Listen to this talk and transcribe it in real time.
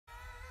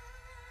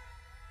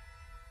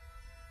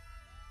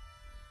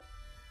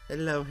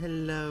Hello,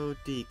 hello,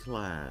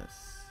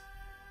 D-Class.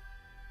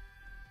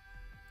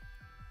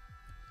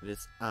 It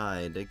is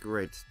I, the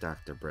great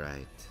Dr.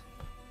 Bright.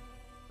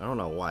 I don't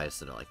know why I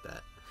said it like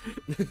that.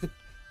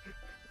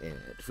 And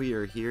we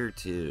are here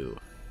to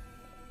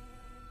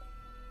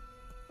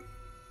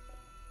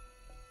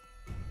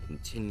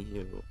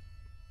continue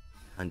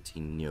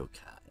hunting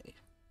yokai.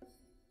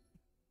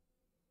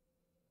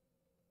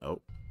 Oh.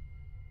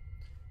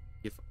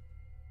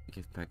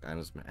 Give back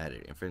items from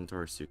added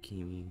inventory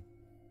Tsukimi.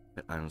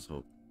 But items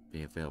will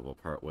be available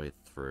partway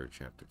through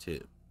chapter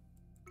 2.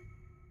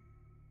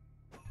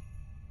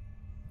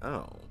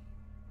 Oh.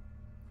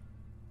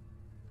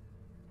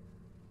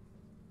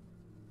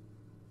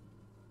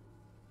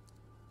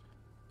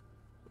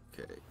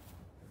 Okay.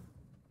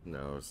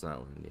 No, it's not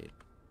what we need.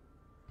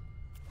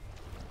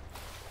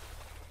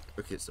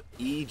 Okay, so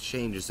E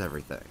changes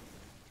everything.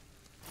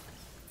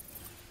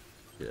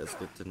 Okay, that's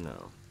good to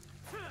know.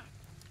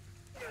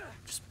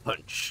 Just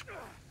punch.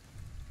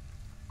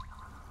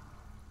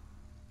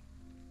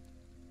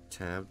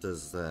 Tab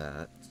does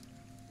that.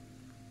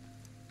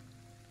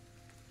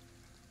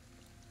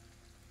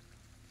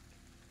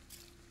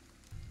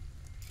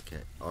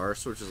 Okay, R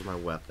switches my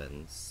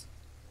weapons.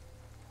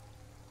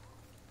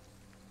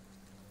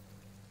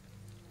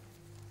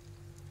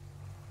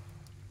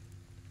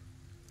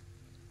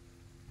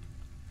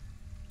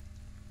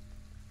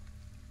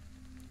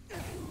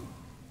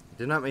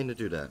 Did not mean to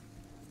do that.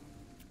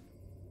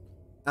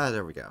 Ah,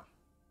 there we go.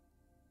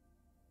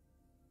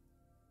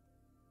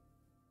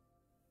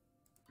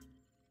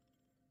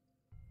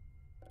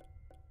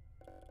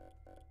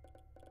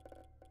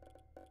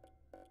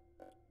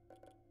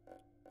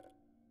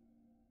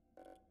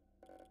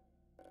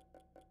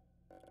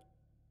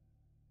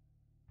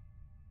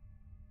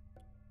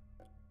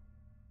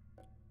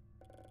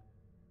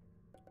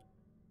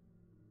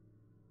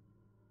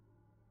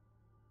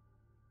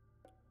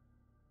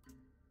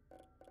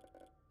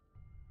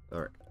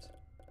 Alright.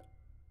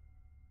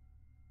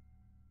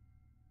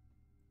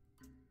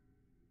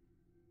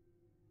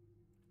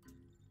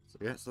 So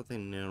I got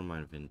something new in my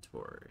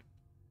inventory.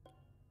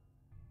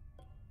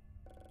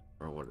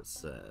 Or what it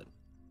said.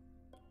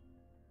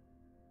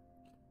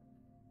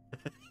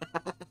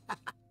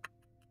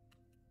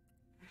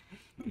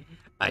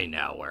 I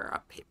now wear a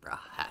paper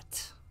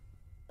hat.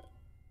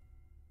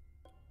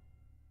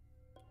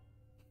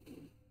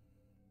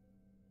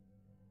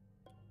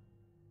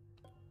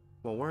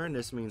 Well, wearing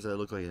this means I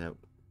look like I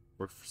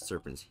work for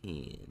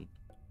Serpentine.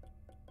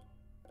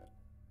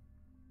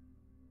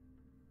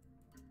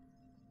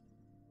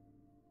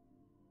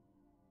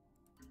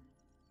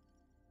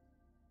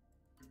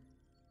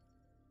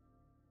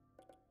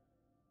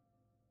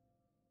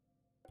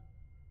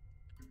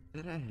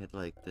 Did I head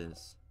like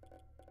this?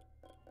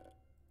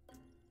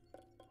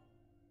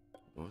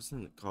 It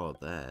wasn't called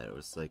that. It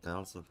was like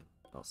also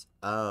else.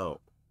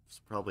 Oh,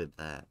 it's probably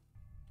that.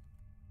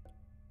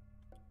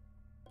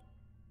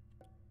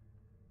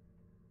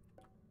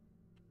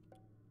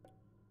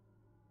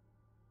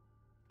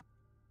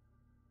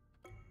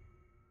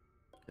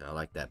 Yeah, I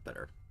like that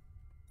better.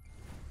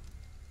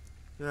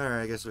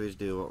 Alright, I guess we just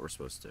do what we're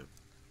supposed to.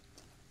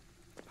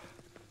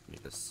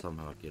 Need to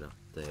somehow get up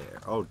there.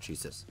 Oh,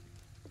 Jesus.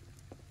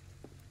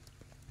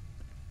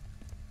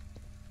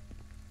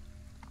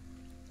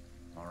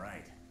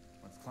 Alright,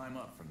 let's climb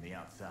up from the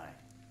outside.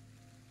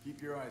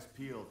 Keep your eyes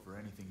peeled for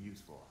anything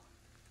useful.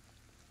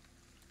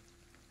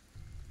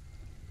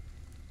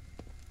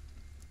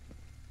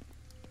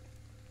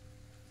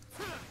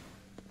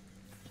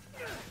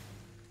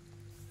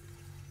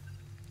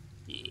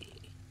 Yeah.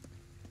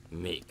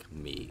 Make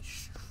me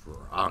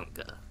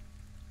stronger.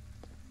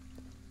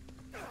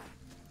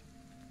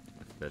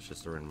 That's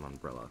just a random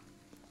umbrella.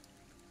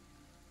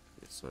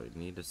 Okay, so I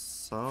need to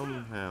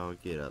somehow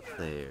get up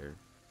there.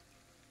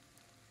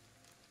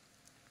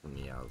 From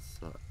the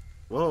outside.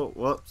 Whoa,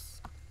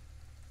 whoops.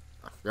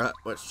 I forgot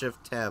what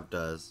Shift Tab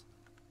does.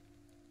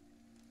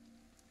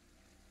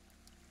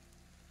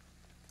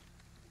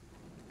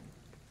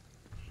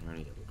 Are there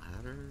any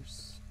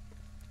ladders?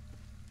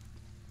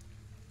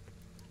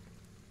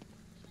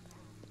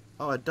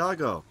 Oh, a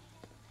doggo!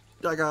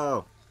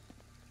 Doggo!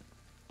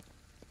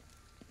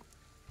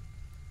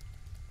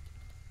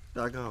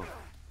 Doggo!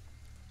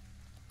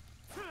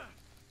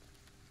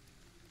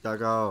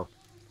 Doggo!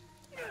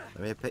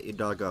 Let me pet you,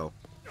 doggo.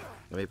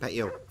 Let me pet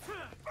you.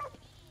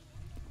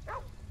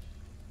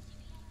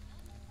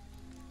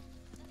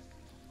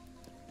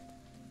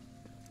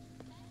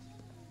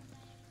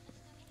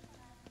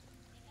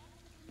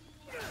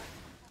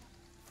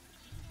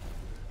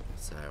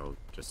 So,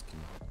 just...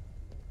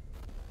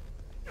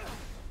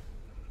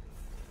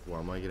 Why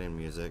am I getting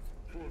music?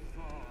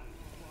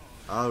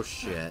 Oh,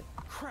 shit.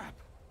 Crap!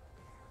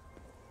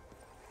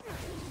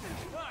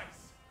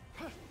 Nice!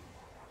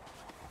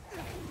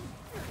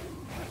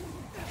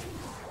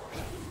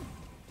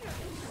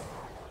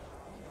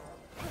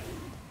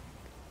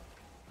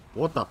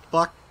 What the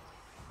fuck?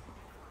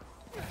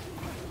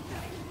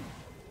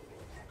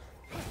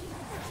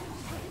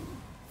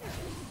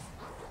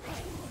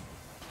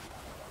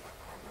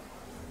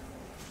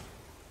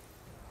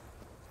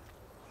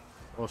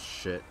 Oh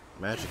shit.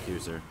 Magic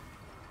user.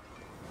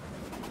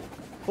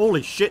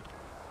 Holy shit!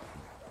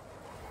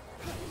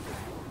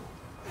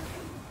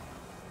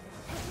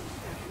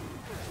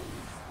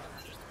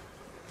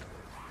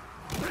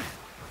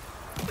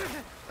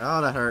 Oh,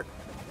 that hurt.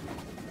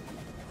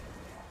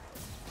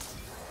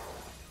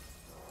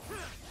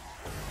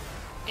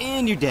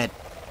 And you're dead.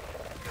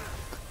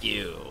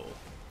 You.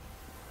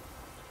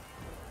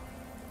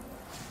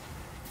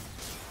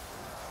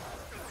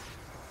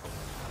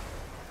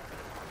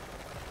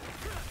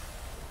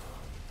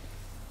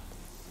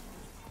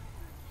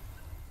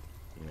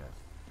 Yeah.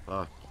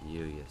 Fuck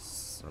you, you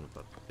son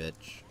of a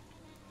bitch.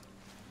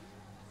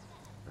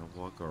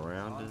 I'll walk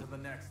around On it. to the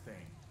next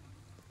thing.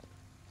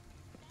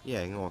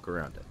 Yeah, I can walk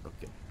around it.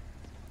 Okay.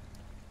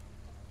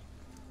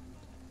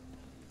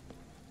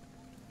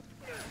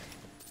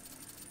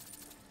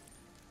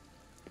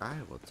 I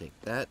will take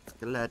that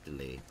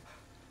gladly.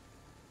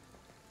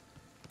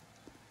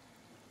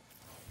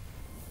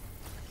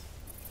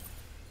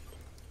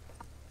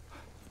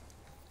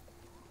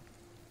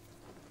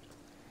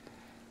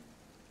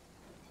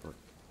 Look.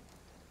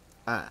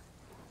 Ah.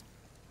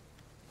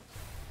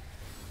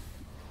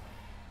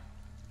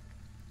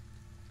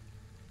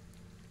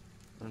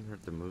 I don't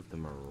have to move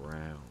them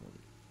around.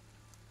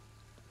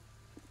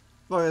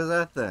 What is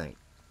that thing?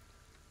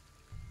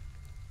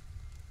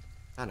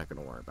 I'm not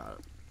gonna worry about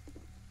it.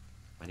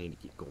 I need to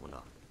keep going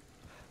up.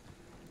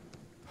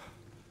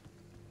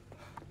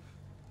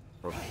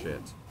 Oh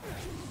shit.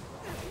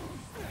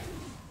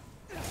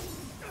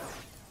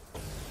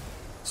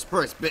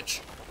 Surprise,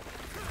 bitch!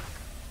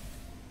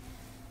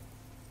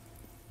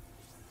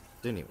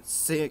 Didn't even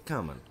see it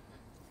coming.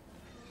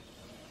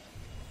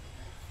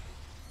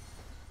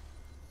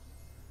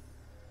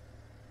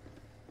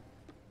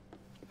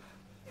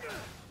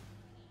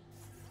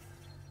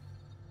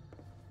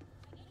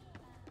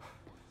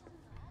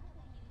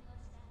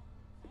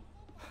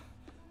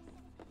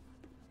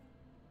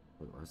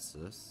 What's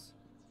this?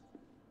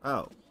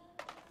 Oh.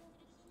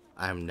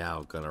 I'm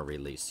now gonna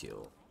release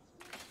you.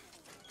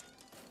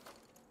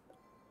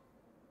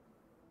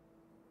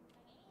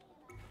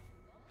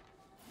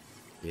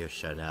 You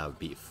shall now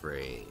be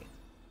free.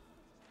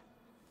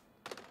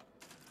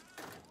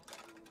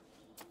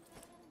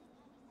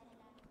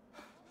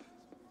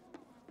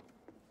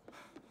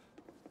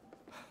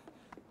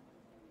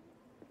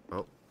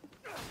 Oh.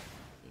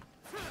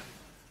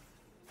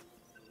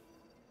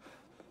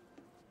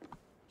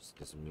 Just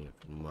gives me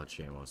as much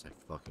ammo as I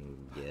fucking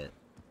get.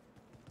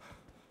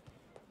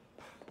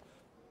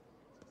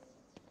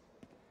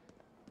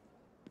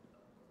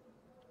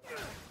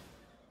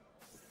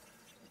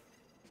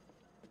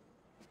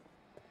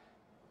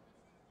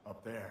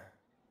 Up there.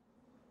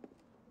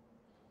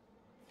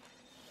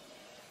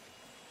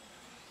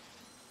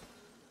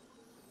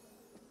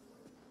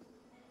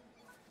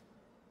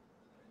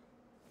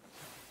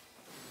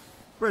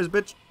 Where's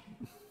bitch?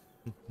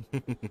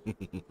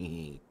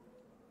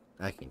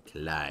 I can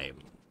climb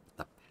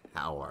the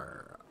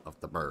power of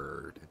the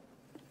bird.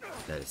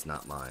 That is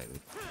not mine.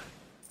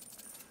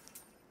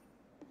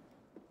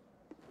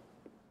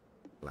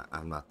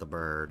 I'm not the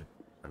bird.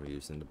 I'm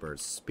using the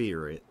bird's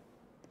spirit.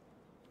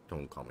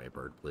 Don't call me a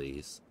bird,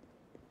 please.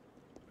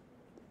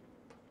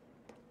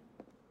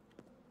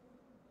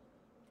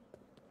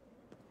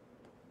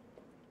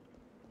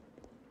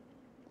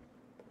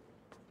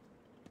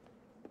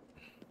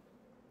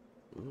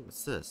 Ooh,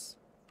 what's this?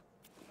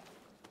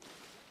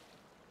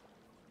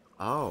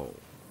 Oh.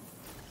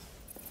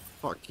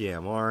 Fuck yeah,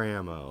 more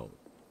ammo.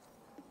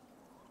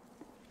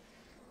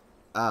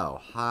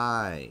 Oh,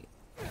 hi.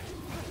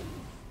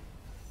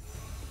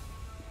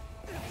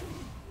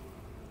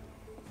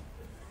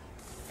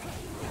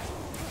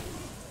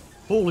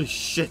 Holy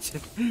shit.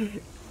 Ooh,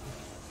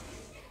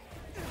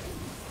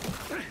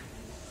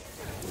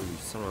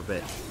 son of a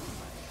bitch.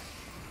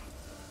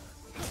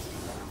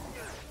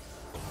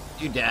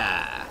 You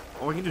die.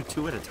 Oh, I can do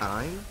 2 at a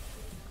time?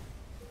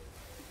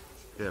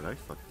 Shit, I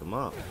fucked them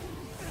up.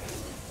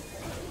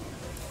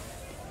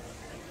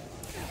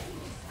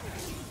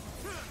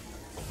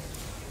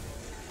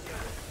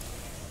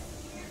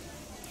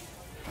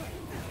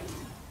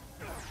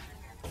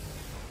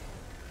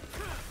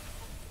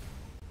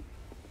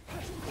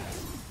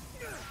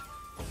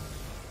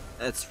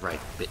 That's right,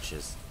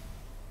 bitches.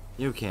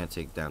 You can't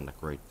take down the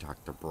great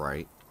Dr.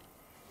 Bright.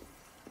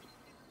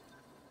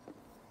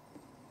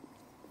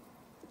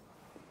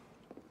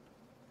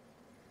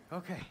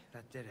 Okay,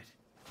 that did it.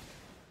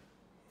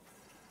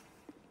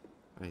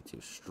 Way too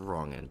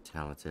strong and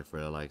talented for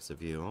the likes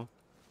of you.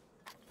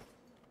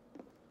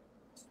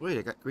 Sweet,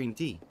 I got green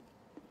tea.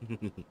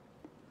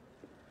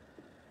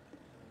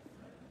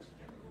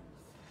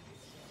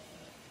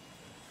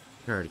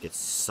 Trying to get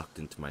sucked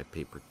into my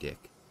paper dick.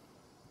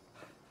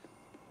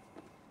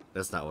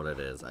 That's not what it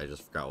is. I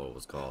just forgot what it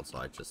was called, so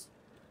I just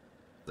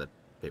said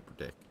paper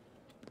dick.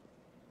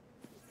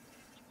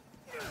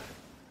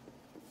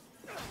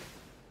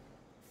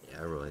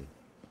 Yeah, really.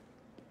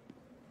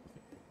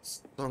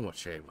 So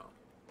much ammo.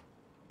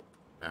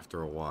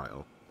 After a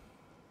while.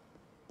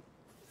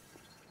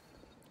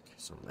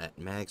 So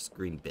Max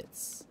green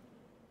bits.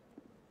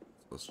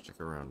 So let's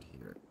check around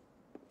here.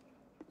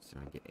 See if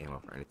I can get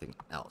ammo for anything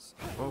else.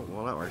 Oh,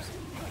 well that works.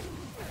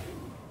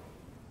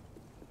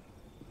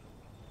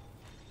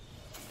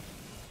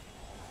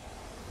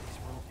 These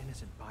were all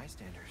innocent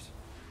bystanders.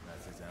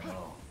 That's his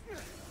MO.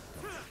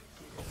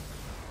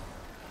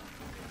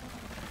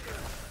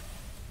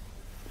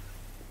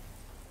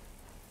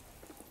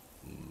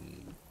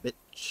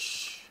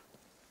 Bitch.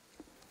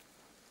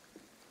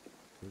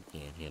 You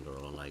can't handle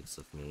the likes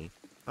of me.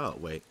 Oh,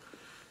 wait.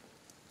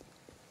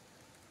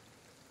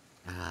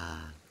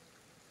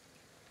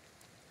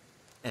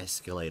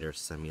 Escalator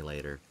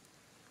simulator.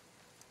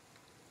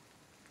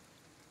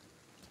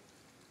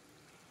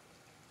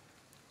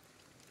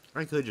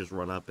 I could just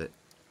run up it.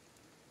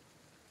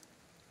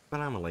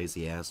 But I'm a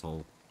lazy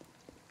asshole.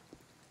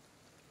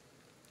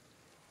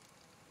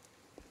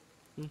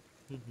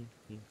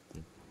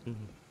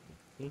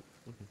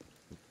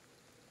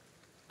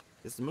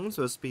 Is the moon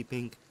supposed to be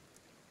pink?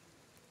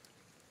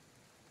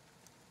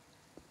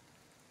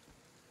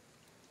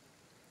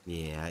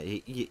 Yeah,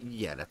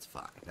 yeah, that's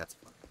fine. That's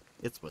fine.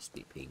 It's supposed to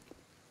be pink.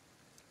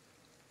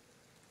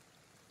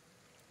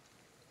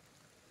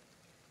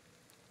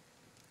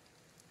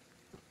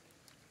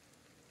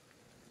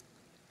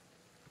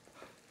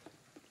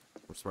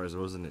 I'm surprised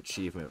there was an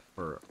achievement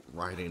for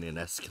riding an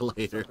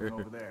escalator. Something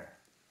over there.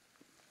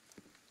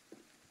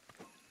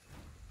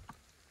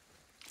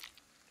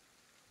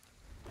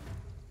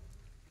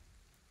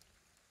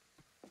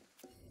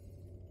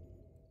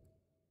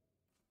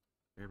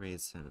 Prayer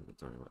beads and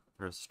inventory.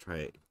 First, try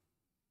a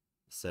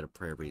set of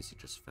prayer beads you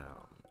just found.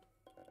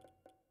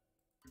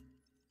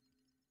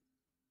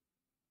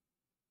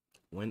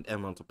 Wind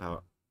elemental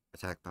power,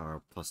 attack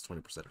power plus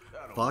 20%.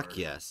 That'll Fuck work.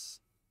 yes.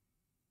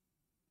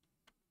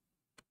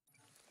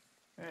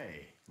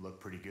 Hey, look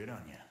pretty good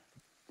on you.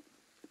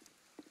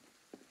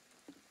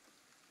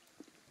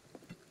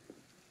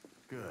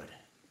 Good.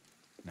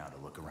 Now to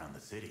look around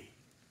the city.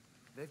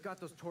 They've got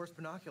those tourist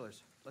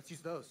binoculars. Let's use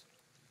those.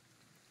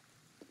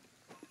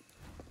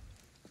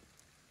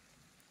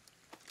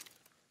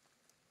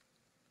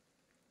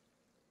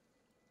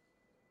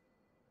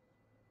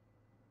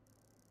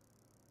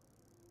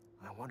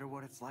 I wonder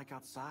what it's like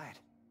outside.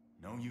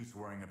 No use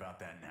worrying about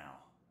that now.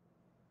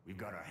 We've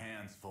got our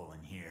hands full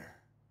in here.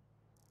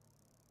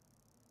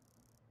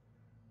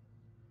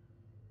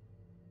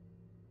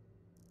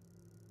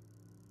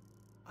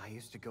 I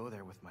used to go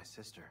there with my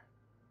sister.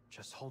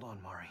 Just hold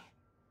on, Mari.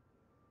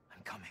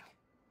 I'm coming.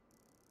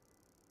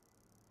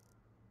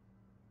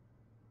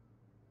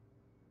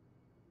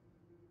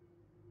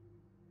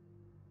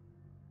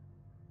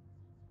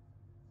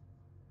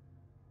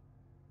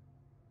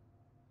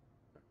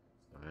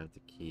 So I have to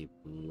keep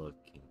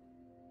looking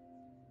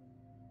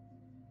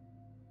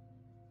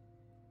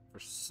for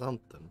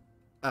something.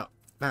 Oh,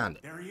 found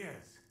it. There he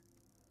is.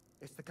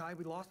 It's the guy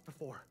we lost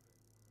before.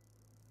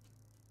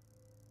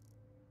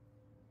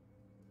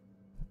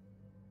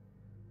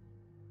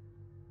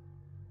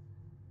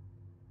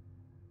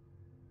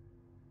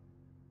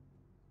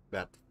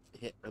 About to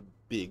hit a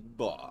big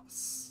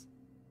boss.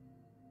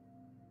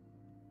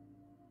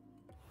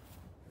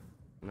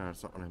 No,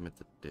 that's not what I meant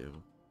to do.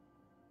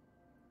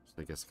 So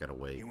I guess I gotta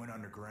wait. He went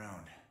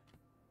underground.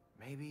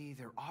 Maybe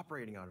they're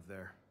operating out of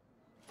there.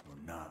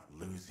 We're not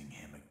losing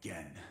him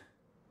again.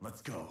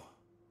 Let's go.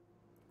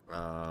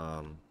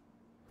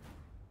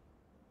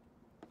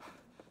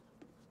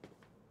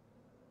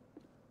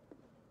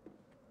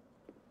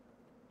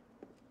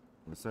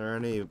 Is there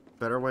any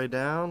better way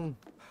down?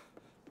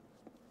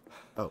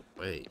 Oh,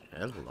 wait.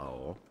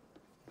 Hello.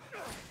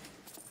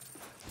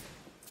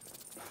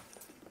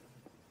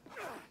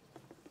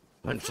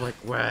 Punch like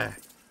where?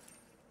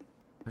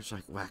 Punch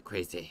like where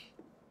crazy.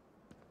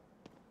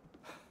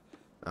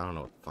 I don't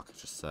know what the fuck I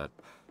just said.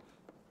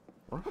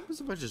 What happens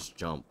if I just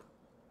jump?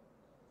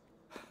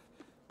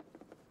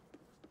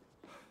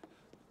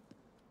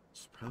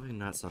 It's probably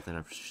not something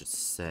I should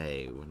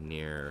say when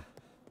near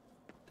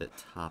the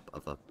top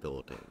of a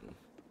building.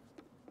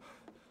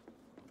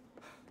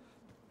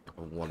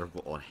 I wonder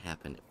what would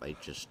happen if I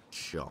just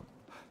jump.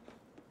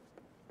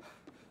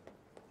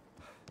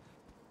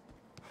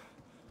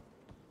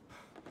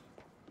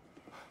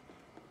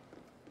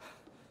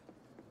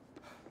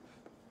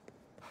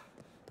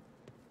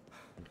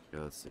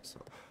 Okay, let's see so.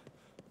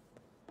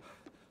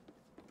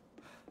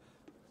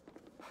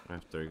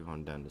 After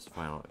going down this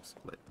final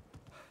escalator.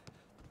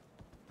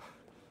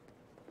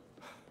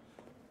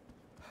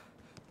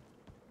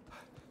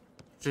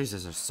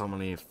 Jesus, there's so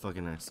many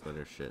fucking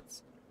escalator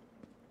shits.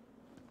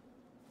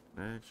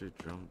 I actually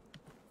jump.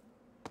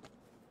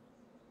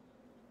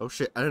 Oh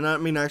shit, I did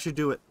not mean to actually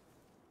do it.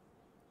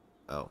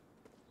 Oh.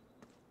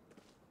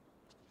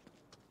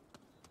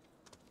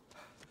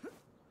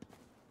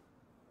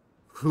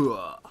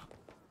 Hooah.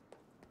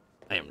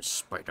 I am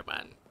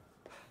Spider-Man.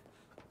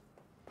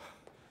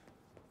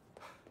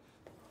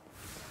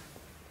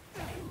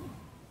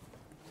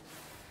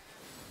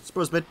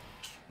 Suppose, bitch.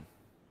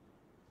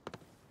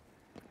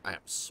 I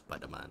am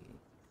Spider-Man.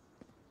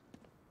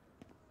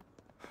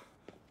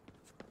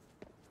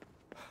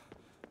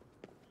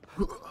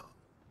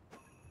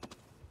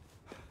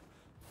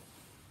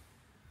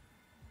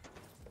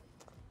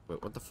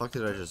 Wait, what the fuck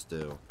did I just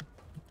do?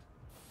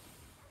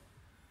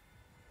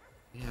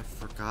 Yeah, I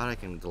forgot I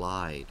can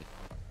glide.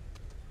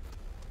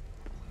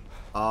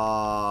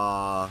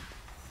 Far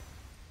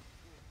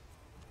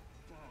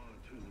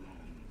too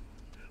long.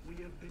 We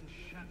have been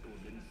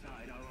shackled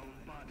inside our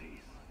own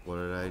bodies. What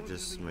did I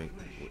just make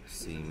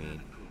see me?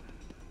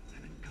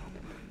 An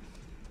encumbrance.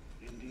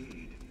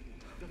 Indeed,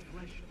 the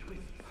flesh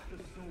twists the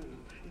soul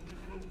into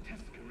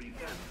grotesquerie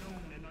for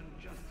unknown and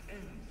unjust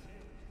ends.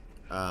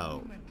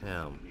 Oh,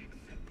 him.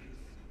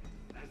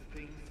 As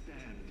things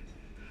stand,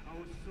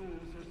 our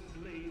souls are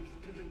slaves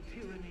to the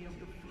tyranny of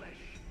the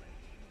flesh.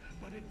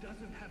 But it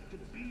doesn't have to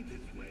be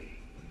this way.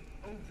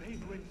 O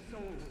vagrant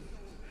souls,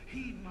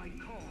 heed my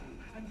call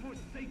and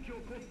forsake your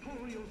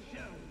corporeal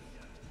shells.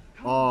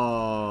 Come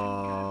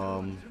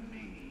and gather unto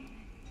me.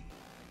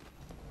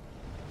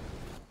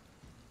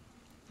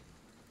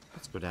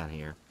 Let's go down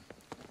here.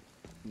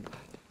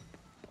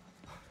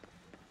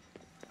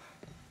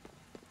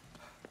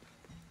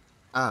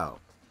 Oh.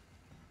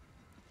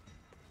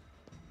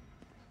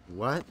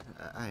 What?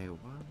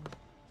 What?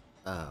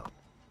 Oh.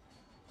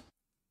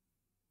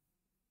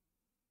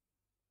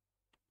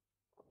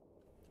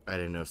 I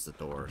didn't notice the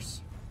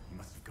doors. You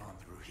must have gone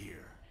through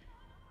here.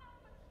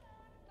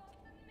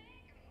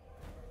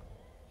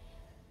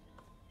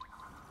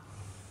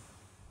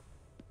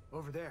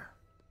 Over there.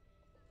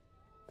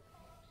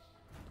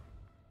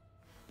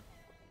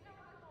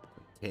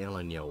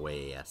 Tailing your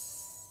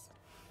ass.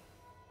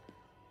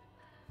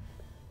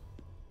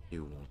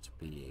 You won't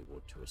be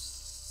able to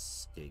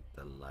escape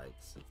the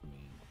likes of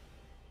me.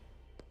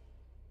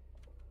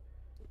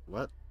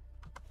 What?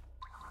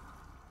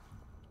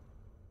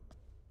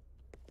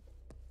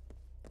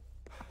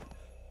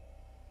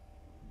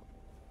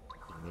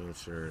 Make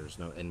sure there's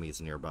no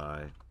enemies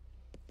nearby.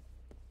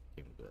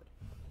 Even good.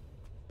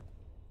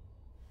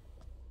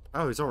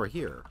 Oh, he's over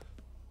here.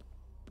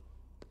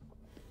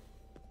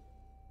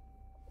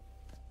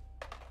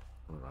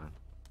 Hold on.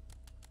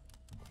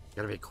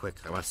 Gotta be quick.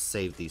 I must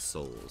save these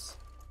souls.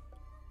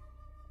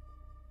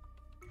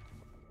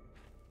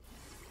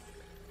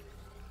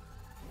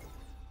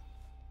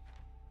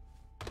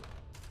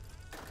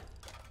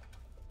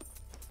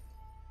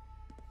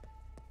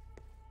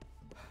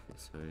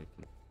 So you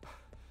can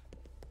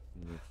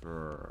move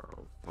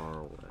far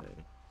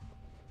away.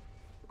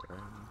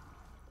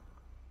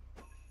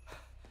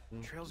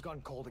 Trail's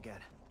gone cold again.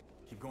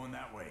 Keep going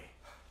that way.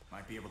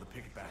 Might be able to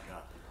pick it back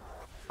up.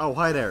 Oh,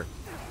 hi there.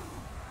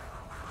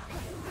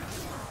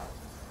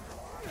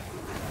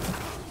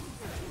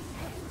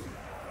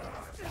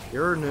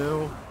 You're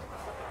new.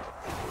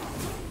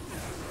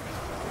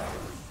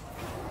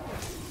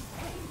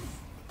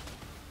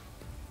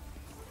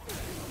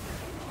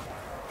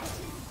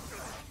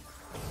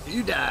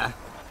 You die.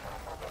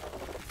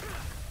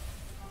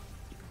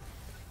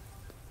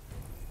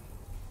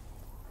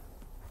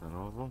 Is that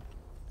all of them?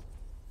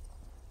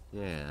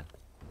 Yeah.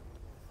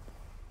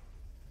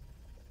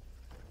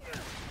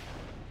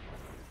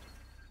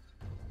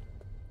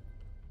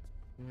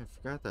 Yeah, I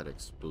forgot that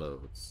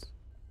explodes.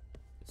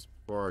 Just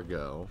before I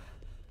go.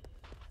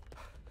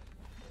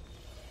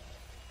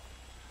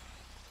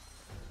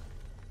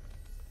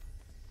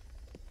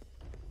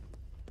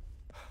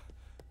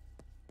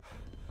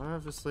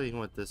 Obviously,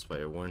 went this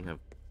way. I wouldn't have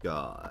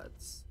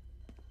gods.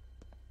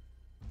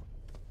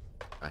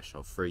 I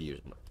shall free you,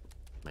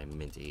 my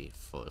minty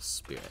full of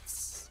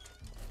spirits.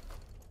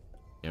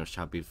 You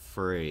shall be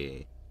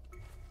free.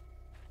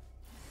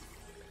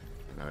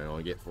 And I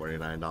only get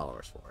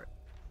 $49 for it.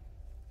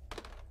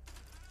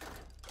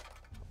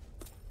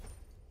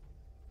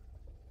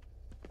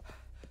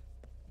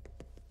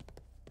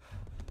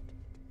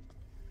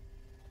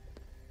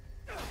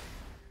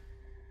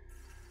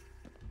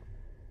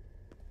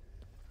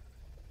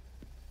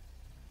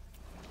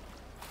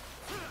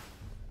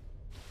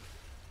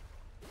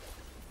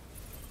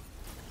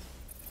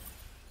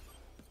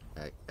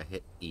 I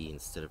hit E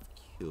instead of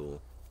Q.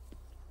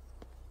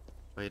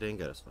 Oh, you didn't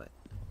go this way.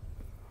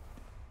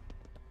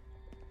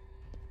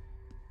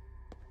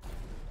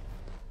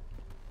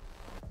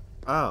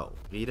 Oh,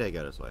 he did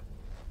go this way.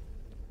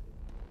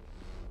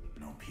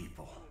 No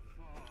people.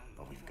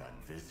 But we've got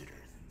visitors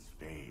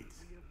in spades.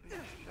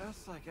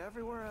 Just like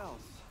everywhere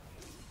else.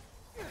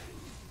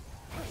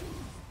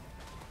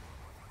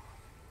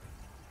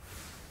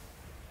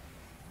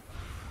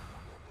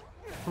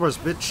 Come on,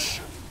 bitch.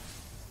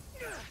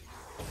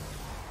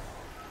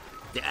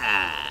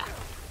 Yeah.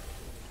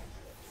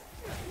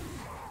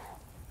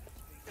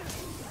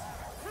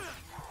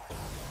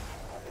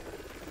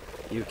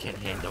 You can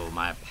handle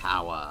my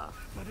power.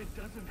 But it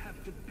doesn't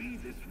have to be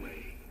this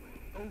way.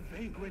 O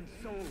vagrant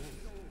souls,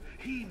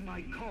 heed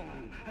my call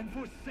and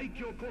forsake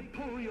your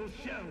corporeal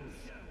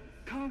shells.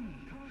 Come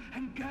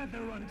and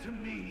gather unto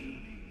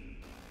me.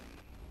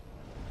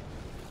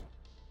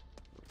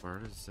 Where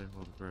does it say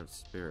hold for its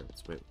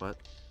spirits? Wait,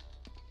 what?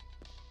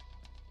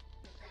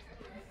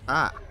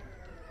 Ah!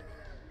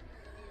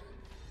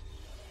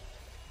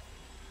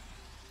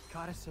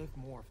 Gotta save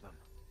more of them.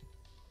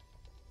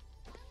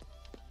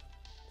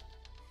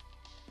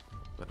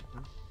 button.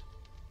 Huh?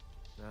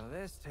 Now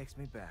this takes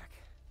me back.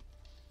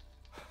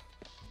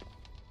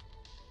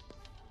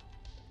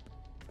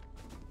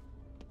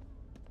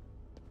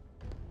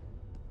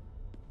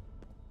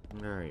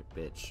 Alright,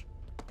 bitch.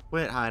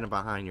 Quit hiding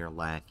behind your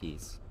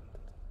lackeys.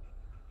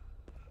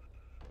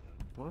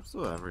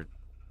 Whatsoever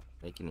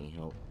make any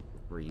help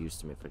we're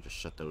used to me if I just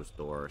shut those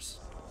doors.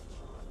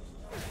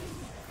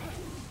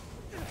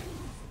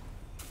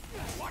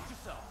 Watch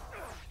yourself.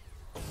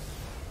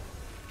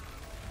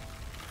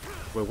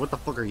 Wait, what the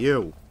fuck are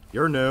you?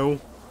 You're new.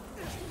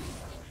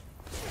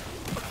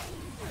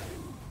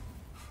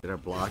 Did I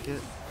block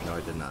it? No,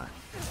 I did not.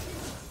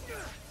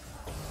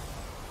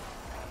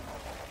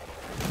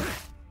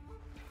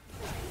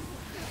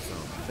 So,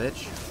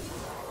 bitch.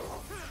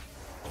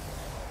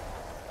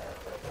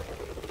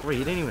 Wait,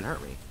 you didn't even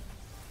hurt me.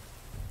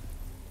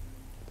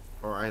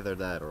 Or either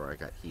that or I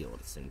got healed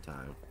at the same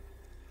time.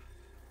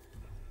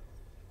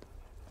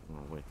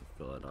 I'll wait to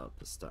fill it up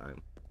this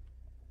time.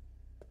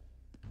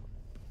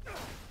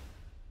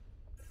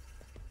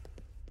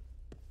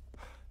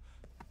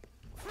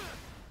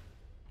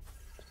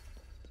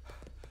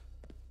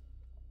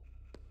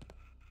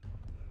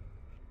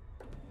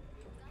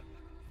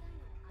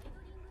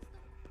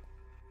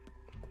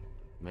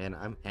 Man,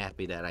 I'm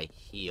happy that I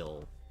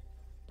heal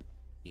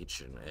each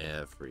and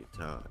every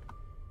time.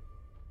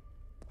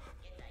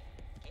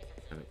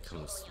 When it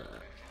comes to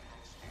that.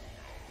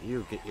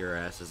 You get your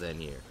asses in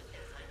here.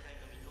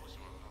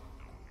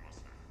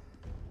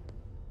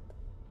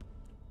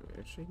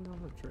 Actually, no,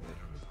 I'm trying.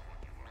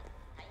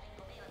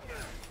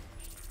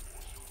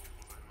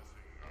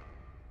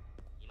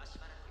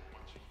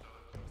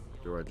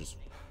 Do I just...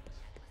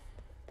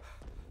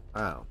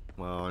 Oh,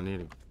 well, I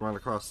need to run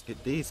across to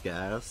get these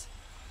guys.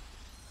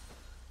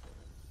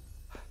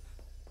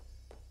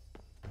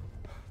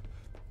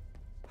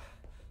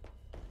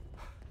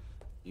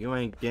 You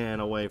ain't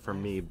getting away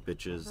from me,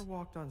 bitches. Never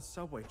walked on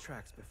subway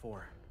tracks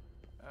before.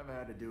 I've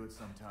had to do it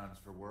sometimes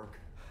for work.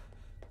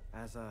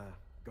 As a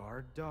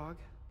guard dog?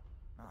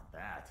 Not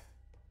that.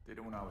 Did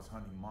it when I was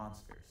hunting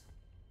monsters.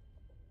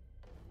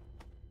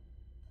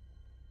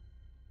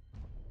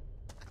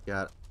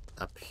 Got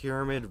a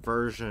pyramid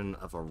version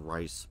of a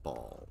rice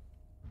ball.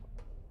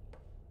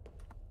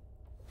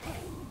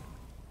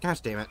 Gosh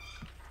damn it.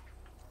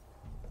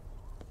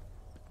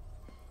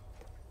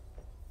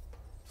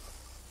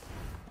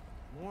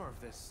 More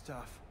of this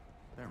stuff.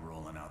 They're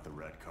rolling out the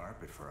red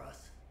carpet for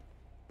us.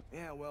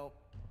 Yeah, well,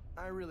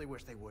 I really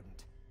wish they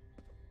wouldn't.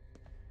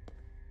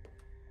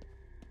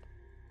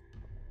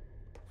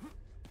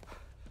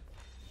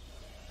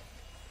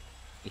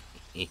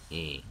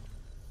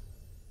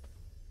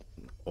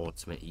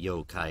 Ultimate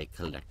yokai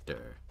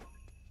collector.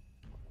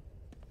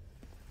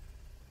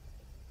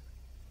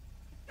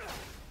 Can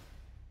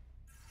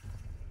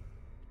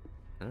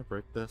I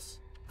break this?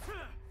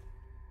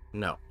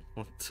 No.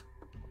 What?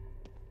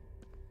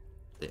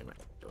 Damn it.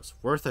 It was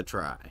worth a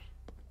try.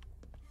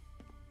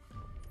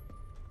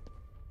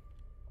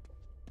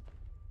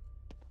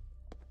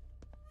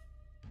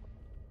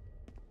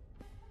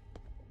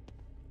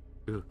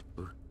 Ooh,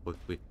 ooh,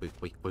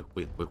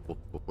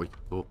 wait.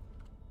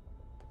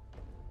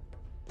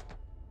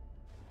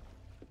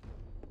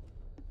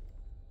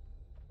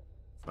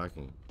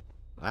 Fucking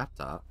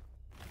laptop.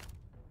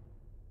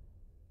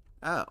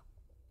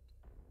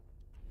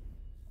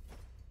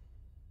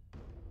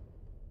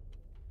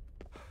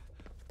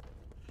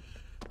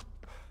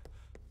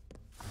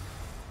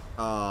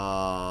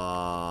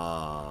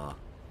 Oh.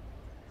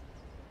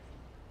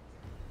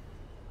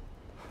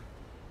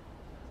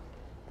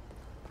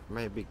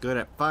 May be good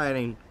at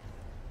fighting,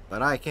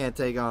 but I can't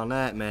take on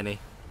that many.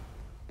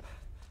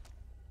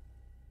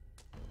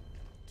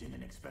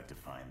 Didn't expect to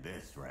find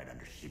this right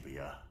under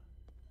Shibuya.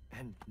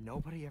 And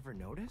nobody ever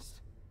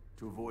noticed?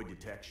 To avoid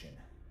detection,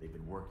 they've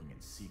been working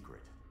in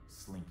secret,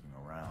 slinking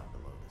around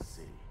below the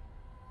city.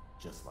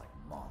 Just like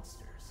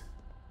monsters.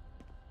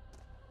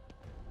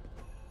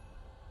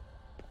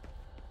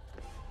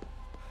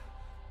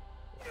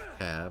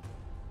 Tab.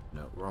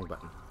 No, wrong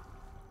button.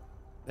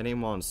 Any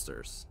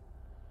monsters?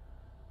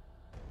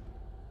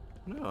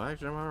 No,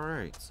 actually I'm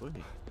alright. Sweet.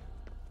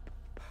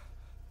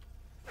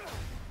 So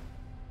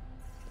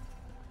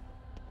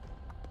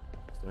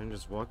I can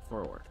just walk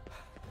forward.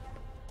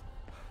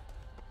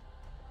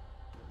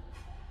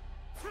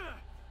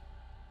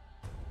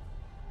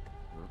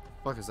 What the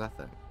fuck is that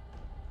thing?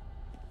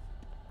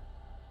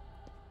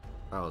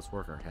 Oh, it's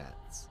worker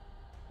hats.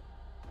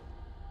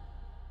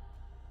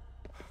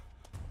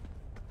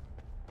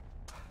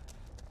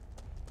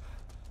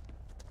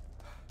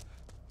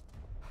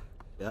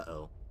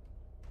 Uh-oh.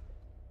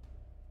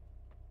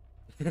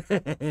 You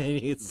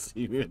can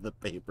see me with the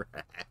paper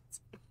hat.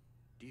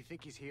 Do you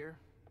think he's here?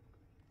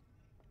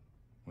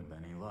 With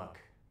any luck.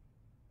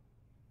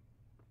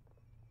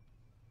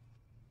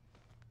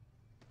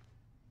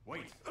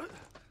 Wait!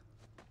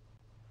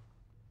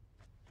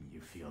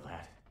 You feel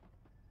that?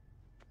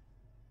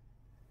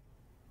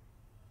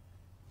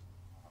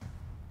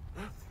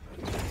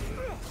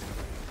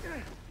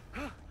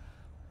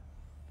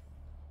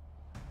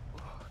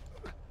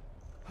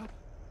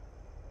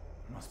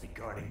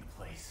 guarding the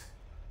place.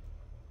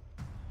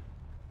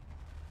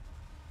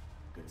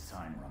 Good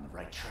sign we're on the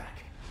right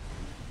track.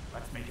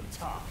 Let's make him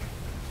talk.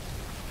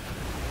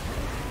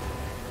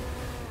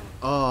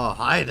 Oh,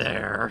 hi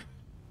there.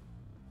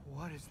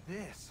 What is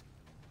this?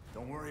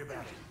 Don't worry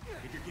about it.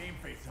 Get your game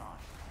face on.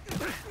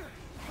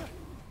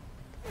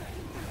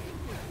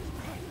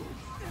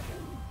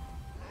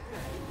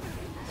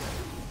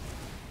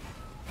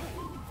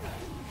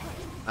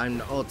 I'm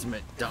the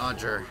ultimate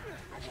dodger.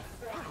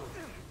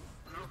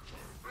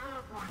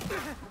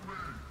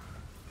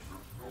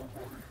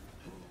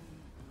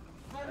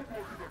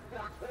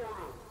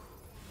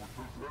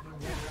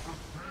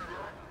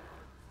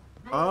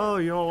 Oh,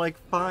 you don't like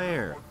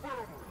fire. I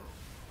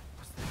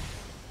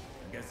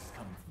guess it's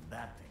coming from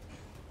that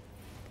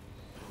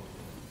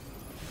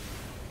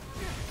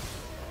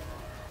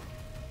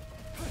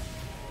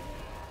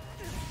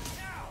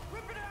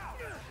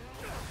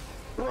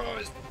thing.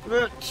 Rise,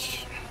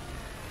 bitch.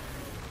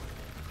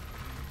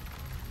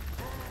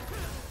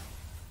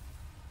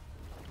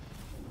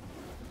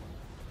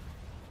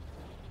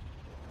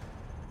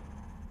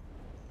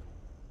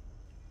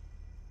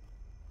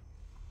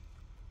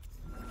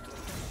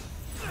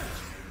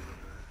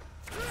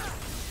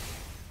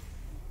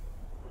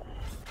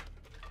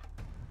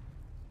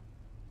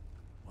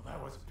 Well,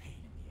 that was a pain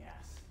in the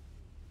ass.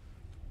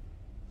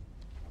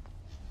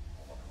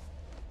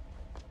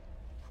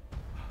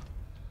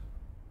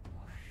 Oh,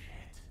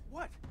 shit.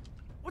 What?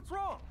 What's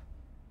wrong?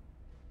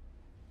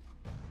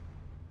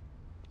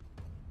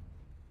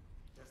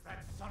 Does that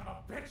son of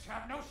a bitch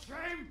have no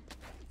shame?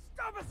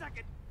 Stop a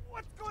second!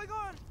 What's going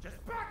on?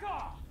 Just back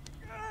off!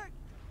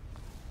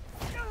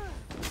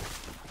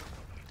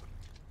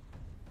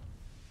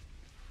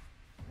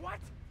 What?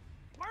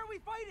 Why are we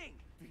fighting?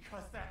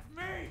 Because that's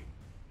me!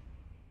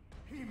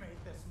 He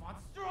made this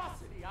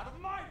monstrosity out of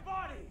my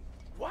body!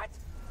 What?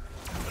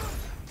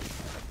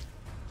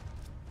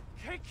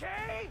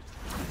 KK?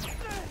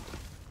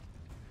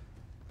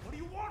 What do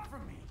you want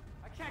from me?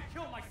 I can't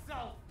kill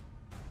myself!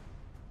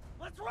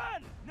 Let's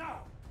run!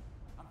 No!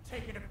 I'm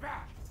taking it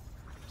back!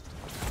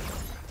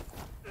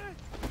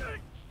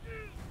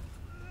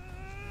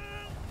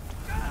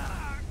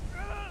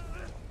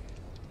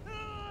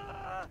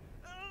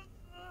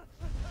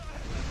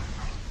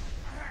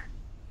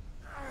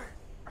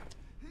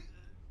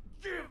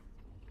 Give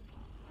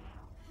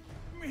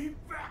me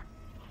back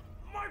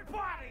my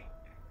body!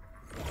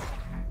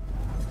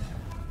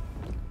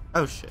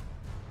 Oh shit.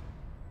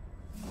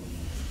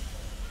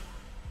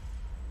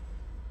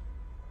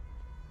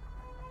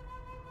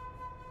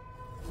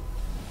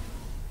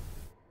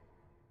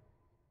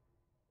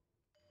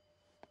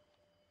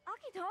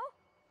 Akito?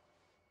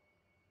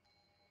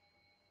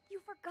 You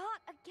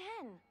forgot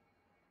again.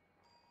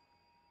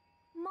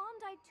 Mom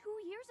died 2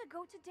 years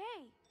ago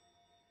today.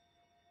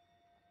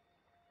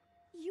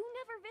 You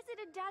never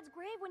visited Dad's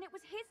grave when it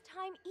was his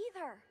time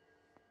either.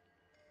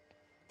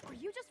 Are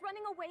you just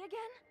running away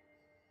again?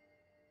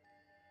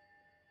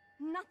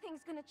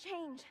 Nothing's gonna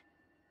change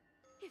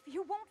if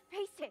you won't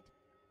face it.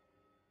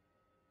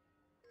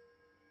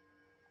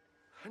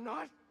 I'm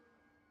not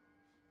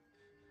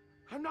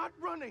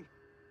running.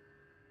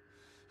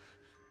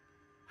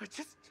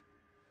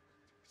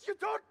 You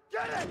don't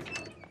get it!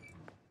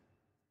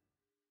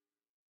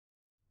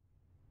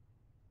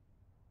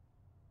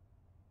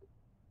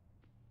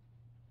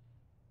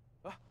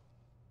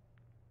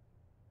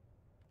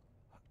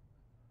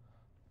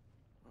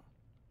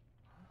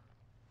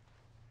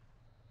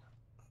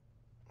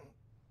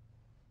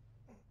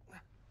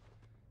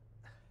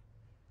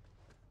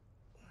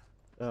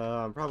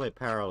 I'm probably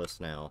powerless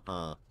now,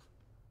 huh?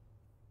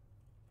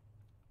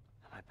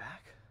 Am I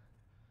back?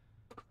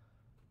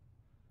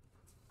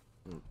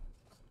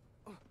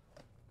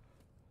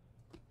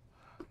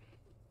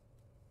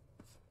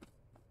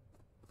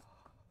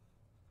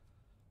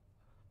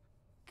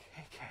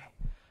 KK.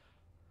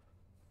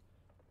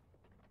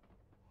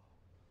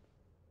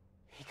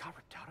 He got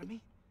ripped out of me?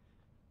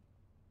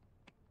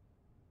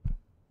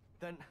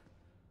 Then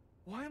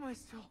why am I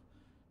still...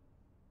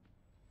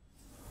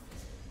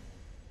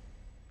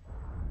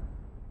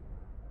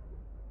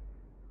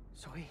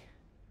 Zoe,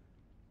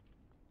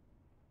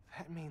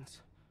 that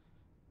means...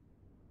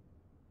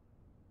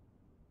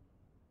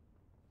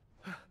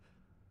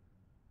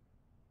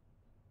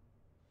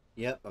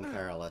 Yep, I'm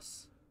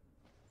powerless.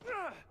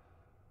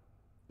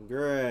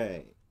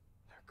 Great.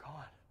 They're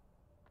gone.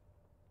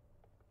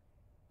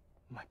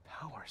 My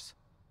powers.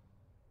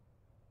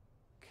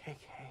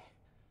 KK.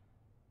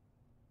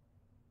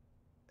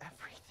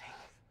 Everything.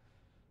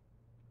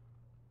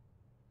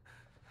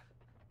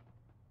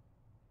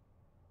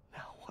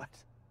 Now what?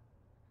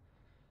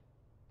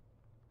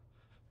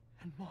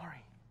 And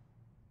Mari.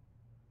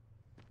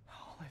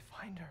 How will I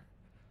find her?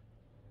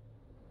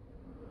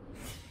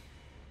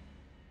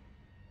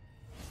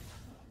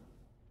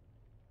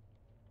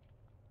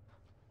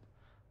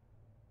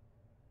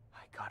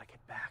 I gotta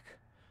get back.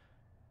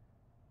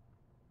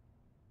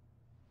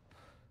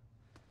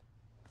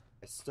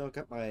 I still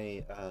got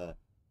my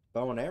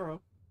bow and arrow.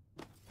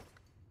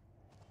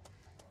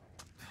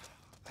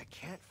 I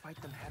can't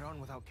fight them head on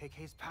without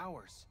KK's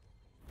powers.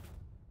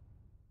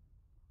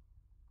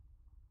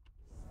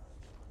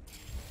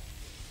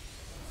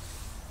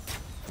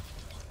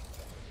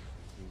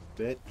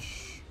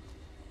 Bitch.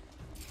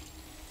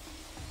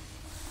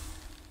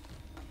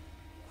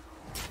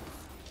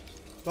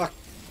 Fuck.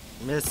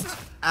 Missed.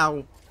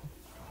 Ow.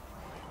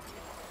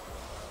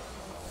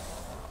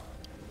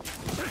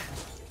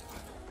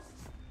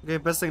 Okay,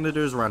 best thing to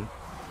do is run.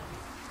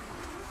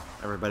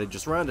 Everybody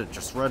just run,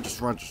 just run, just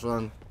run, just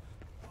run.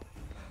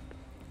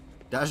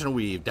 Dodge and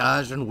weave,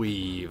 dodge and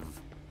weave.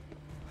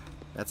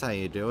 That's how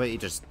you do it, you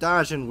just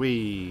dodge and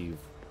weave.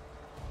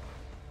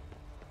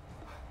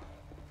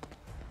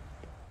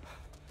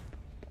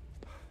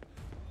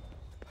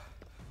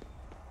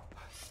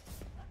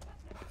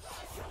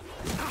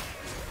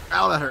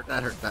 Ow, that hurt,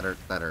 that hurt, that hurt,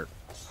 that hurt.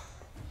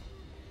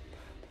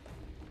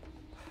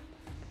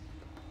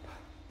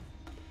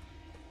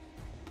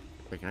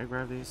 Wait, can I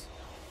grab these?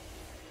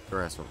 The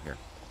rest over here.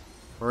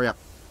 Hurry up.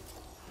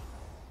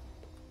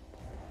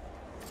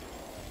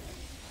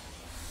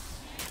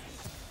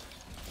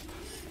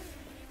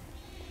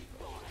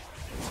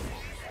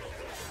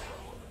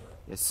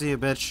 Yeah, see you,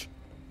 bitch.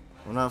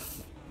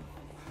 Enough.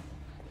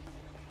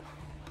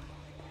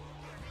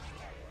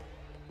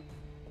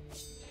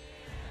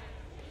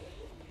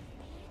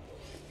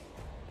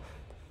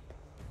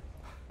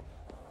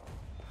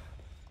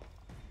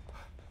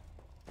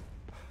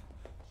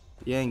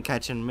 You ain't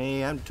catching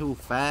me, I'm too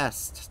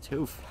fast,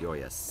 too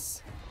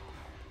furious.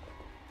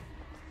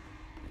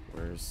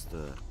 Where's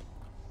the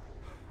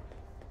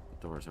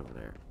doors over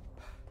there?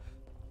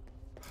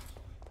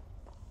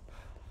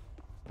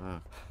 Oh.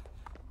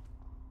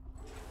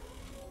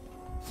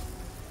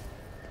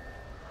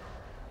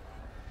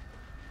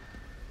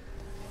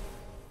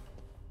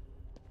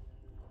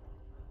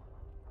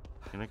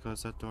 Can I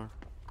close that door?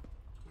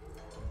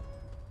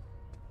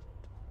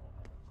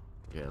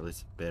 Yeah, at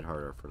least a bit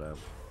harder for them.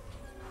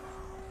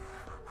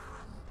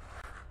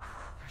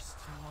 They're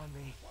still on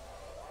me.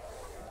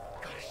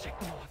 Gotta shake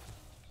them off.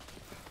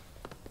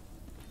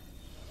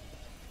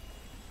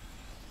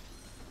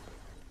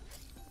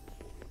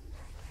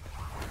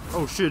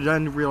 Oh shit, I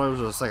didn't realize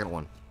there was a second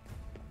one.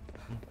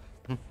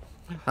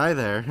 Hi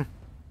there.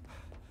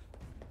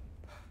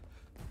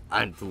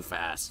 I'm too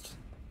fast.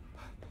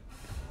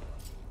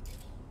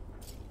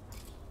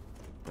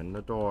 Open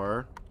the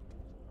door.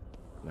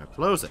 Now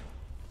close it.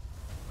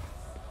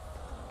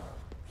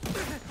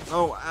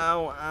 Oh,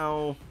 ow,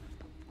 ow.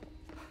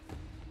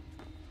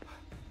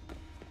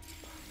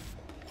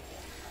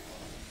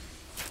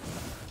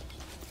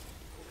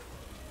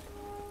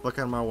 Look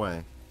out of my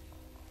way.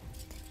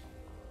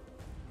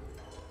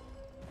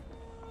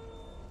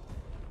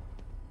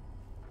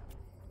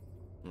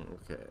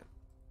 Okay.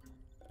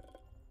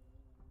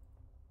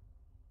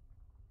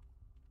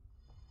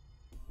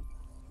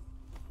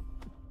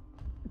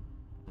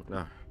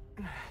 No.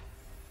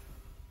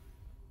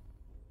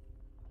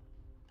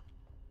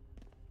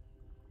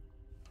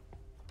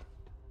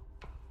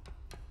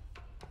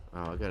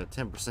 Oh, I got a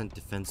 10%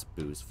 defense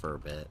boost for a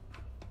bit.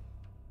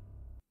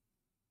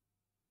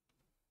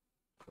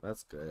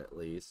 That's good, at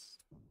least.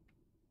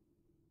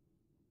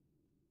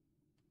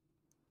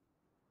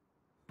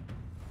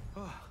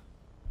 Oh,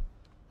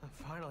 I'm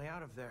finally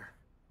out of there.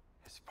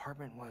 His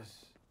apartment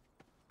was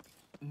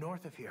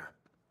north of here.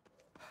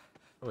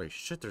 Holy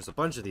shit, there's a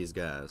bunch of these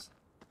guys.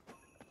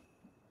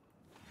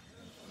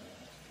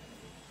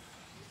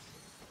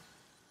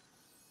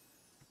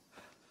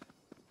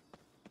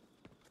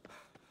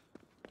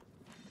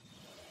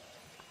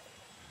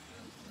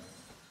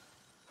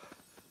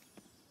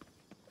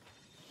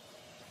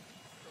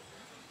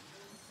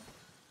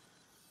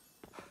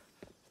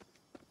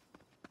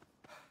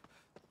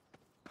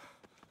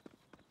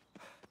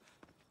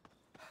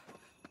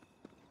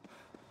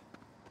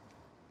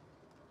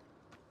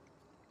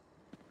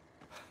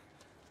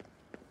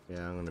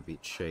 Yeah, I'm gonna be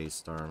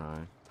chased, aren't I?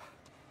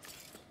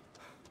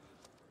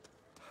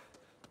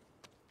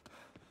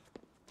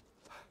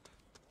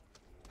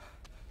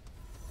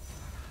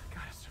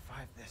 Gotta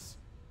survive this.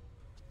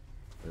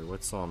 Wait,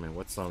 what saw me?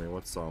 What saw me?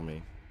 What saw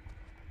me?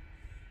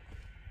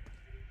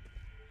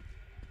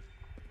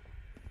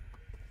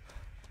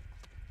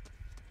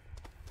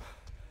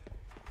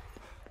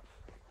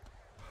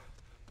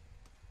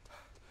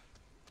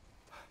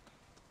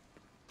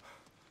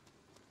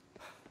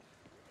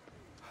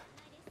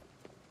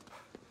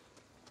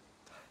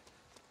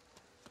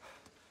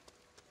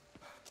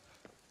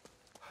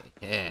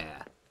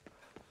 Yeah.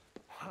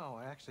 Wow,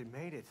 I actually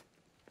made it.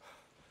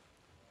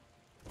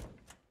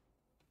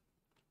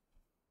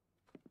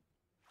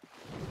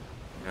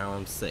 Now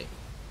I'm safe.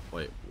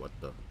 Wait, what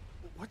the?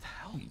 What the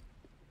hell?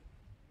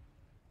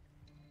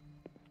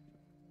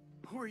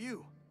 Who are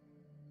you?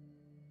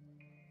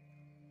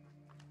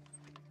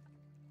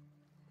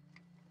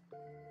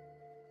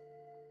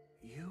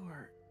 You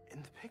are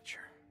in the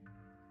picture.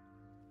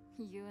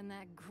 You and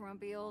that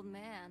grumpy old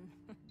man.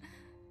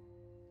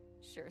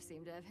 Sure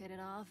seem to have hit it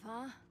off,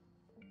 huh?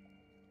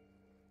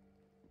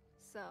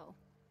 So,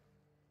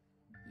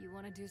 you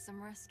want to do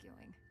some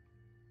rescuing?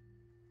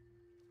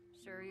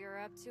 Sure you're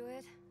up to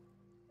it?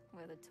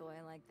 With a toy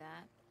like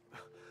that?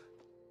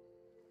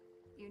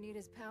 You need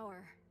his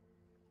power.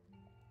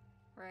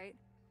 Right?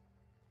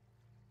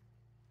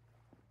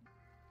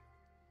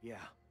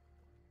 Yeah.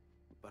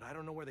 But I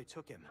don't know where they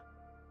took him.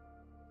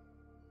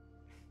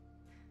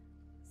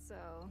 So,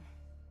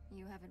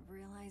 you haven't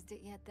realized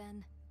it yet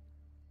then?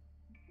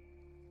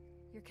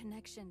 Your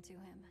connection to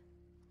him.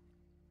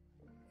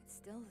 It's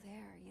still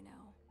there, you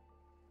know.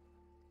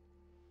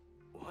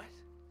 What?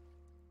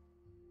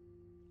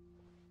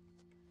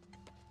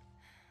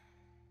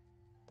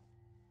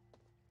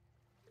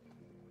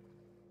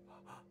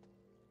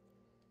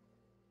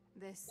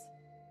 This.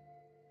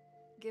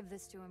 Give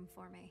this to him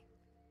for me.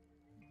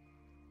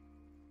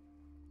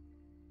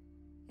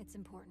 It's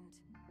important.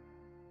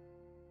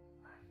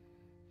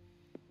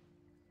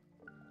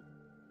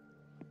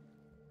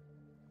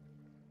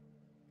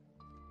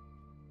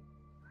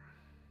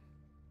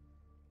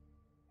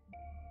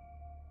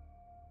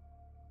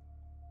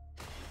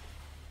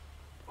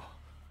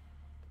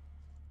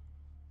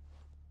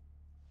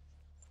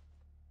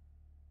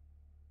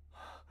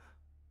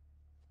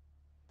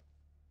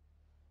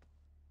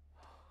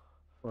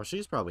 Well,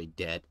 she's probably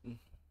dead.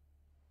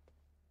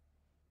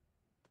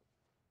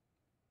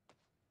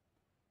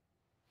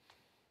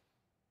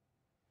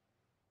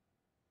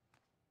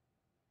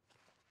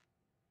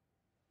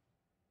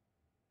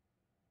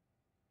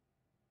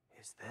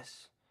 Is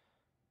this?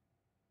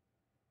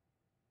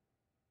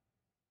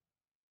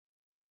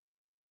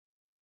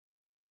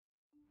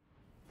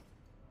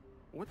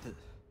 What the?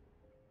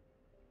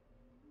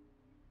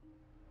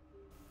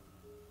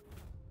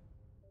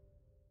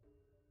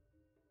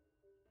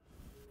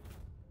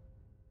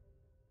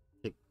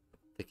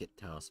 Thicket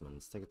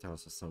talismans. Thicket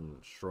talismans are some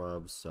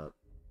shrubs,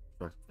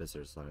 attract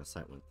visitors on a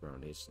sight when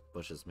thrown. These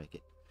bushes make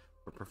it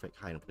a perfect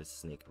hiding place to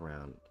sneak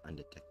around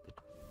undetected.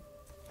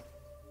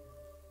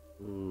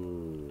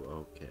 Ooh,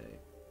 okay.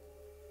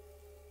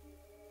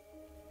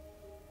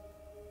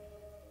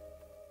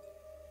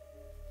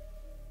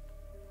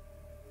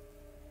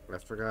 I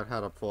forgot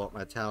how to pull up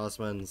my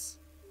talismans.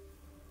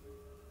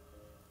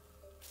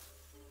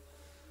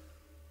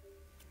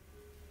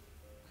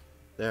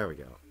 There we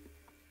go.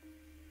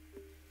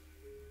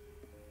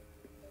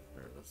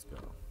 Alright, let's go.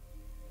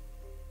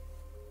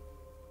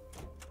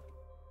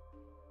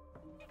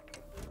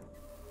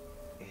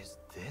 Is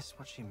this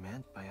what she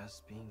meant by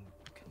us being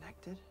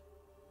connected?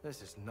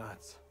 This is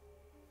nuts.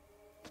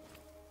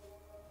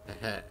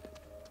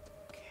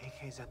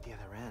 KK's at the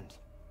other end.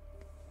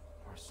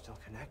 We're still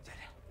connected.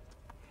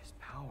 His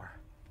power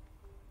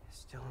is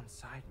still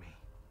inside me.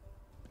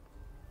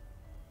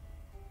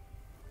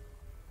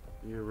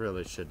 You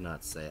really should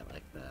not say it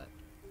like that.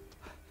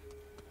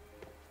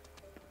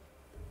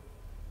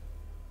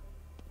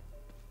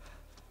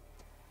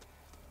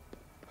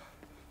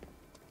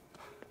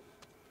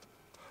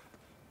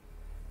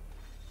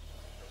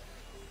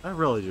 I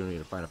really do need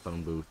to find a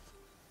phone booth.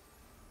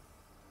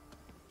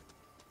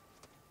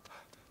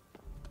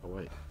 Oh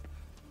wait.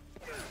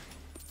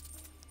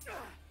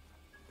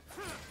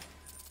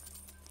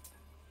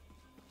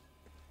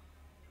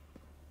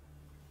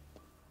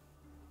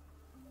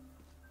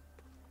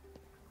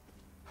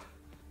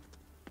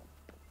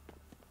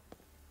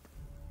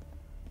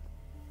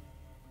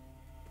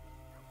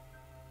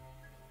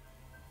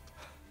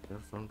 Is there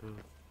a phone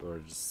booth or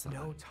just No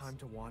signs? time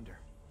to wander.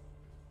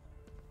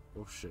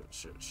 Oh shit,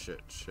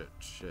 shit.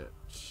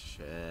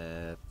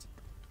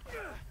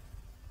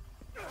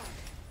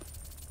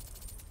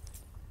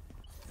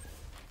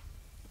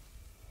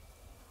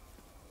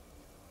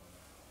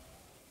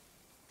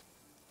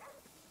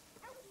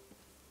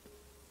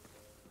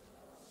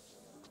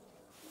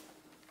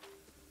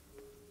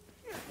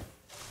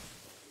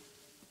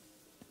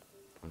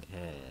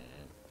 Okay.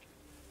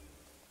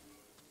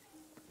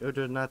 You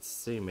did not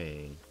see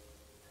me.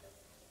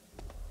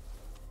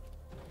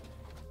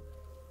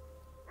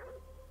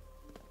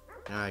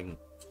 Now I can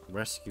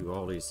rescue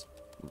all these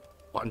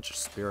bunch of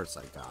spirits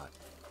I got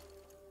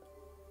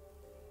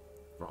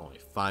for only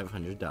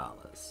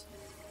 $500.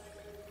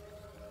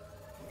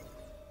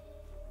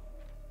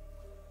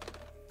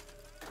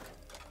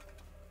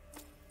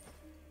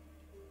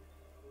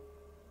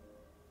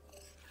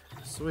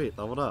 Sweet,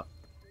 leveled up.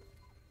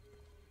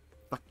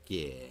 Fuck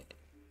yeah.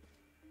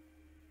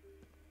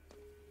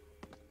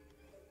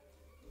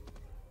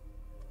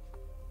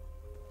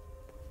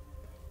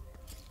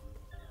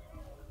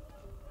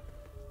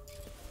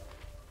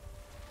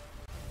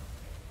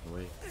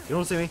 Wait, you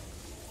don't see me?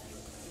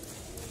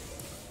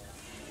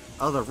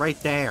 Oh, they're right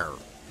there.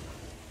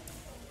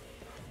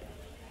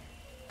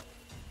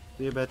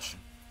 See you, bitch.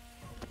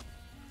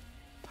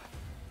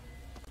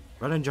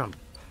 Run and jump.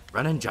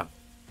 Run and jump.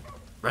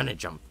 Run and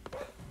jump.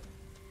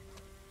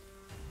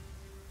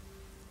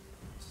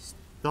 Is this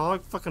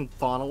dog fucking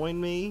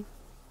following me?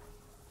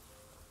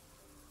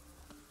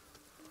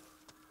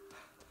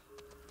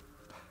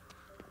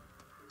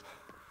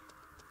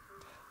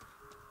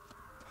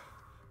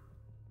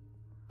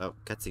 Oh,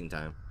 cutscene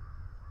time.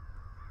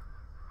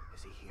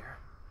 Is he here?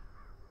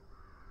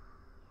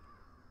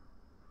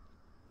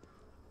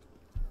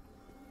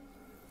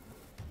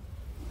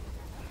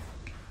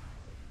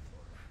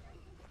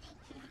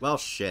 Well,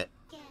 shit.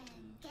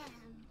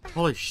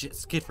 Holy shit,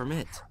 Skid from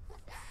it.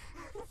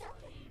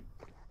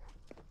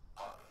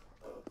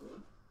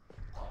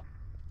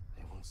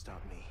 They won't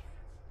stop me.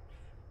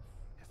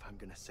 If I'm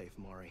gonna save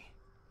Mori.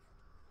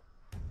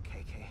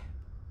 KK,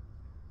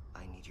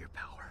 I need your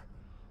power.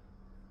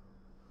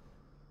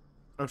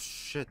 Oh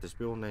shit, there's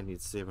people that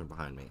need saving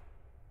behind me.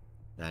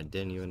 And I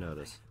didn't even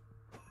notice.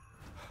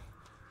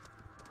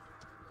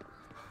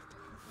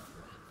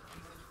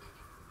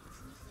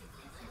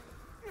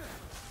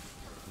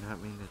 Not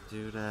mean to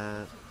do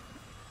that.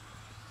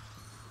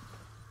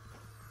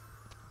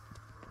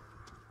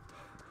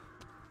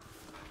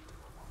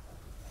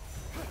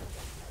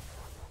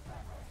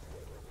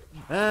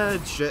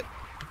 Shit.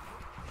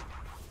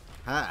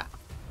 Ha!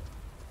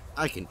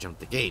 I can jump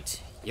the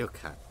gate.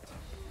 Yokai.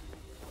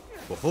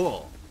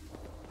 Whoa.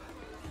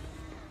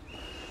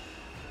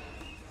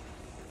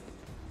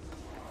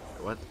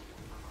 What?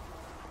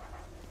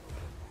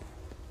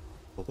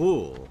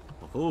 Oh.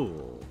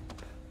 Oh.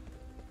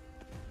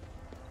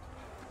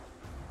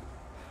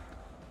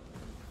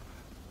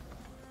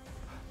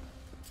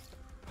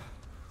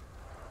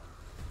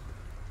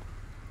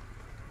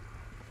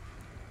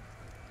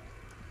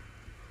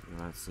 You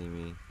not see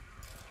me?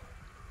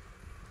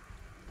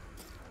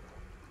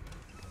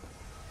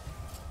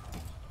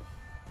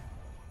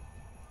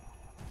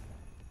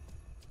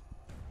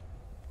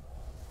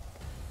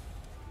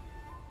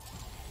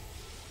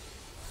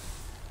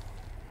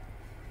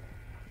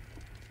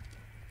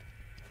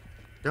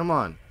 Come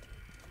on.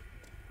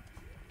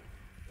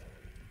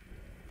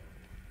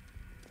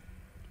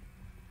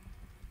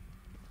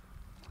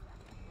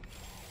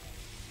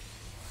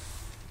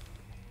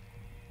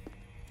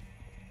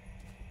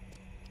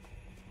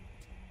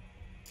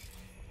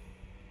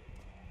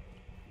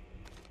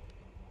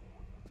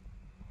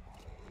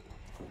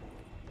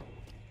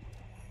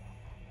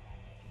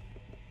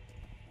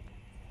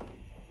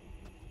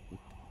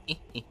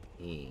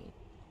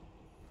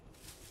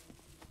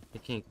 They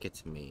can't get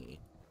to me.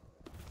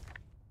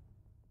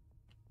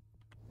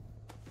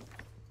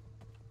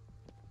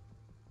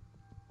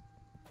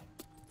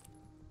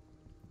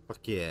 Fuck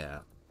yeah.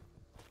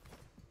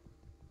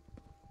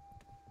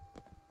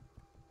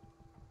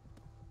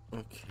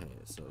 Okay,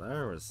 so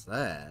there was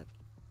that.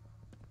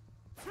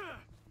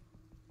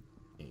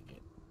 Dang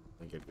it.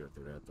 I could go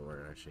through that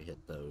door and actually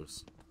hit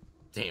those.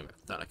 Damn it,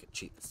 I thought I could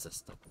cheat the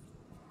system.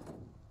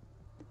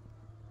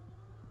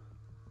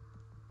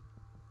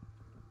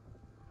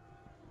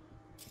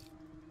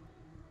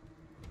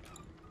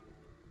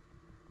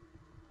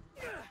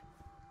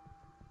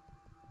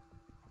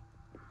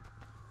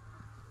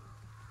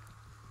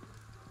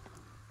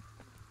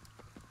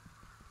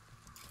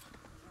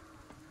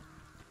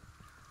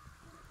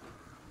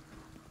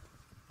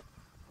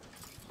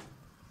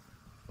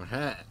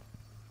 Aha.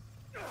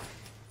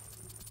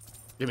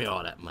 Give me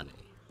all that money.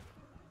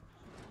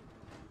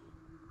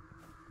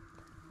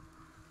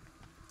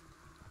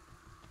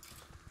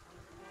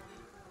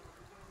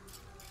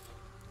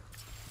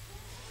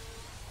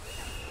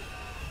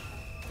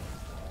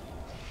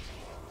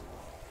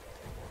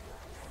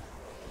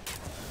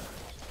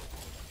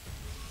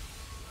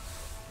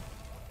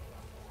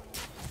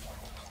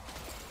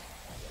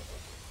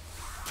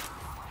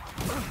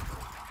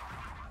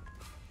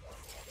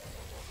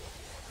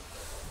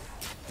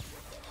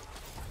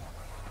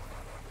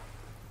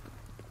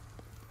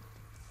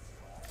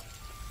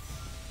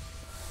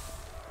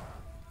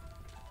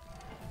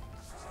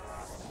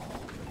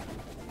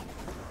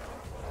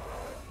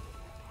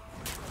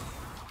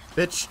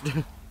 Bitch.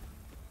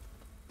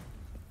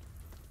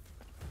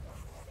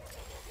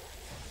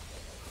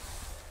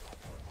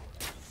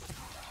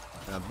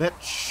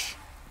 Bitch.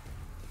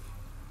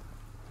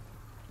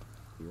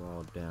 You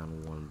all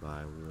down one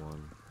by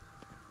one.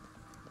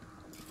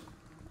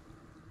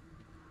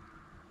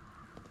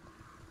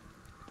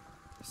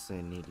 Guess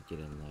I need to get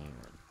in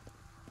there.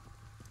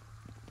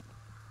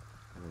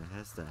 I mean, it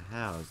has to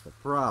house the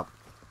prop.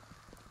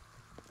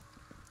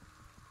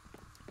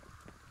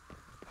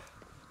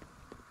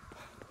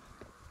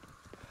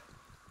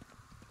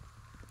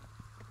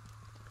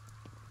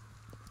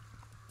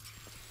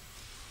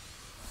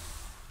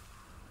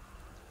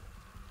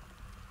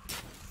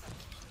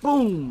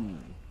 Boom!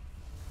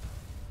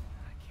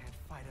 I can't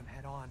fight him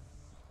head on.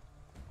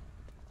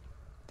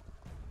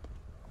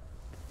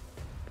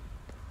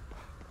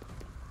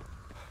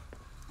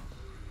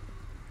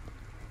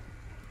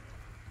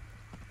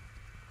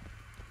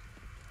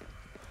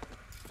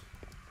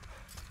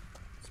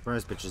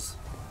 Surprise, bitches.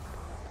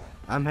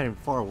 I'm heading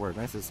forward.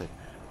 Nice to say.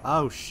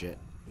 Oh shit.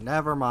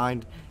 Never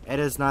mind. It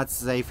is not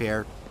safe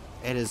here.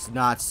 It is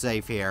not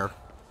safe here.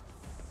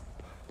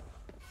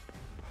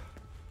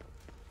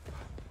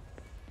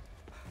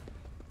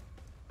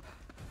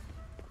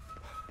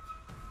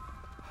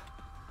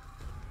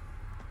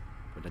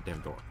 Open the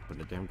damn door. Open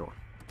the damn door.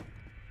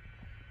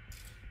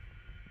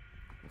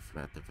 Wait for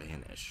that to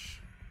vanish.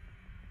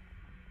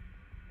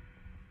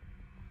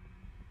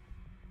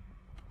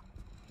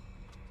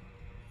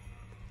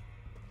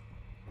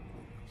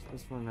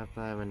 This wouldn't have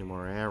to have any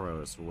more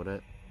arrows, would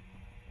it?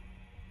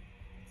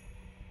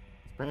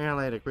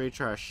 Apparently, the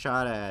creature I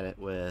shot at it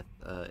with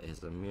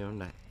is immune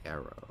to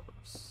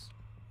arrows.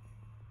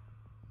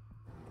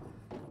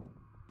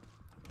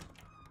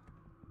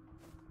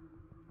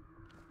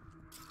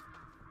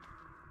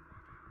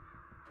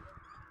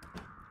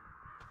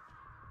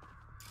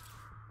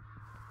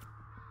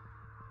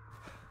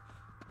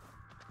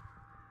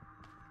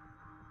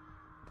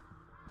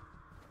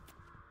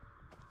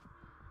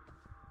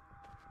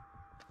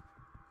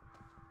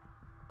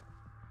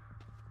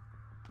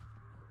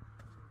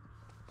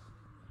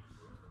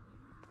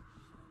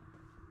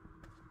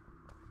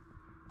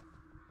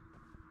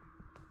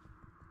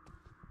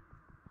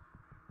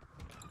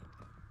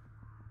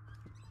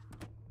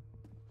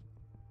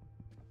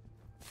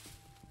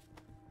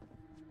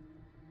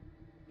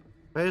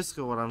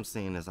 Basically, what I'm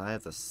seeing is I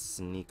have to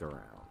sneak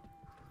around.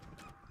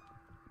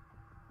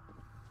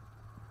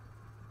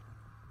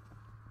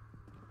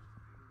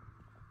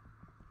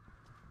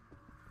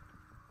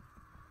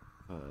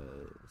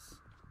 Because,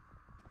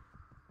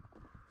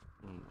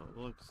 from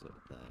the looks of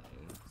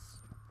things.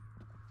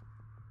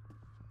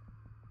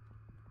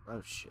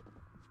 Oh shit.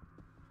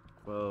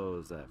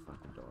 Close that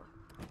fucking door.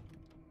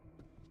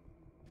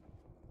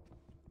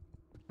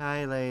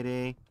 Hi,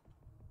 lady.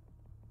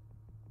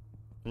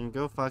 Can you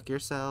go fuck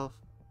yourself?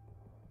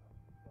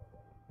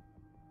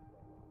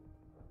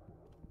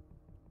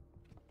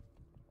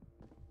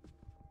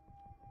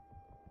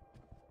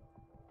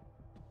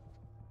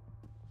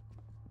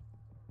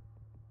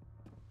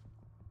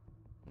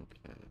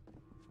 Okay.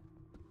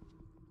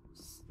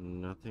 There's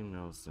nothing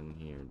else in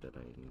here that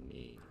I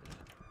need.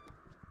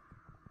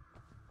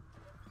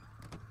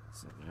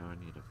 So now I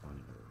need to find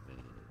a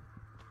way.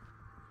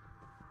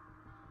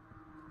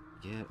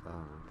 Get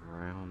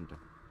around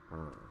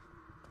her.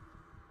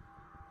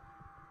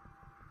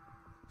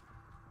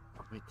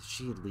 Wait, did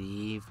she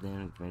leave,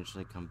 then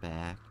eventually come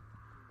back?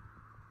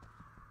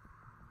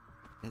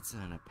 That's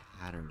not a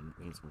pattern.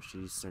 It means when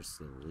she starts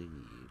to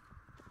leave,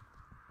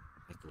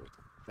 I go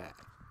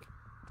back.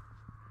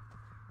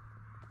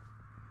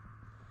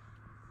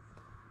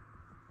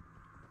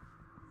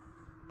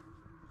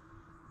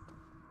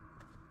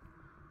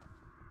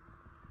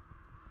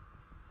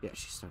 Yeah,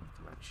 she's starting to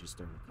come back. She's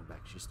starting to come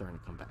back. She's starting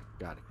to come back.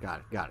 Got it. Got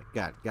it. Got it.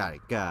 Got it. Got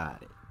it.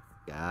 Got it.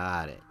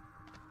 Got it.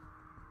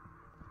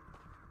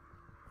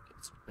 Okay,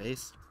 so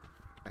base.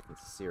 I can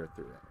see her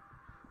through there.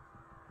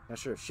 Not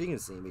sure if she can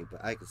see me,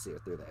 but I can see her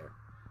through there.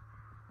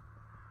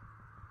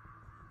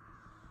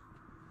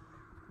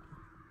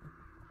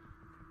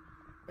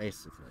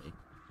 Basically,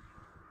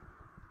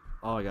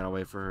 all I gotta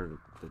wait for her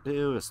to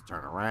do is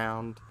turn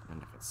around,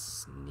 and I can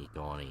sneak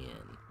on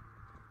in.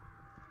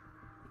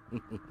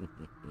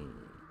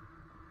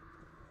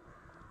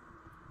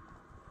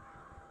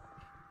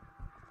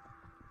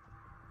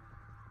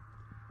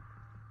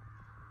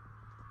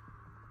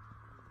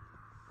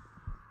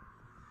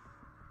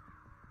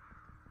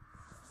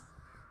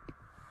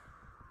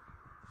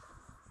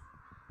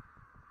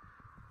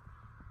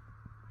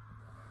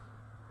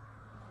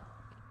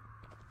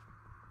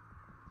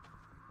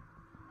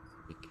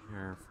 Be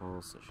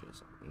careful so she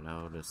doesn't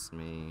notice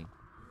me.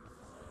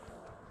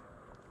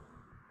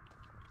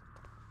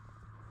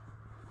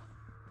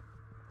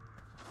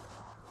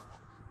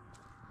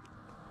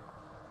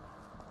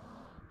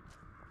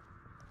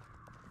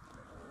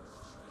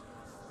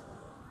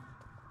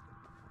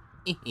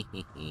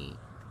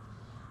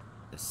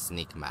 The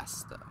Sneak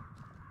Master.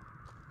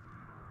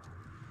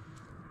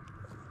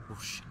 Oh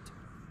shit.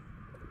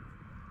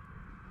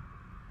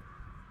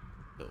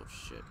 Oh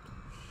shit.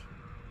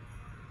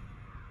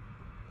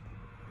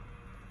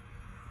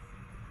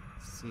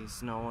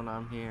 Sees no one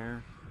I'm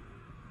here.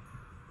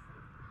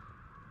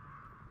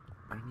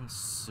 I'm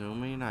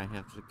assuming I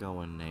have to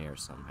go in there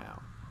somehow.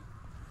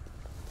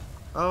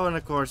 Oh, and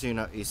of course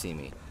you see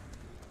me.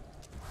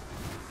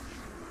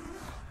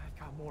 I've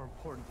got more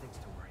important things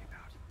to worry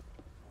about.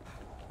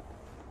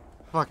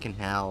 Fucking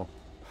hell.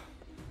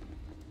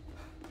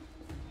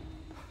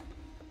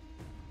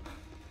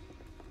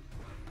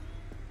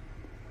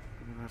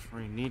 That's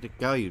where you need to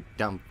go, you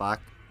dumb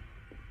fuck.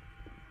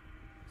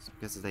 It's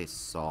because they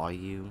saw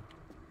you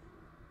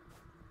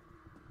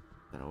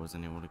that I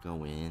wasn't able to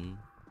go in.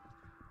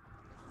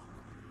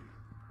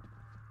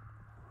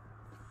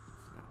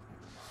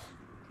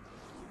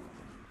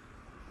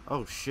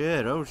 Oh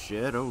shit, oh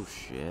shit, oh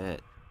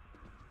shit.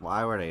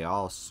 Why were they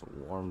all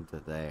swarmed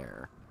to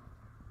there?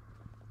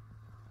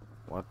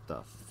 What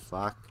the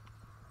fuck?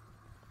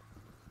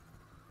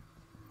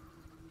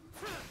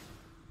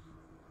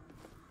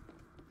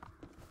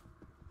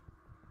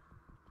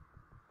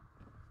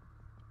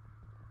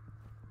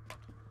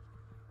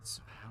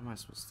 So how am I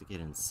supposed to get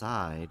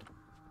inside?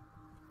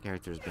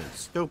 Characters being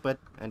stupid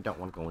and don't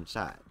want to go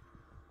inside.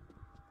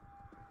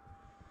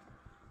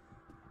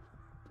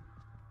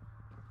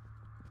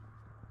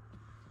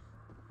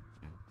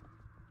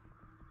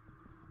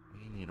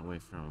 We need to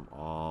wait for them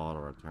all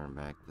to return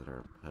back to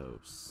their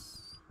posts.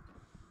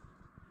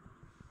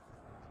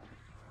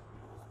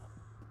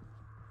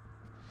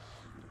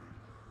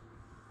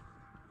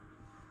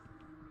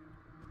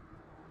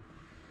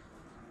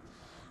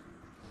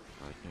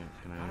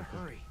 Gotta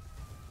hurry.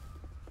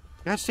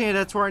 Gosh dang it,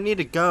 that's where I need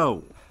to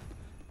go.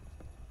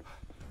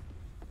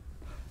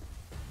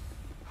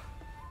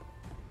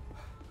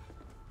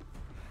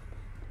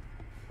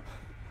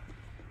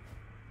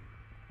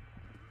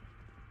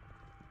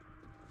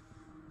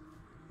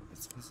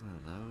 It's missing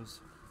those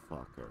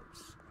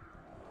fuckers.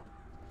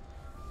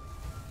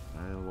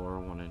 Can I lure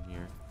one in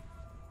here?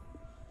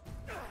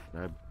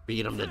 Can I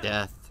beat him to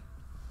death?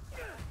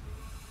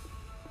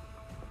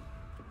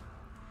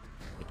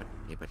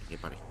 Hey buddy, hey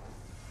buddy.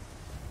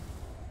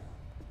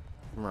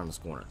 Come around this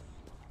corner.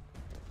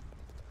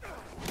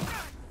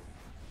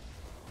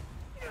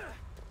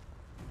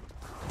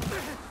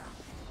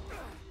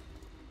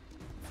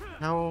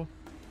 How?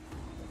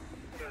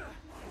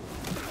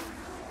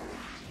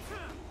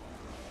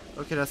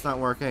 Okay, that's not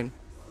working.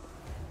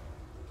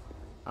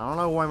 I don't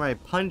know why my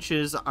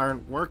punches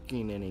aren't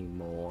working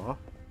anymore.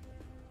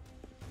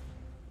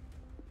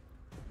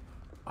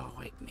 Oh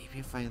wait, maybe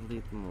if I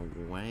lead them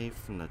away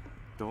from the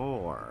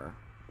door.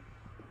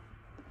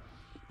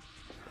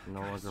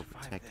 No longer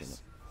protecting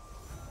it.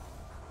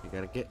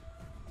 You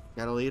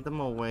gotta lead them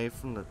away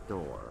from the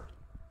door.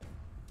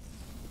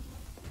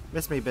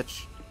 Miss me,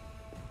 bitch.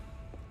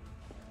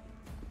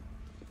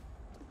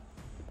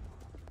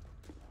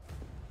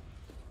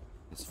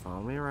 Just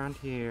follow me around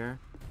here.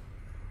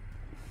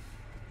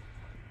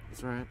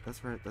 That's right,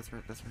 that's right, that's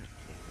right, that's right.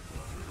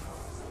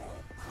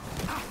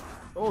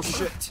 Oh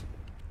shit!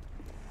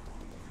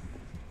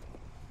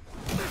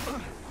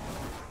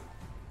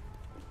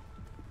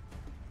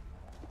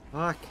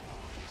 Fuck!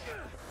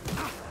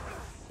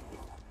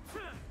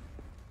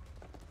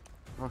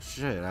 Oh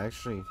shit, I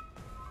actually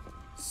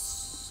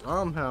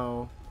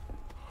somehow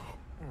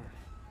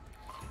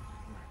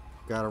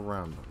got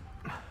around them.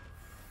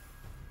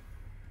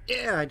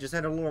 Yeah, I just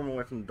had to lure him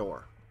away from the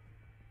door.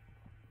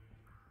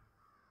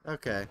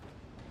 Okay.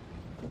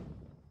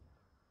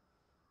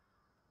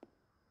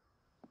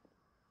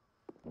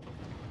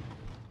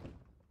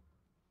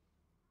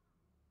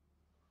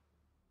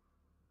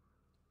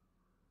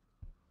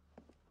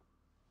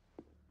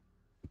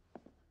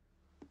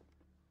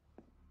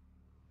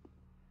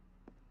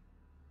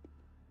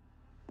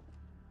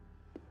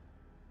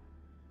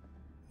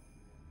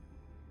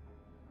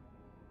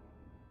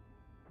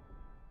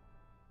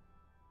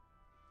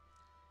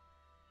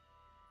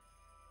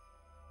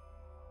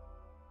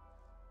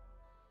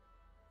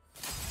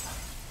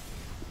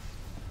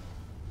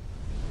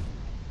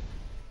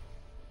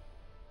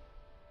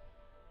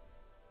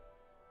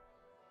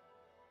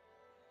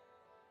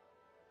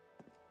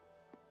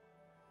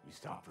 You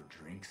stopped for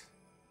drinks?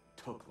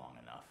 Took long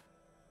enough.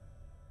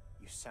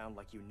 You sound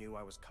like you knew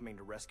I was coming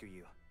to rescue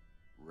you.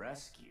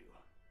 Rescue?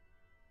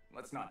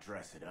 Let's not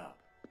dress it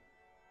up.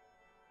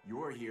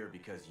 You're here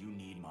because you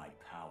need my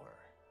power.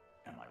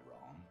 Am I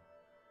wrong?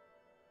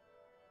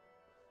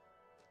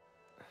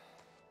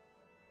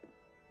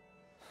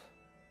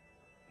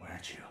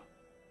 Where'd you?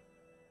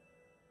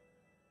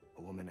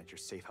 A woman at your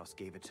safe house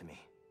gave it to me.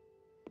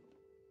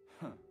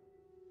 Huh.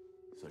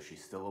 So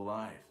she's still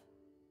alive?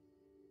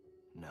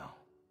 No.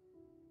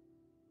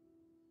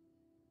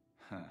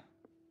 Huh.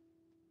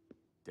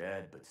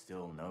 Dead, but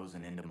still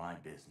nosing into my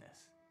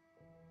business.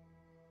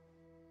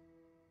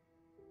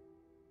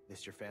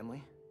 This your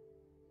family?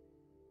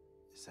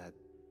 Is that...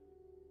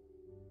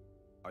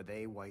 Are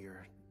they why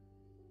you're...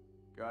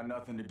 Got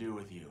nothing to do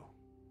with you.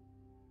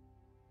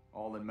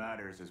 All that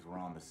matters is we're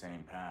on the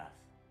same path.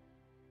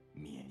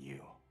 Me and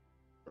you.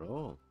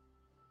 Oh.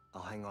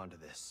 I'll hang on to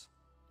this.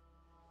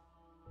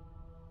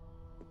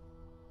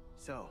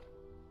 So...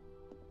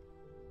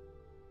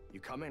 You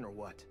coming or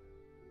what?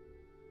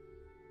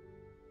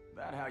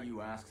 That how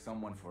you ask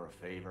someone for a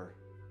favor?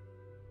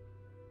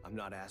 I'm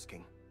not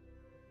asking.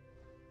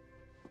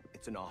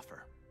 It's an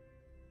offer.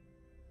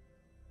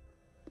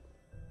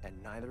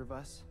 And neither of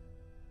us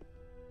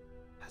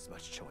has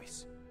much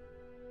choice.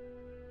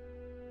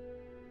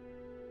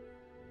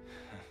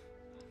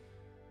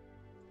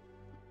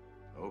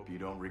 Hope you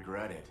don't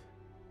regret it.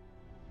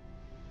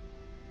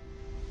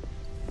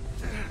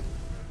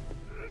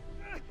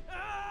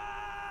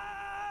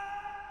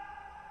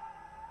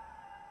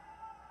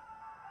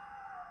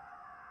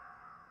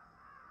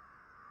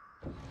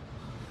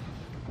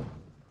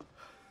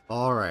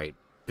 Alright,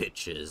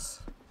 bitches.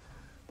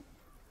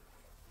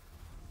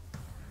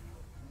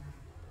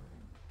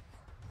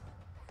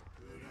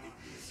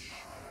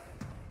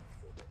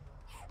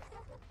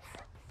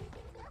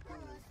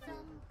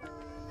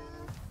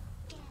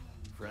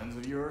 Friends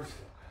of yours?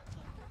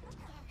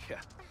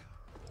 Yeah.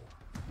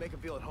 Make them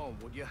feel at home,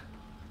 would you?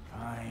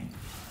 Fine.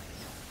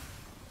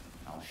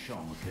 I'll show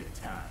them a good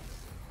time.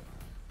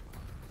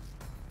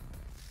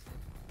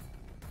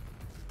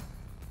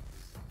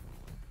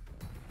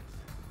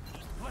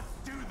 Let's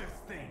do this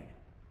thing!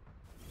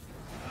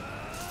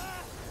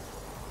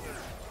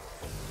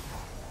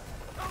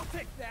 I'll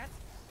take that!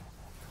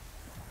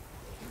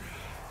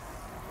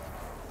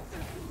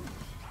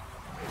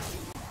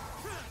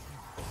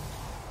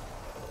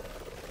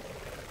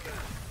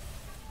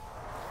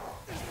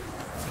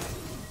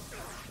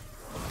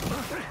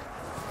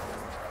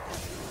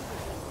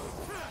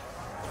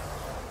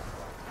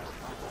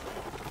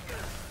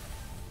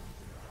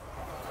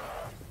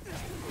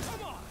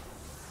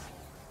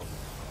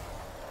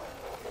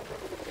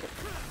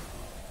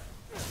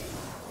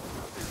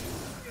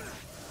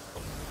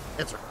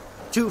 That's right.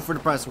 2 for the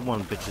price of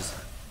 1, bitches.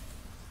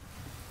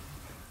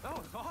 That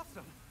was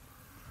awesome.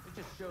 It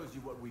just shows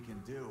you what we can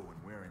do when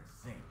we're in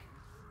sync.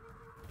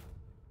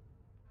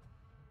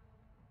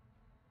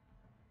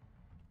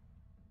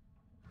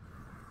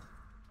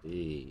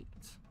 Sweet.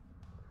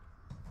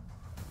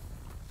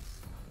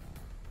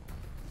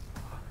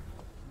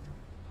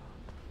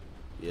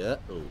 Yeah.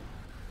 Oh.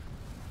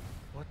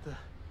 What the?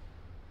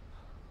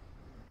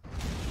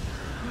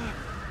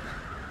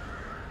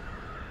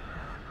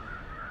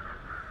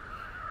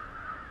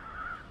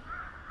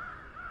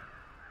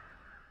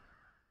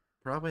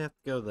 Probably have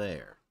to go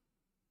there.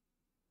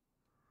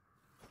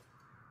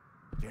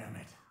 Damn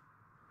it.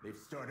 They've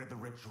started the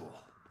ritual.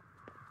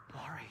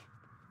 Mari.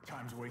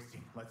 Time's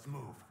wasting. Let's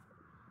move.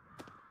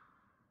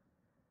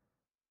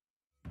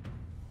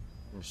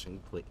 Mission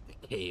complete.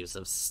 The Caves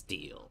of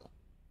Steel.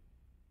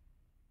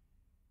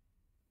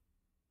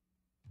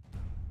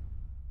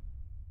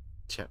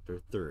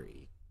 Chapter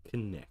 3.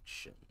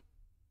 Connection.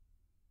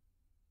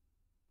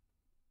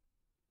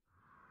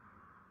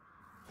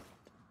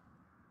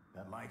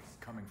 That light's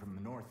coming from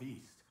the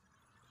northeast.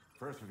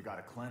 First, we've got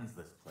to cleanse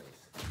this place.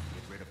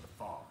 Get rid of the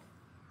fog.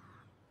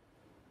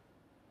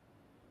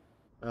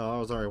 Oh, I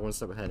was already 1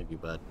 step ahead of you,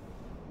 bud.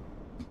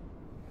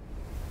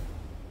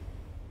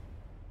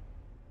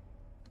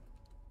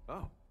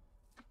 Oh.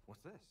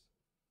 What's this?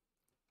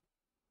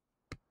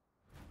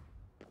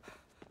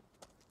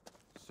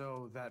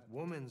 So that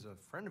woman's a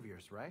friend of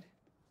yours, right?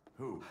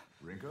 Who?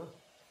 Rinko?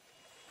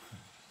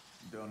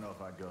 Don't know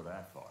if I'd go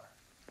that far.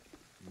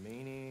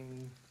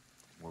 Meaning...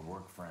 We're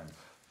work friends.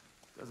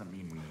 Doesn't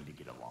mean we need to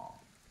get along.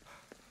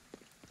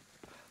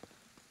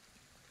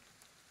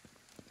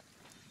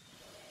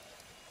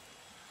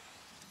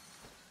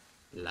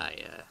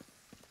 Liar.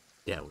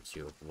 That was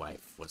your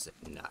wife, was it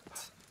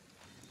not?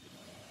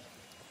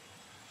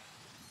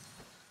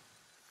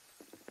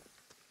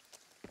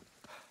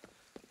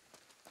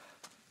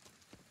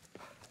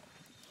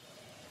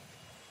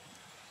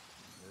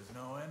 There's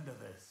no end to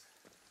this.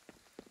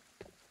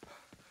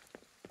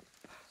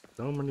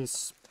 So many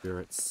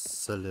spirits,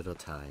 so little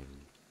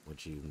time.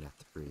 Would you not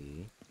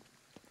agree?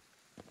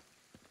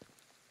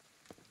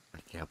 I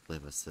can't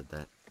believe I said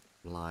that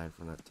line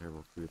from that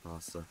terrible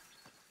creepypasta.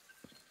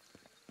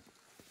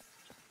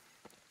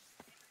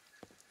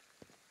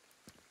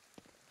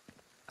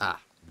 Ah,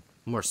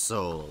 more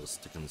souls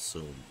to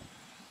consume.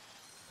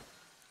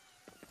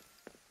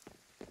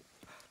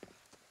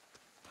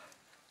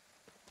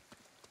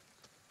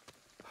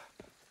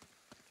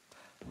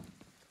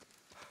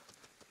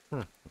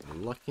 Huh,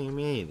 lucky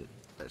me.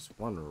 There's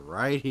one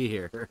right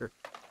here.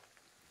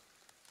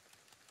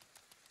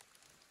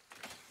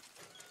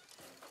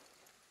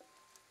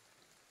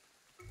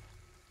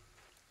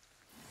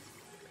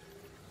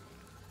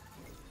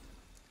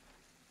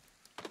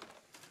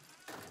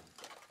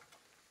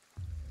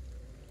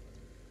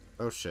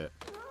 Oh shit.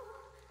 I don't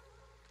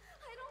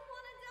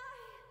want to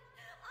die.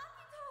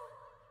 Akito!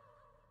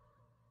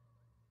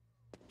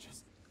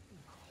 Just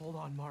hold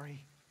on,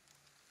 Mari.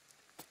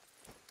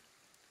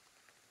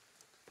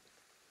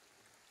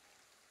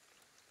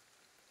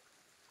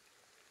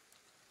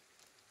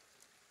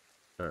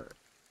 Sure.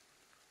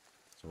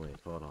 So wait,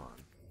 hold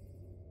on.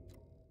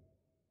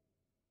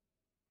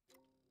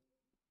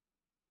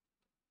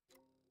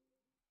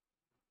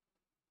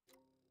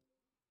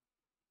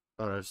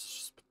 Oh, there's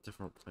just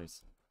different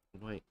places.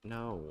 Wait,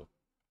 no.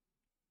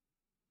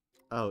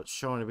 Oh, it's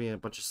showing to be a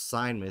bunch of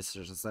sign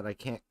messages that I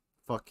can't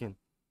fucking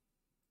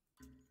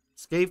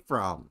escape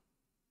from.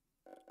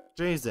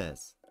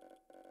 Jesus.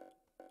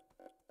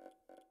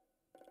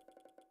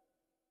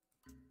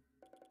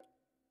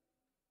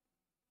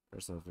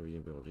 Personal for you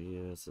to be able to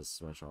use. This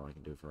is much all I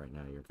can do for right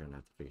now. You're gonna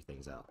have to figure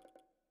things out.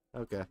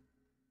 Okay.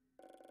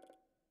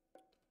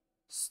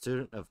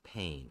 Student of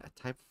Pain. A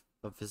type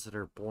of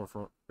visitor born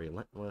from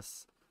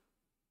relentlessness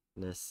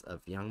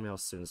of young male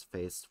students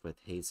faced with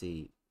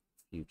hazy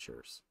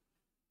futures.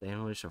 They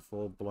unleash a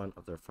full blunt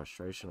of their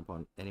frustration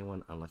upon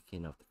anyone unlucky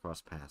enough to cross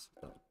paths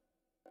with them.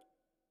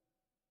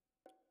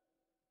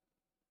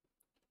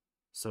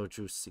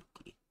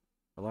 Sojusiki.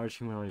 A large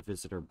humanoid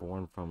visitor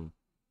born from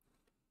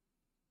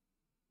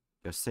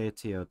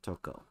Yosetio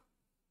Toko.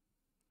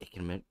 It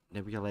can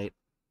manipulate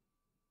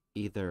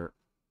ether,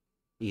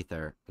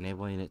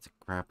 enabling it to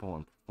grapple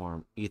and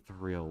perform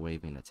ethereal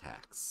waving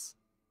attacks.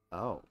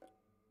 Oh.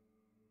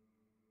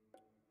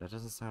 That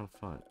doesn't sound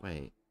fun.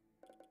 Wait.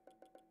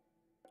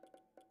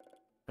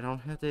 I don't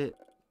have the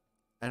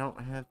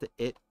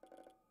it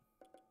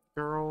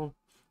girl.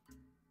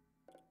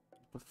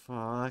 The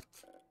fuck?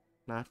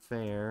 Not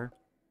fair.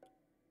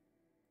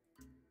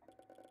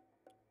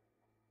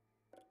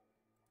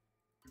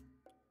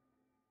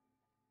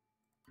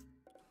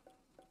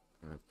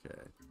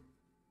 Okay.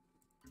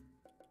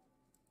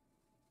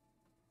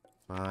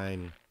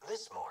 Fine.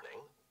 This morning,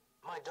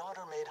 my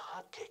daughter made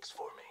hotcakes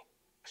for me.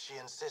 She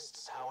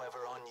insists,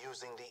 however, on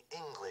using the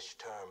English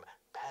term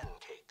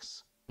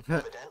pancakes.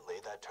 Evidently,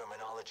 that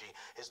terminology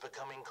is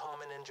becoming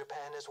common in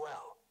Japan as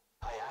well.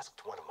 I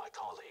asked one of my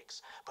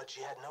colleagues, but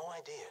she had no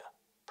idea.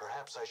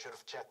 Perhaps I should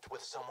have checked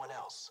with someone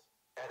else.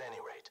 At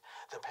any rate,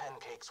 the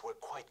pancakes were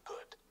quite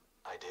good.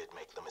 I did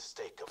make the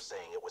mistake of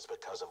saying it was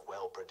because of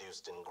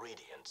well-produced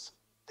ingredients.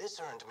 This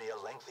earned me a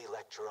lengthy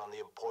lecture on the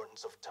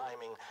importance of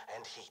timing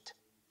and heat.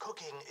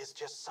 Cooking is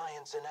just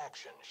science in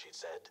action, she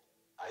said.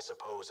 I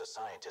suppose a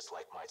scientist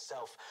like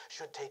myself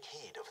should take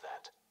heed of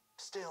that.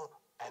 Still,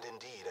 and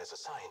indeed as a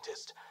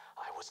scientist,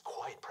 I was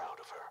quite proud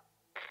of her.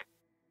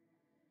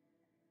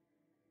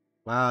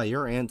 Wow,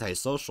 you're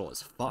antisocial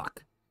as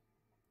fuck.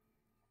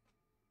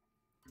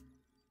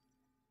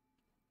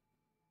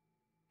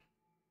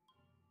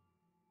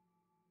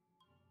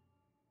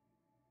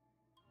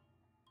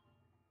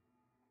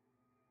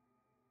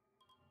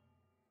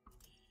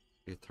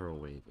 Ether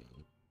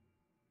waving.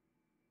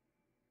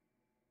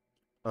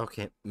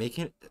 Okay,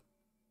 making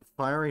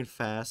firing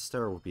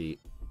faster would be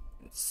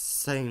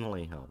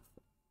insanely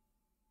helpful.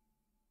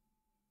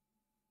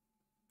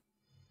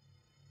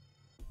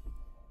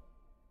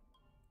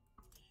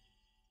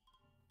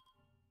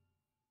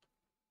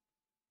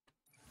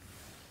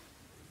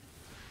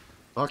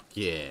 Fuck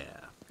yeah.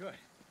 Good.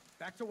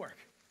 Back to work.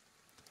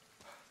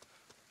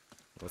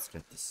 Let's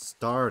get this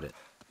started.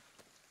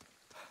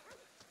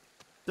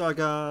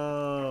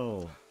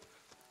 Doggo!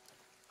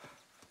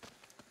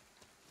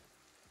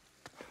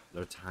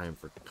 No time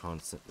for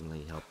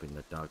constantly helping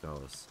the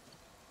doggos.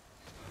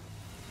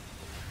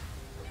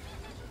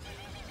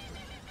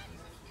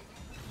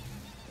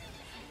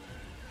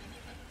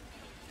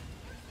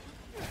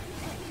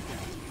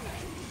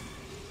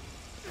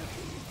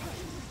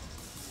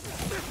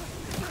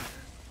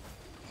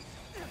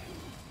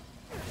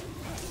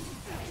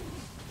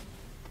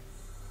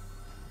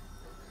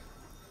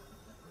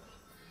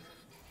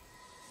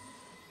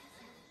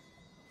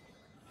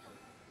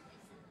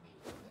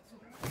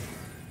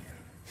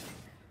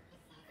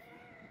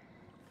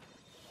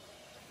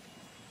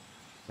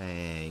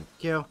 Thank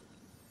you.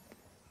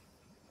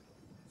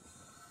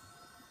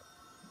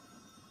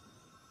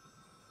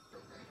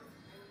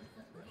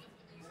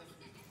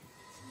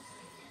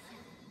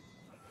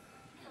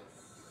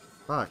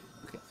 Fuck.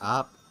 Okay,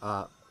 up.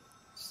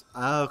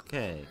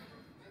 Okay.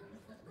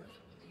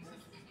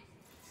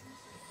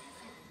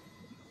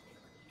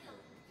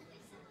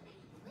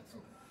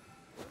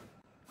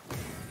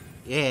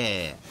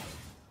 Yeah.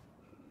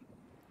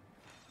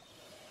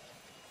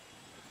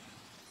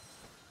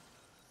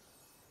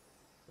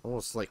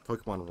 Almost like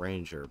Pokemon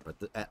Ranger, but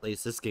at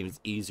least this game is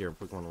easier in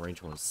Pokemon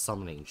Ranger when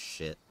summoning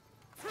shit.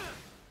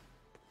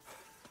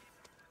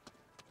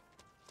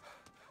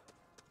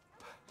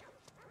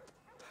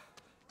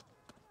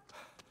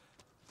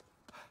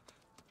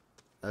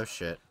 Oh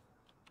shit.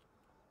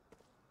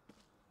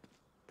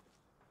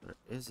 There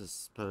is a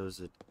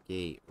supposed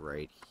gate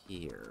right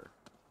here.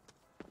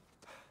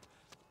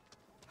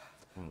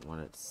 I don't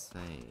want it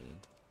saying.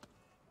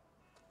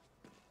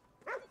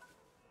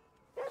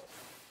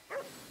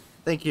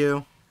 Thank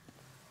you.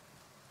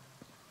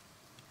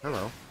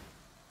 Hello.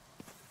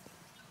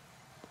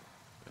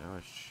 Now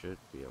I should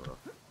be able to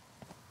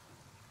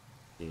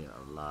get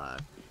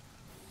alive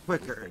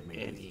quicker It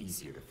made and it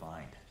easier to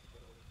find.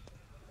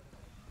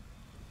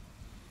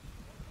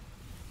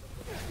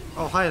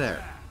 Oh, hi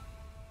there.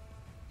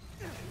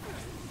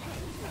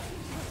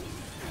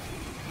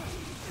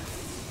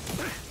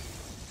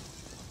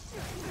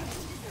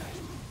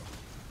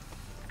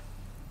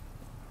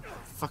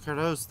 Fuck are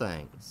those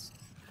things?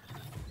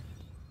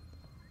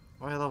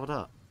 Why I leveled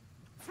up?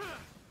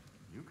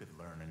 You could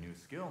learn a new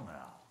skill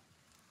now.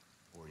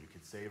 Or you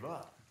could save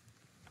up.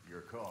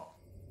 Your call.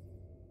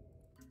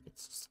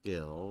 It's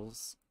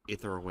skills.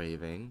 Ether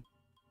waving.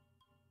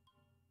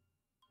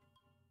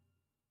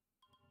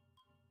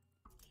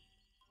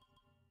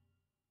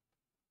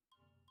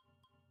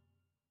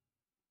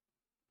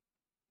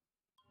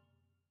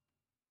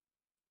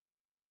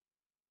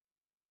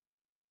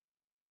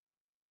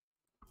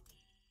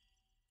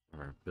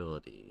 Our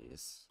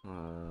abilities.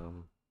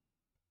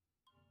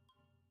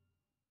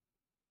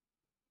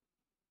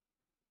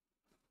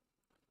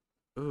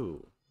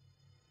 Ooh.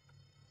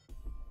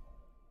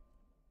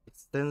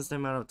 Extends the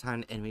amount of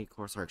time enemy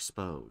cores are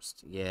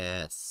exposed.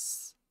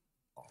 Yes.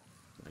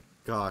 My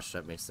gosh,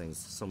 that makes things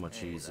so much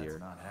Hey, easier. that's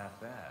not half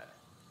bad.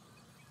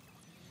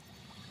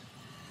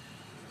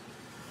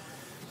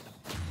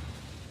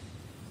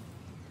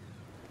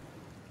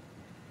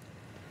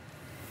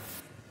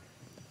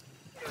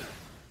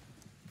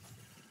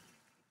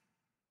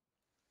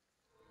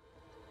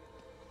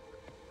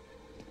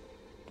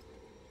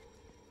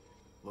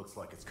 Looks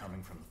like it's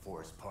coming from the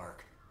forest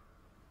park.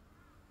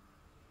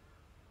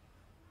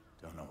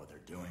 Don't know what they're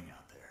doing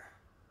out there.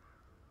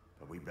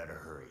 But we better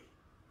hurry.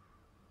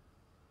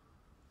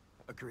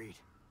 Agreed.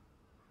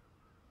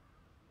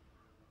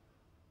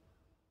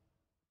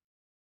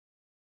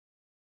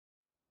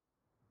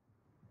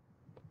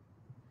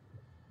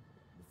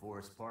 The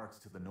forest park's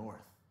to the north.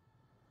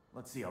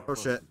 Let's see how Oh,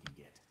 close shit. we can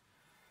get.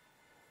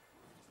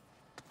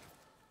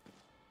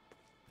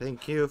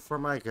 Thank you for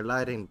my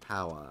gliding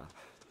power.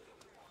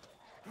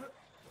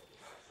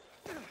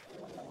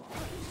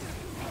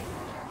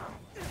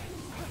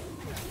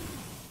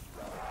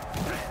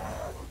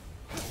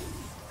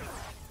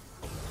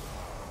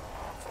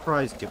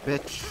 Surprised you,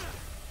 bitch.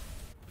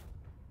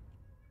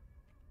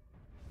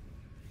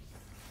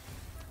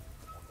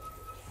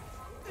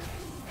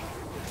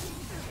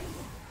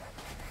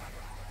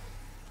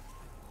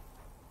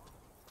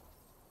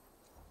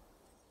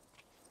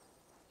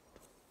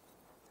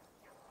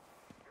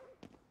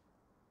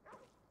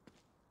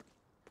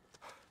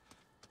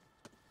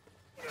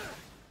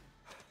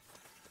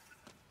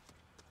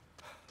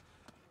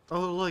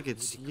 Oh, look,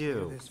 it's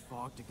you. This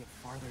fog to get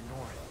farther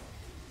north.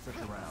 Look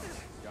around.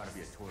 Gotta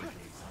be a tour gate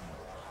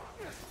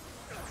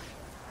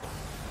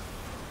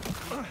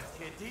somewhere.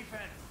 Kid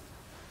defense.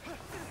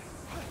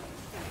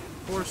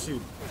 Of course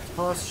you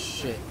toss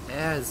shit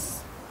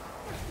as.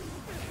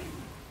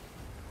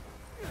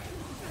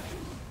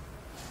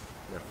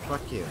 Yeah,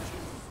 fuck you.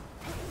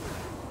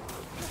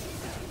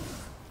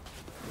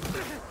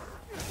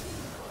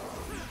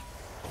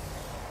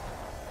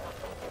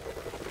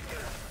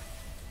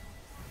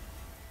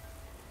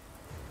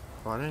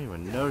 Oh, I didn't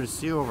even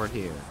notice you over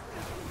here.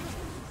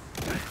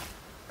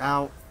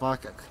 Ow,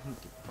 fuck, I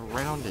couldn't get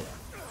around it.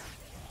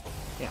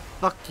 Yeah,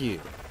 fuck you.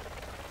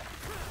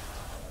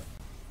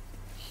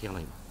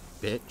 Healing,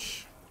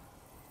 bitch.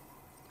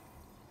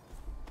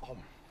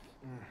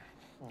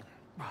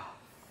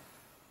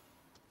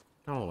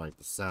 I don't like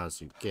the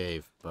sounds you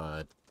gave,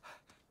 bud.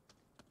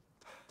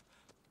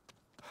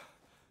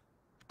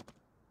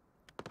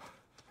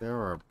 There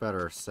are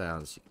better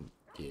sounds you can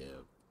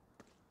give.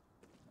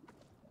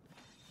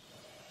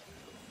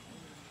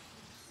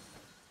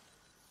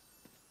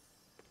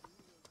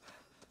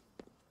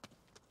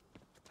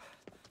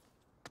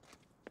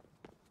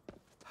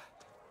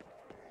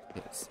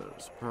 Okay, so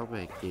there's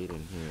probably a gate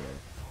in here.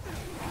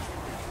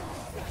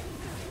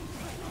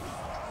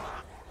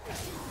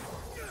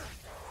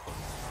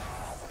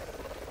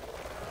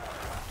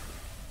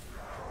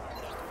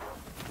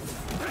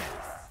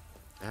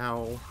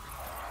 Ow.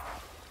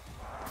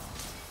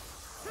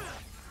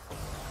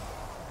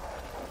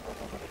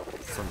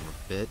 Son of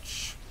a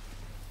bitch.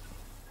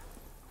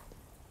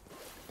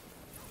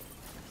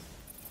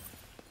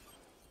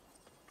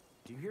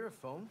 Do you hear a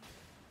phone?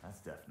 That's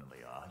definitely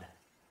odd.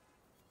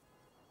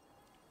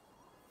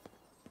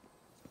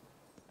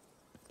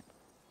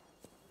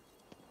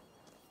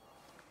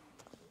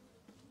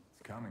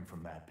 It's coming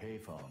from that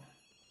payphone.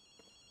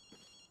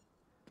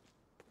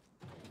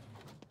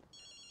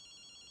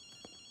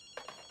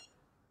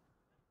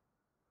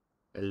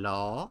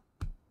 Hello?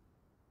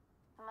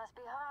 Must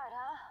be hard,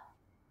 huh?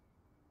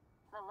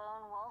 The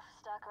lone wolf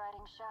stuck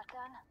riding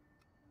shotgun?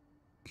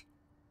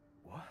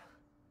 What?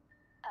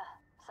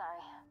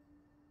 Sorry.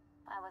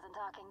 I wasn't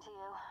talking to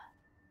you.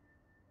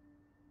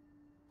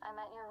 I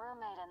met your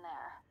roommate in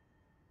there.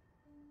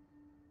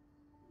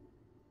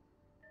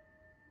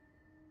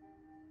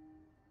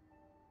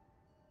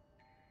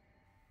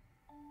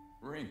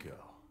 Rinko.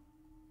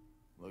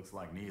 Looks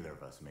like neither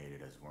of us made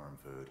it as worm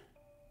food.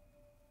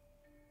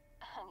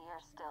 And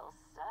you're still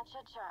such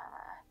a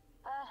charmer.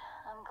 But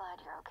I'm glad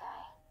you're okay.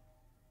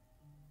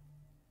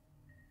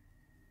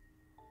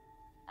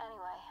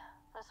 Anyway,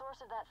 the source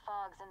of that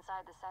fog's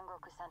inside the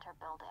Sengoku Center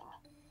building.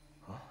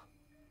 Huh?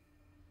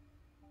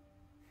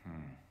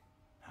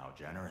 How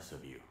generous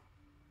of you.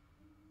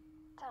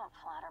 Don't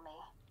flatter me.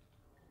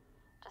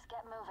 Just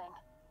get moving.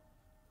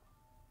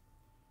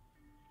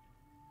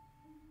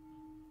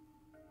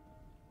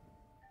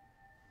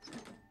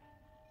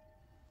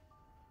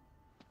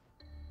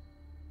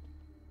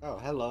 Oh,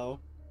 hello.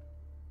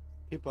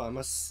 People I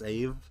must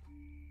save.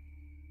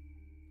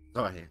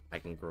 So I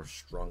can grow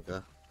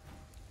stronger.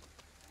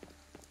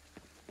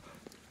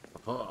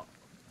 Oh.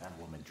 That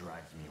woman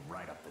drives me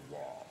right up the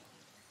wall.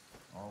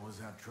 Always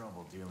have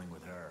trouble dealing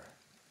with her.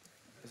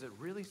 Is it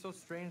really so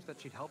strange that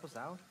she'd help us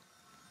out?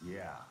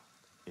 Yeah,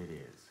 it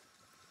is.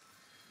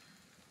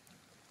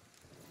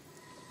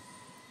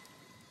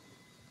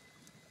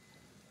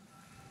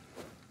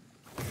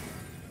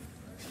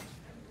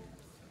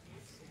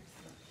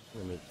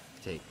 Let me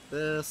take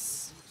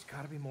this. There's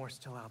gotta be more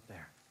still out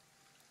there.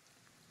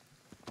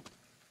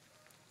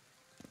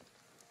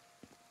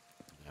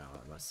 Yeah,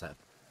 I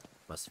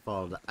must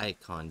follow the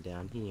icon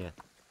down here.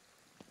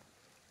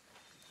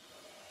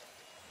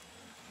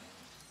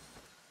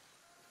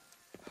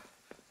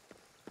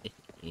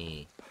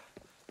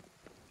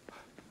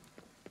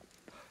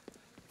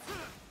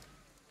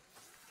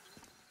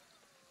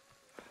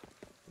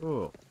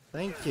 Oh,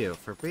 thank you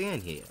for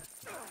being here.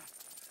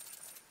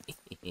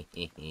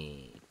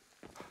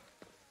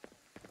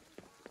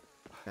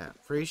 I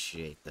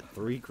appreciate the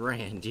 $3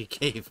 grand you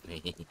gave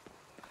me.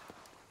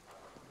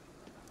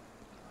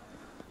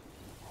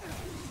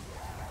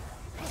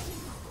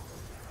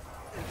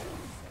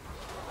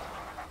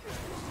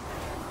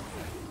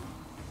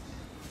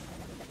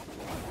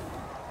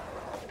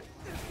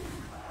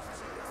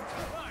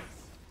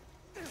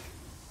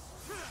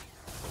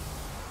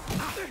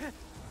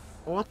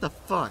 What the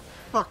fuck?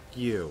 Fuck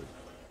you.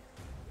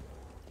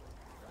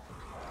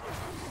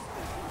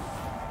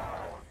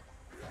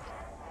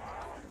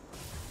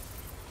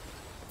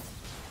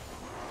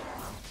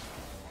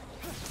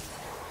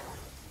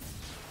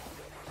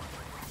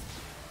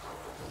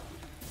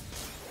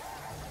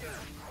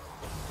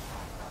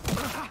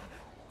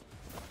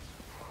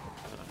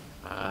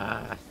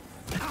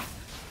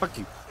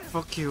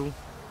 Fuck you.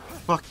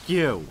 Fuck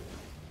you.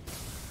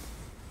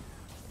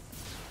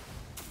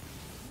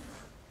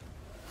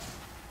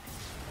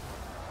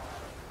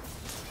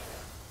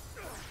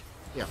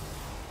 Yeah.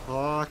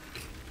 Fuck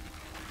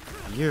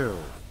you.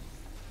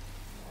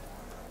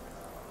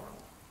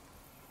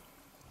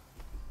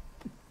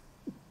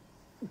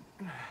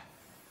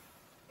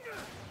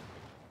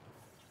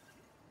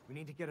 We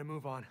need to get a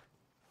move on.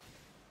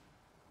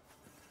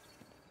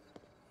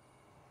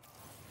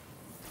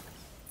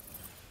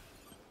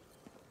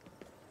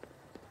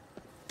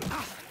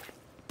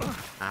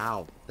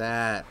 Ow,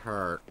 that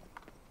hurt.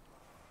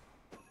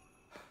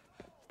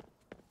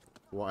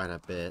 Quite a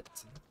bit.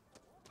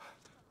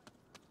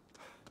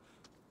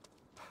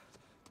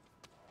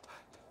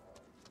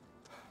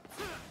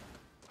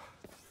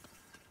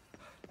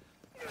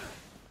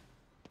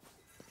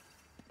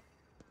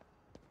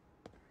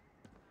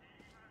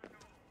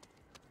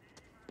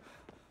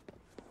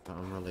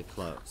 I'm really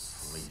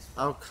close.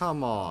 Oh,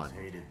 come on.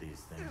 Hated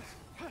these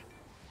things.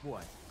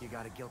 What? You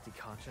got a guilty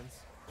conscience?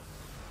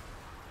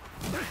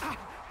 Got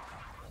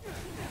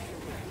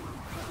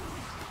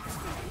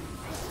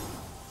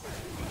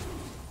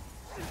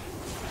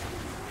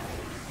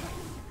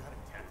a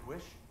death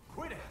wish?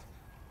 Quit it!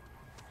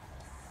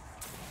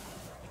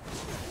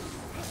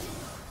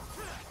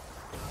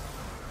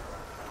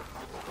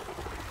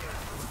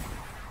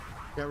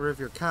 Got rid of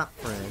your cop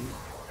friend.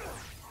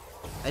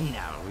 And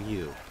now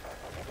you.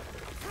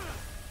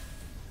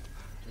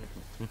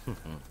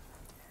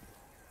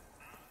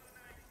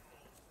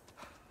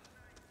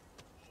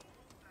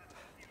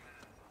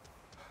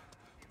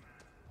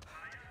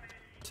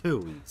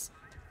 Too easy.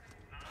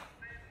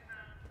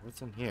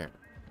 What's in here?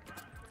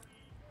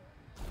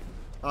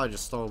 Oh, I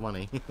just stole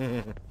money.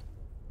 This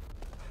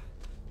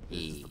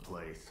is the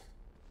place.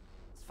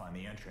 Let's find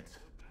the entrance.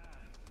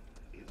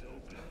 Is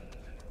open.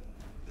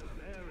 The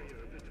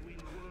barrier between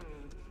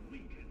worlds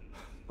weakens.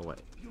 Oh, wait.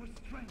 Your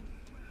strength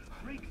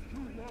breaks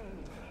through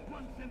walls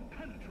once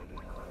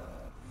impenetrable.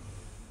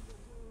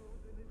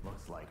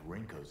 Looks like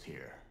Rinko's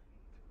here.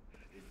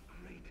 This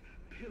great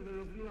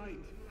pillar of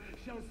light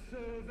shall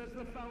serve as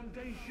the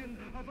foundation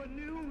of a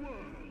new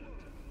world.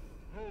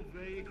 O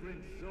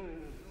vagrant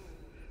souls,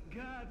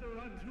 gather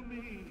unto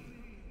me.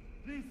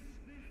 This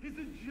is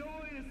a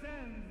joyous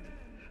end,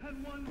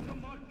 and one to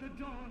mark the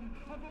dawn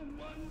of a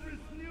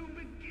wondrous new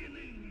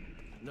beginning.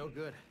 No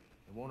good.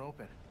 It won't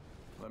open.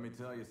 Let me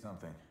tell you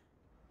something.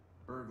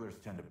 Burglars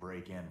tend to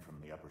break in from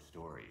the upper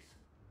stories.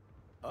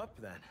 Up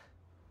then.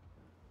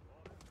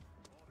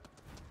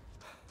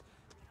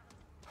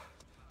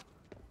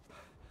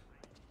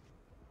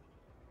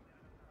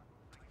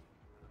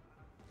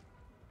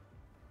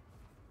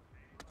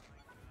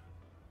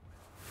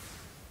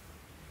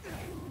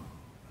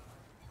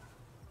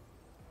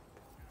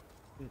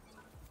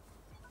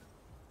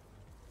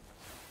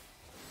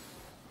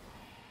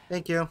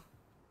 Thank you.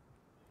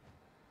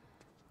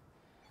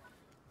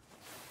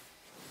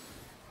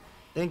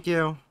 Thank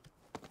you.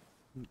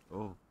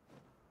 Oh.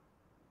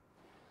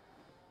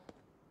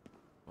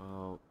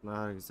 Well,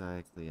 not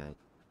exactly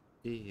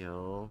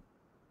ideal.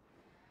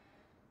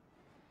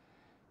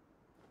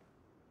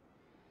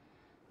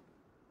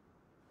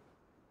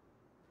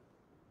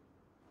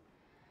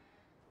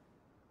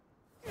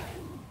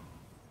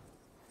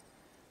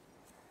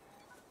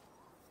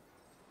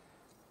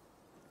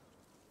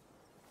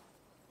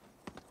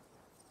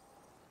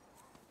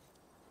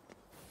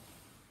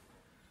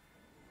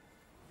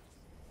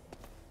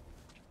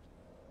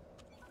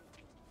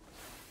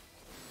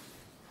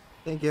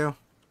 Thank you.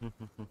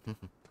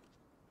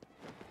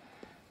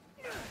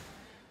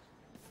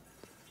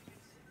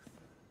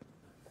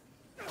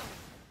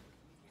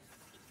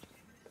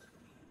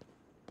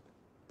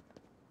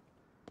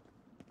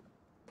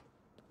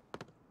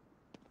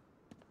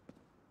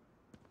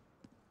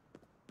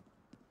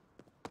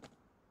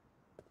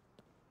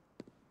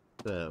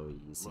 So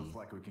easy. Looks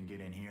like we can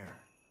get in here.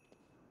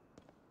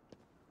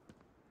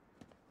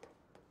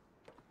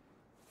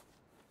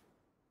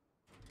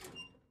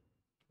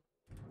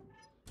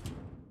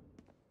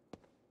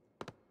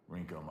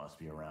 Rinko must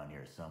be around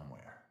here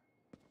somewhere.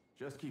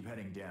 Just keep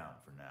heading down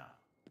for now.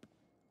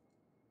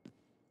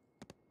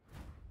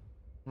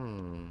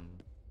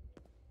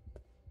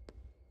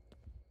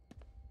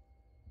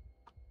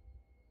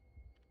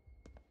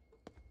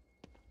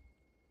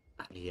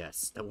 Ah,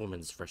 yes, the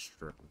woman's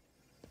restroom.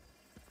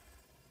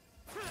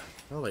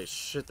 Holy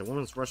shit, the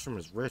woman's restroom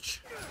is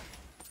rich.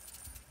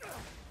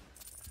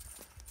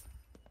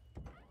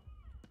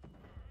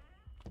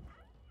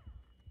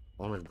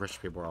 Only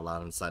rich people are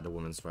allowed inside the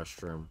women's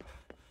restroom.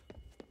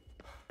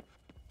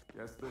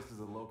 Guess this is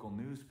a local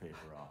newspaper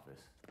office.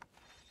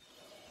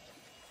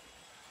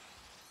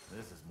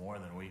 This is more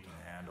than we can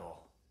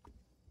handle.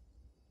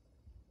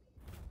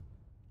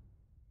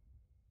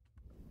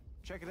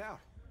 Check it out.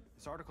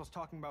 This article's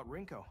talking about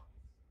Rinko.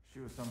 She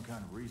was some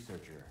kind of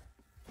researcher.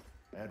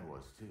 Ed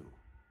was too.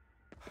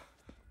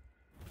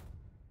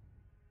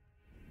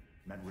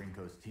 Met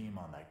Rinko's team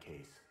on that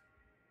case.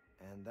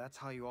 And that's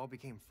how you all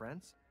became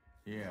friends?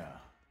 Yeah.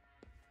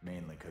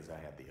 Mainly because I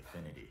had the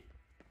affinity.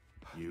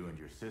 You and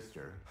your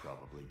sister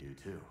probably do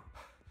too.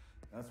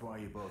 That's why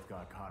you both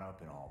got caught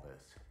up in all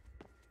this.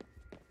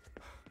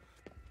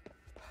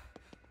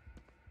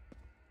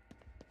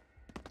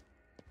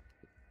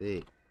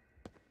 See.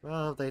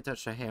 Well, if they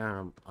touch a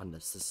hair on the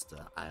sister,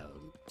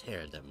 I'll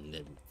tear them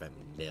limb from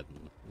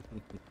limb.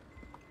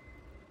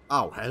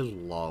 Oh,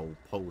 hello,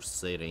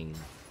 pulsating.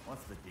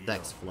 What's the deal?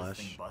 Dex This flush.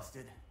 thing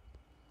busted?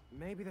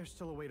 Maybe there's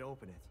still a way to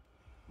open it.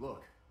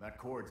 Look, that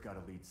cord's gotta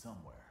lead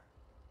somewhere.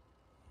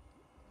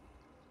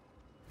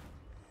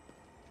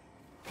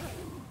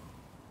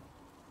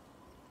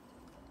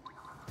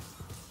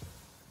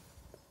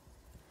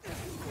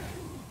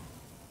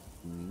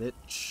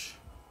 Mitch,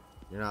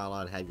 you're not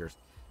allowed to have your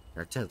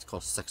tentacle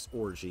sex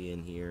orgy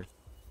in here.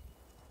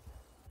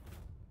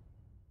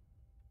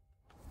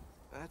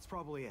 That's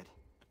probably it.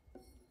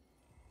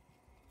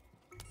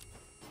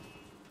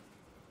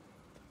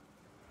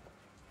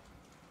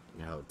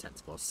 No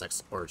tentacle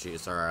sex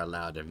orgies are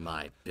allowed in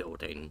my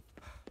building.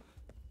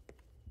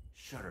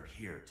 Shutter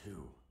here,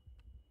 too.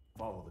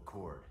 Follow the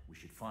cord. We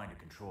should find a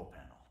control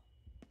panel.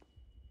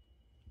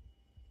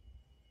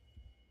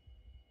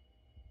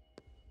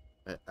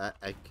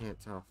 I can't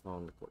tell if I'm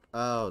on the cord.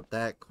 Oh,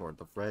 that cord,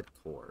 the red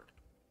cord.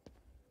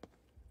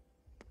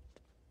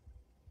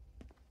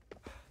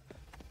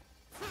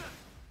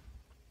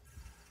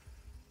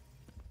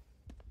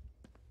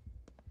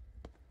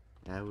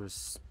 That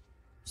was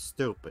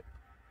stupid.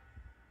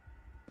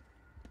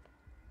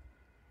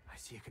 I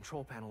see a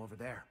control panel over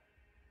there.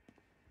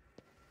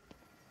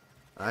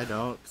 I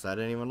don't, because I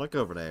didn't even look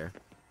over there.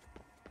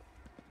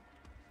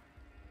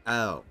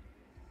 Oh.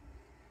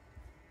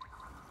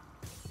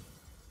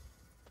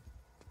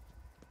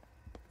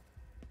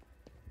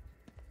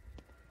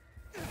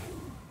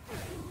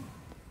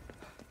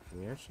 Can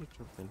we actually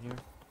jump in here?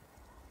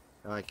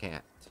 No, I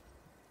can't.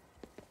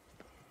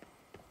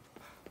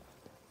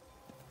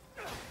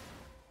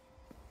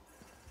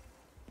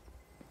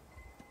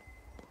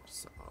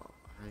 So,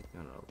 I'm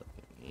gonna look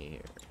in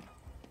here.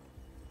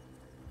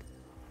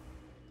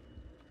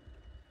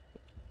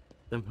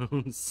 The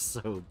moon's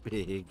so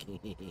big.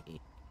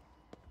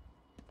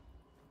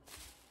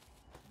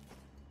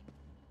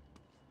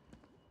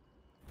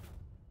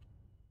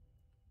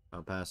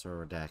 Oh,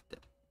 password redacted.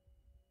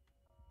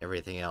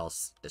 Everything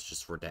else is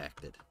just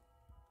redacted.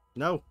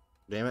 No!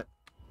 Damn it.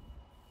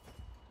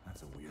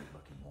 That's a weird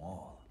looking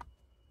wall.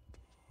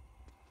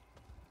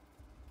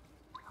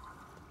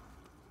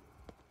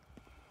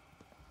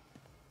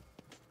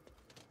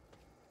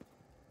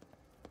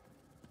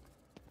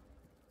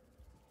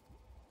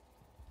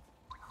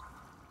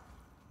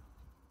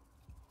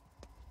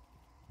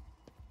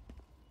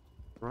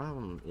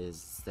 Problem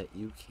is that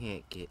you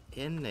can't get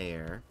in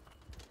there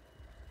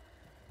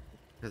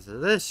because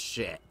of this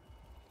shit.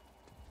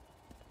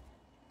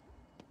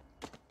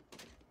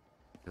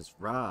 Because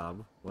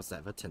Rob wants to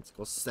have a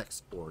tentacle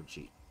sex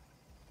orgy.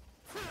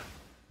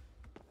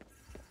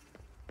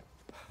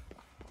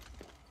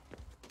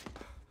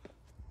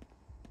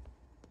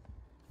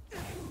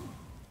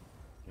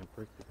 Can't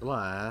break the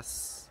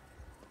glass.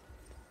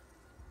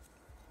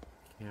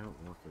 Can't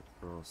walk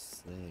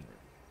across there.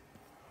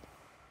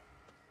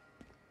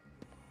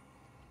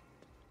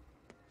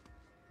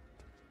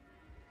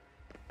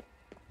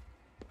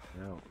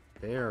 Now,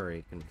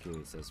 very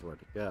confused as where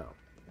to go.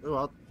 Ooh,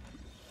 I'll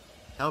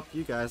help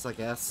you guys, I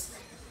guess.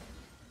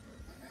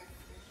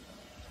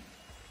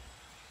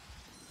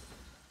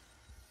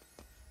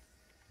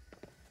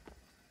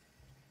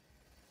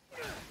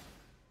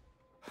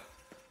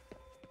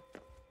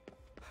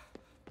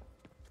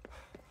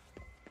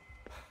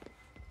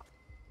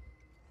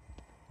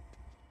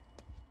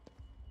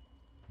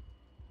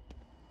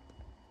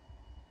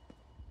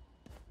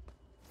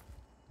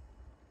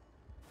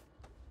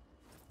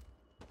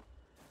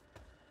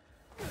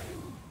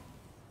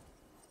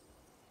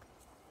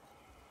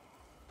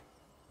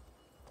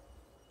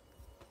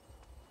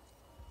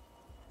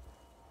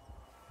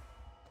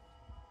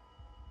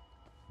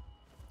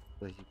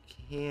 But you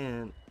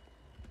can't.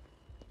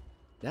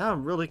 Now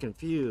I'm really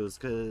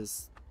confused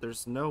because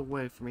there's no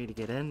way for me to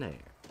get in there.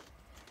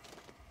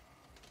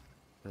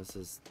 This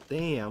is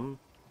damn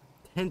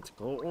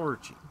tentacle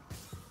orgy.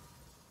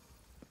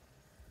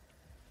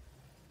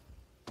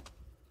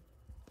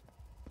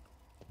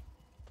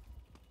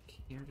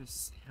 Hear the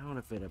sound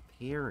of it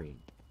appearing.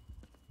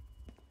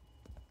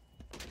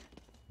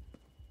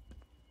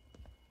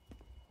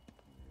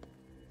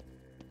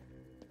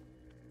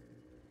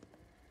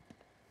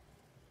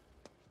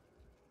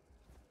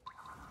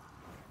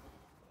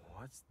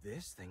 What's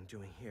this thing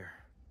doing here?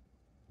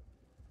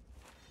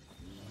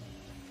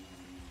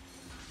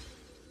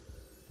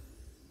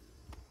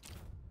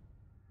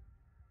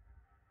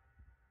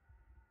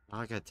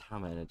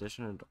 Magatama. In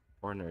addition to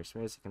ordinary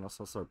experience, you can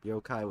also absorb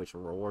Yokai, which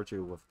will reward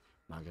you with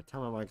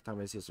Magatama.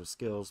 Magatama is used for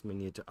skills, meaning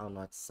you need to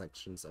unlock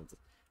sections of the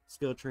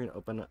skill tree and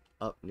open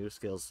up new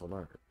skills to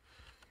learn.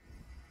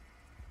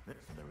 So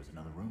there was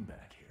another room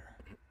back here.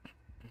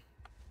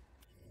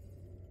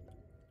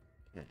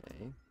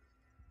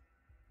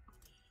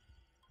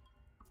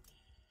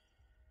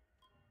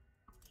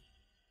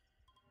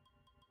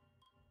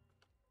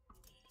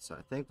 So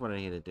I think what I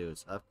need to do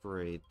is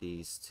upgrade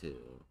these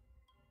two.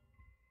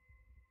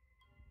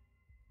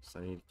 So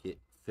I need to get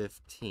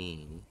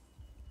 15.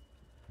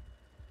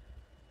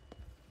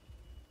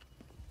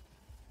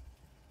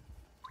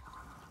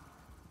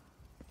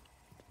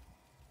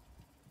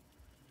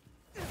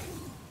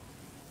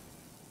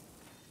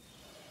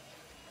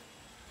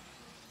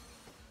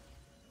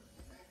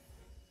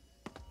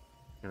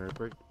 Can I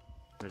break?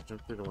 Can I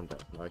jump through the window?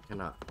 No, I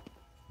cannot.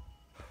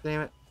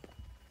 Damn it.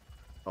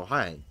 Oh,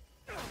 hi.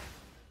 Wait,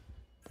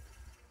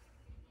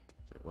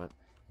 what?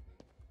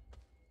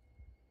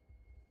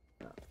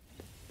 No.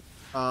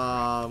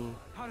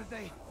 How did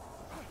they?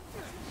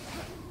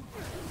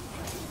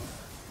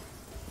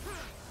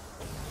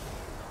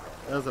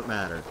 Doesn't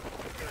matter.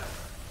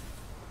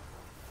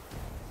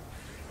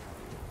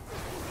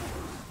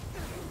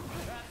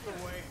 That's the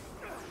way.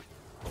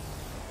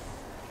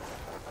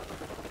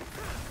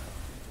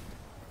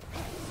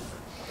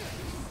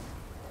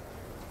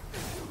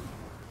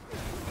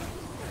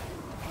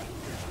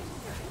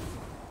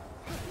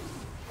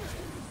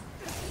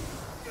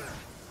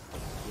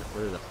 Get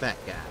rid of the fat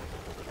guy.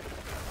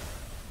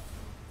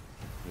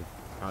 He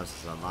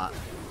causes a lot of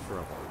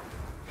trouble.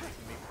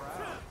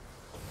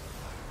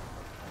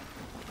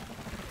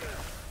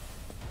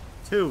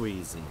 Too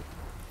easy.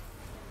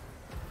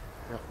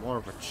 Got more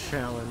of a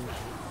challenge.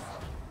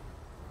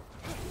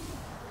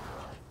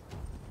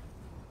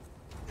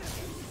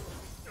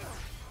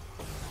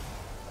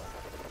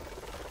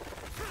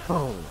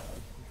 Oh.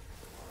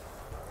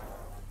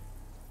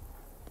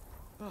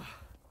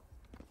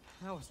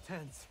 That was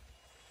tense.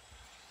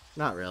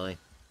 Not really.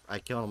 I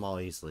killed them all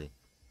easily.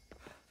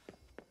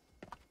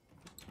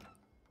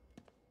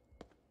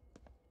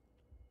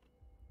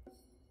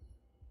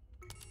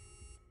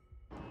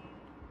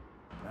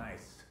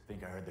 Nice.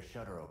 Think I heard the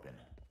shutter open.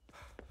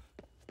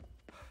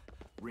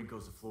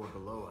 Rinko's the floor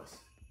below us.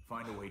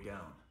 Find a way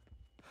down.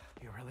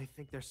 You really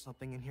think there's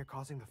something in here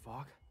causing the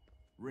fog?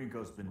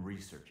 Rinko's been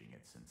researching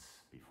it since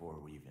before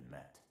we even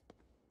met.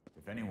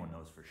 If anyone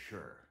knows for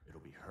sure, it'll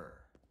be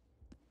her.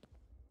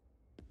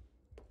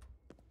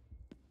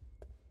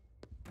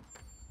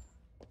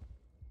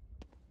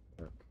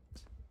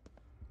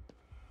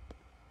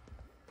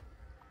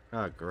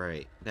 Oh,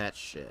 great. That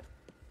shit.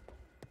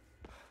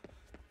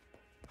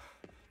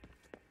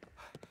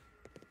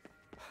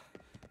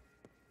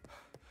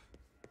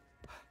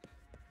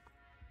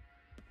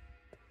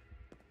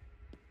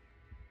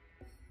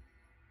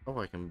 Oh,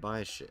 I can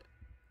buy shit.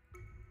 I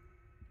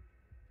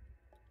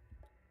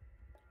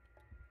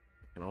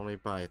can only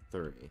buy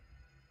 3.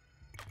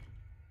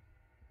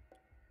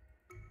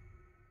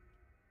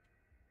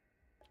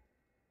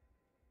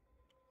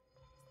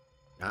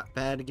 Not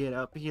bad to get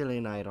up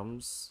healing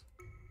items.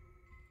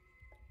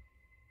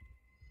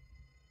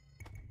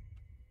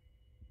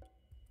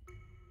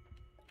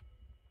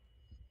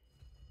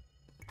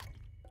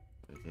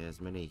 Get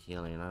as many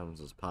healing items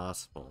as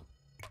possible.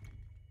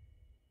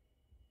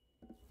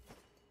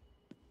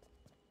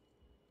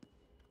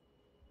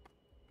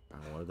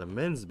 Where the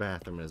men's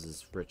bathroom is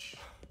as rich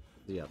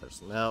as the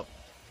others. Nope.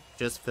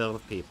 Just filled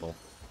with people.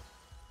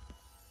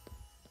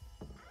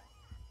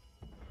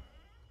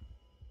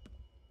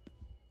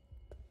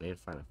 I need to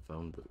find a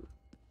phone booth.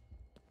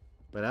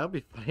 But that would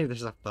be funny if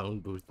there's a phone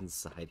booth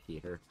inside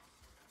here.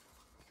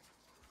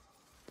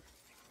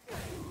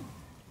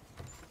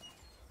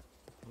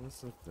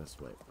 Let's look this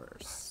way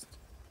first.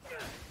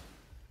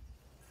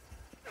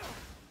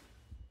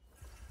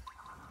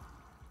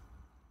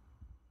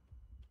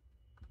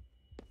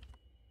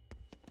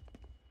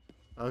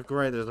 Oh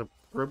great, there's a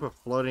group of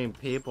floating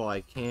people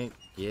I can't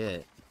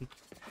get.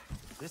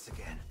 This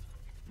again.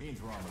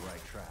 Means we're on the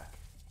right track.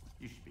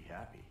 You should be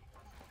happy.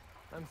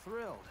 I'm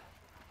thrilled.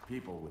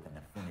 People with an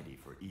affinity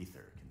for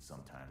ether can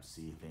sometimes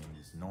see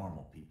things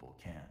normal people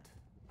can't.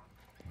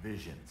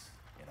 Visions,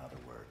 in other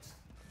words.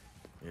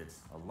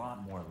 It's a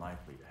lot more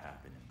likely to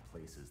happen in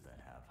places that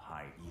have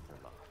high ether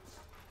levels.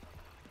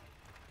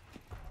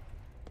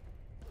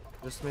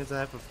 This means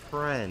I have a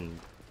friend.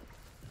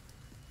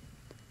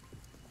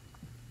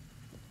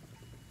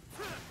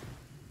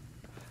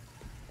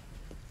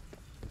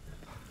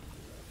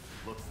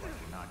 Looks like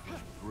we're not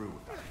getting through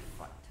without a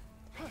fight.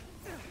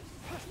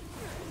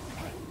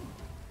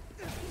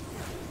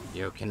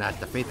 You cannot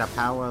defeat the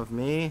power of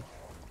me.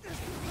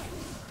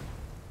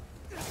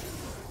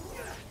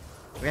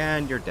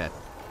 And you're dead.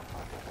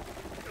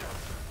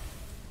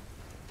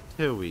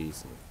 Too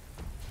easy.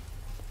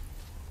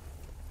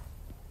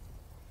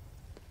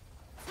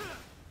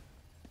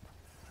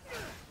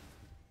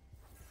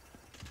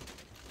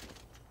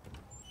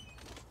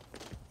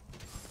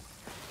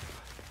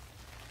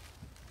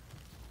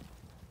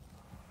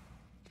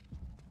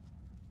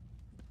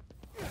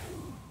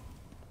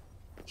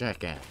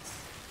 Jackass.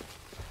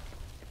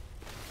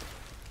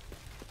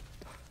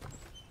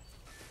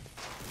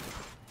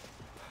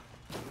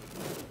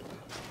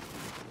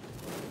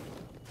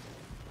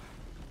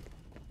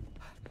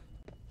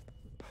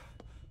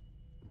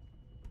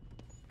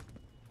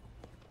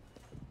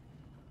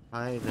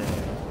 Hi there.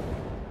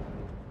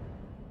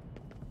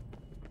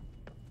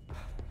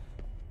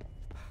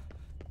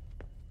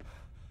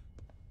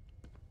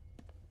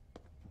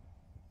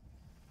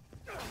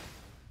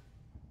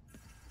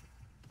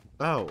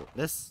 Oh,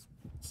 this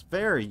is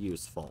very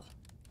useful.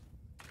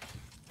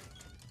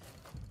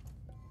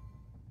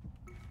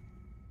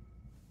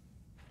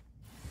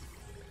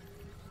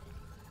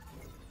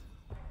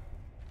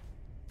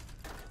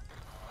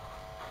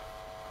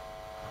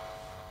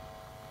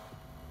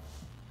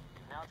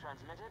 Now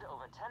transmitted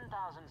over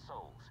 10,000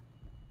 souls.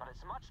 But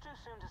it's much too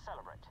soon to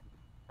celebrate.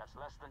 That's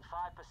less than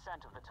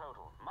 5% of the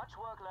total. Much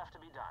work left to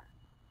be done.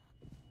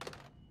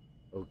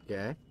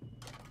 Okay.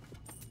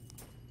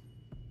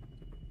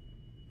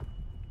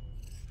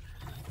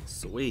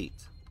 Sweet.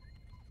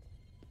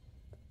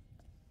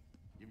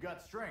 You've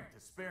got strength to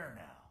spare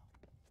now.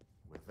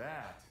 With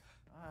that,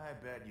 I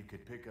bet you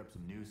could pick up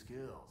some new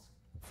skills.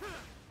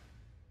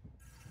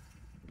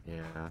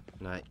 Yeah,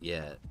 not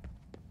yet.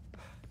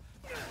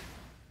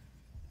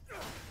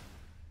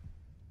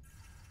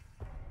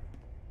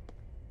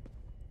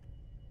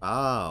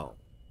 Oh.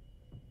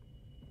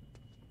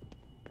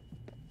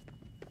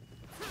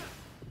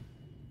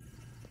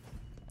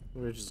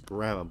 We'll just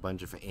grab a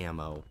bunch of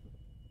ammo.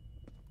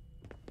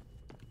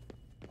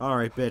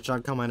 Alright, bitch,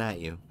 I'm coming at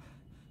you.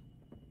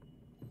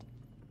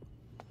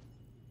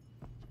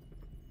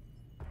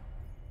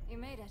 You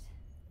made it.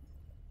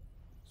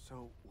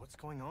 So, what's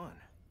going on?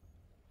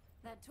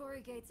 That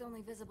Torii gate's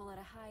only visible at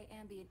a high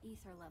ambient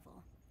ether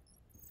level.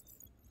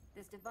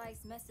 This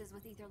device messes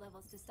with ether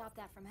levels to stop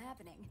that from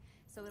happening,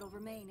 so it'll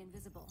remain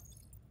invisible.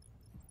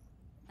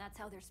 That's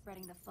how they're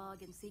spreading the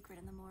fog in secret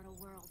in the mortal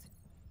world.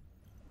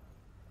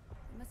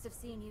 They must have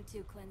seen you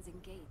two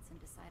cleansing gates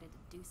and decided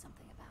to do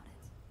something about it.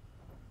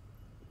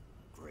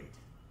 Great.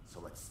 So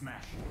let's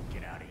smash it and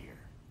get out of here.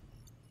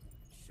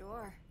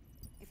 Sure.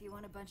 If you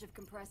want a bunch of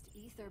compressed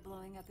ether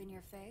blowing up in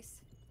your face.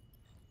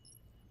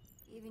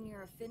 Even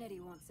your affinity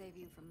won't save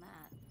you from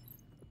that.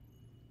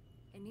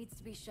 It needs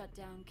to be shut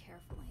down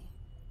carefully.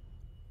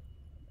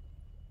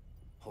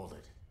 Hold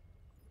it.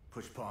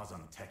 Push pause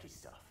on the techie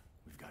stuff.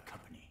 We've got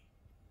company.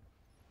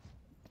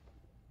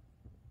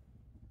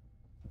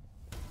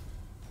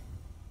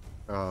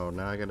 Oh,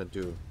 now I gotta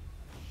do...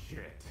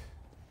 Shit.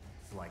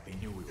 It's like they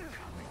knew we were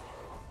coming.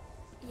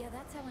 Yeah,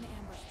 that's how an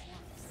ambush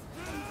works.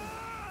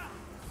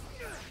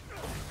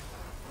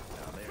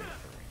 Now there's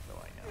the info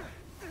I know.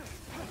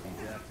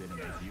 These F didn't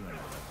make you any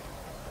less.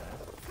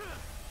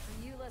 For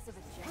you, less of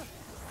a jackass.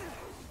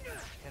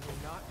 Can we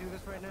not do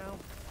this right now?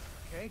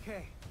 KK,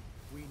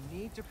 we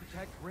need to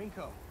protect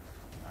Rinko.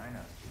 I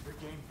know. Keep your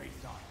game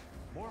face on.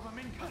 More of them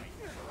incoming.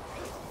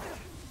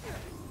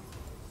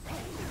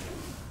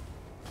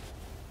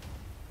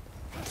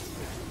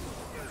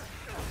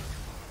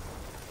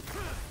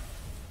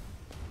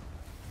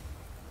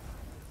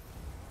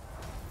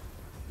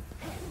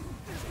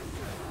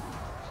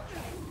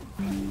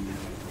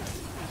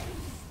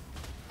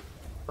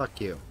 Fuck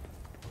you.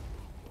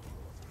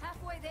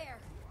 Halfway there.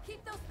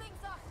 Keep those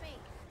things off me.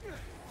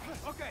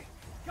 Okay,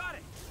 got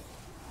it.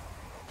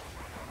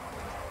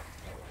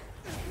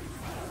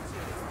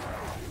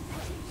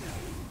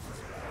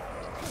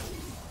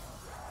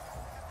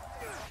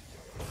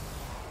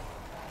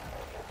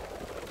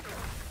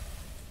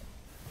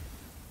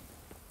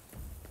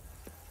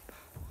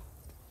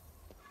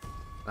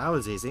 That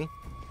was easy.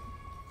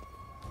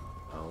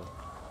 Oh.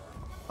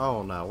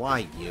 Oh no,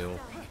 why you?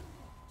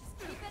 Just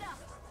keep it up.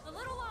 A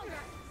little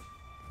longer.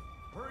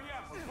 Hurry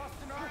up, we're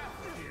busting our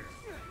asses here.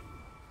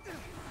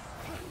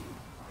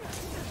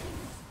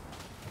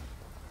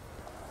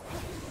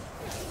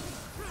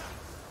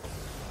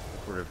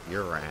 Rip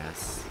your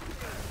ass.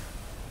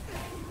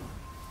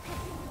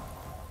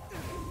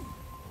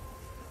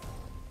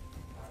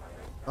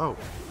 Oh.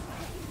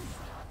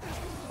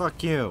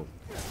 Fuck you.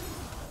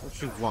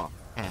 What you want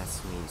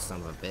past me, son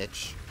of a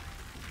bitch?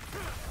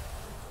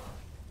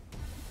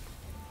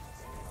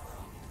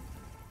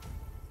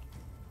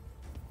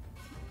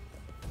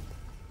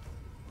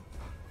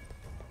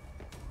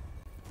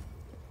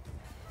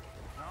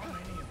 How many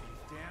of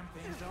these damn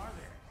things are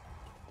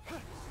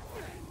there?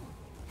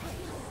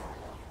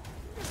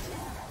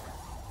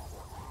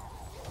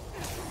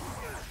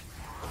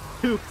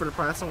 Two for the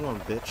price of one,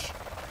 bitch.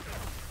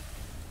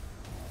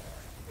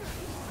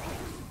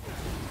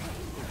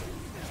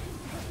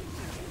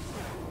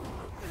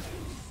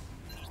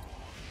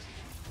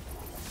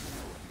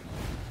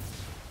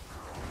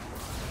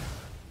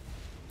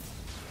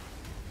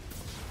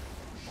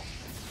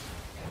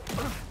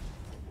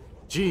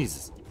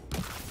 Jesus.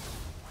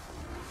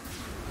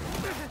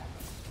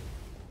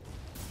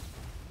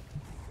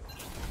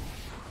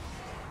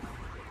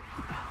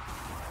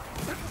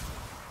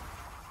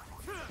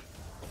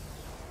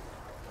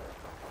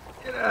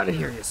 Get out of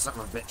here, you son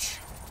of a bitch.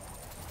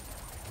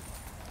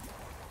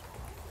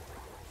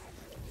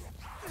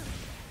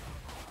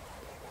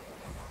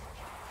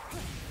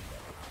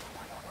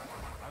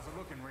 How's it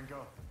looking,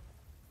 Ringo?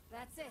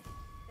 That's it.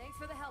 Thanks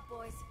for the help,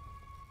 boys.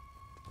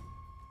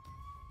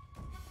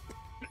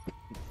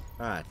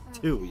 Ah,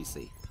 too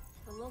easy.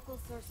 The local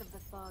source of the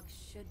fog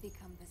should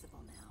become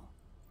visible now.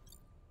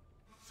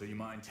 So you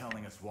mind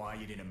telling us why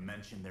you didn't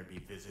mention there'd be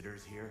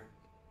visitors here?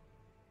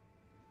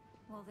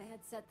 Well, they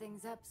had set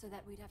things up so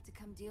that we'd have to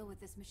come deal with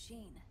this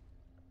machine.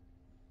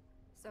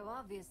 So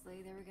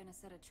obviously they were gonna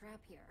set a trap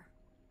here.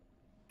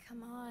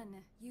 Come on,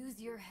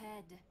 use your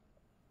head.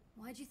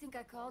 Why'd you think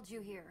I called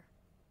you here?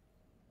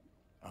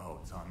 Oh,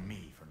 it's on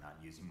me for not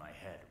using my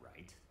head,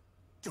 right?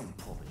 Don't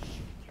pull the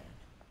shit, Ken.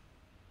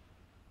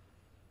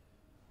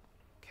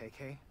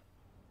 KK,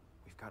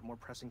 we've got more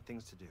pressing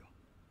things to do.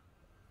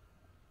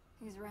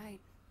 He's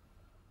right.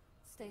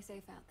 Stay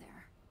safe out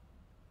there.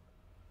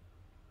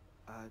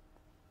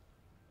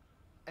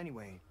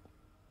 Anyway,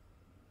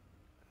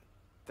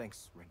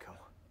 thanks, Rinko.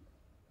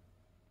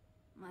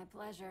 My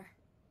pleasure.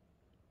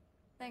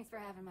 Thanks for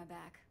having my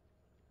back.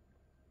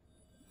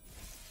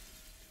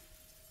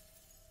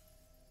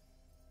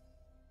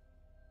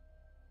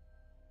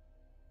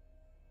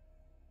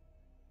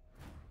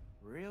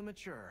 Real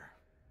mature.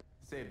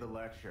 Save the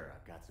lecture.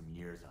 I've got some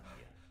years on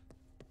you.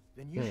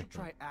 Then you should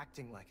try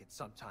acting like it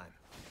sometime.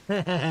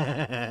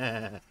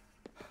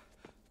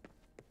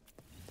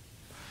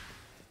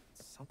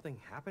 Something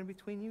happened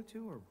between you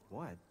two, or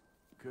what?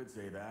 Could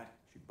say that.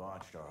 She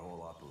botched our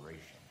whole operation.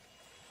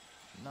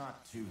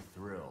 Not too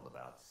thrilled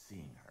about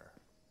seeing her.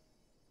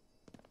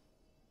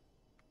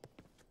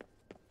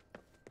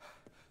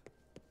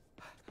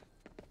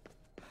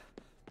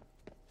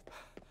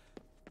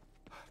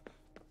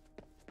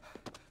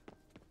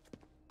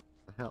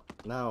 The hell?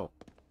 No.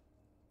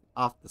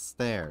 Off the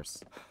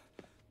stairs.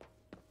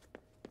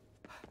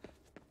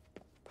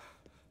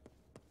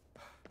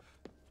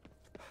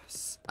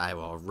 Yes, I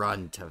will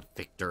run to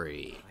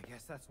victory. I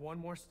guess that's one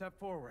more step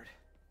forward.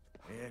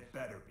 It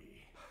better be.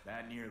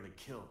 That nearly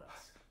killed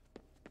us.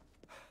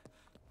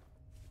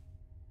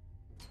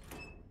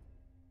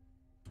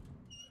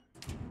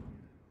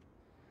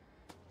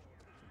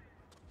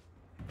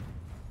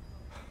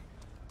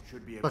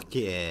 Should be able Fuck to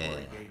see the yeah.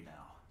 quarry gate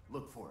now.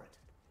 Look for it.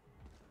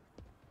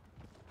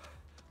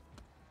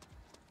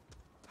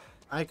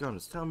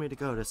 Icons tell me to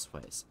go this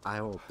way, so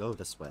I will go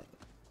this way.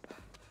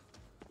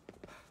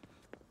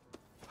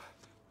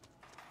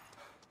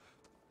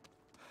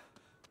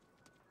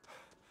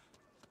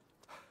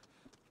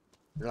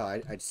 No,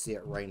 I just see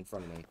it right in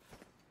front of me.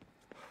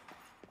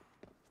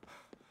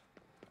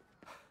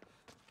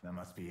 That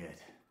must be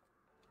it.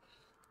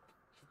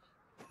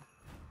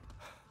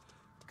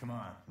 Come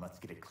on, let's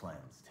get it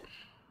cleansed.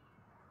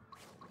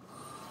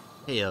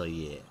 Hell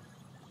yeah.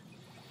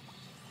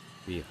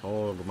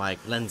 Behold my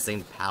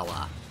cleansing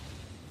power.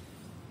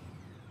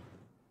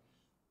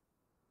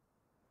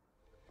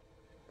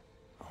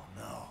 Oh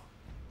no.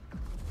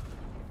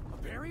 A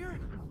barrier?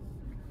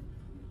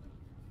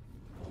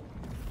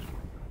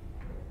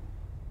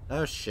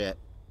 Oh shit.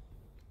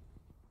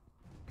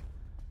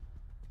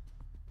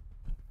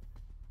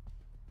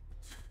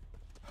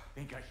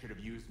 Think I should have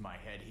used my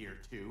head here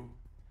too?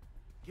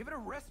 Give it a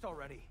rest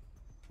already.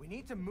 We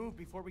need to move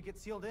before we get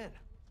sealed in.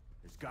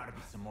 There's gotta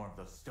be some more of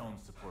those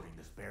stones supporting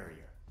this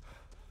barrier.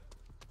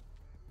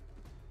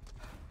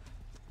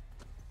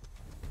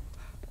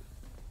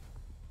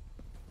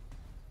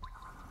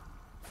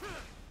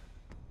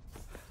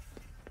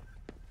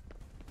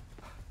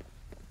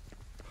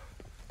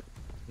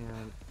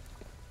 And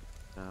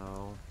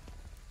no.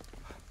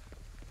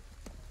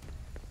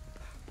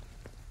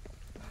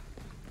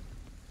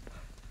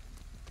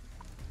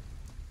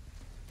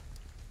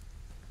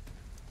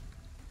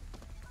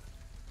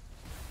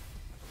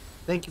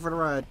 Thank you for the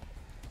ride.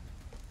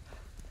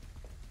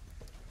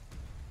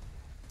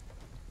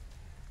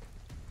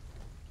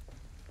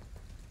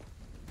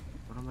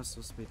 What am I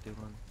supposed to be doing?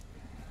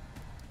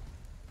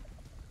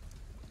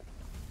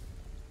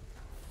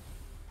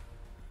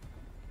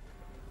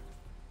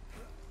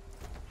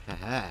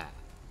 Haha.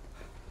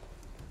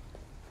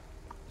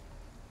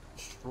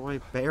 Destroy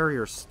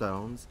barrier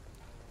stones?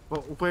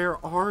 But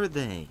where are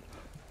they?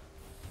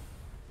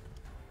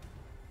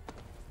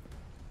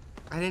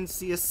 I didn't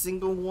see a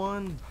single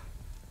one.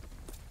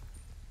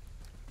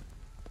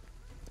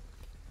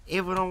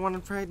 Even on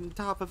one right on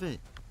top of it.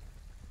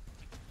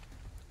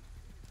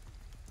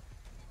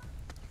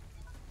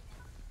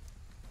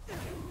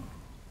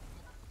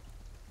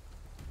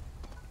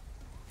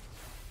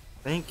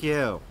 Thank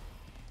you.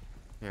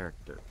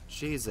 Character.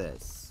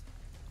 Jesus.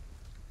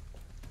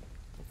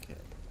 Okay.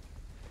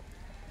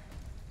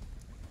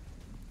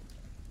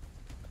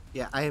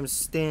 Yeah, I am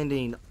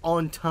standing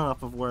on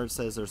top of where it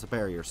says there's a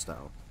barrier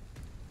stone.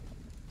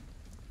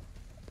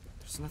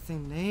 There's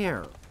nothing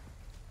there.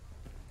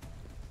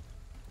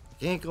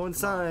 Can't go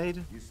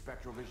inside. Use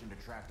spectral vision to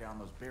track down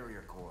those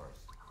barrier cores.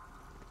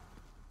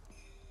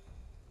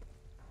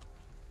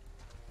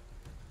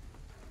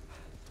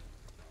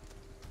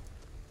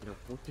 You know,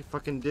 what do you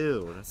fucking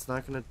do? That's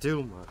not gonna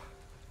do much.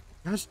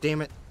 Gosh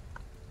damn it.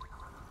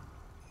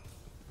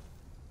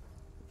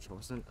 Which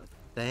wasn't a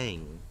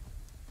thing.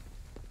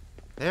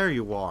 There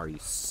you are, you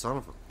son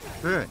of a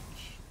bitch.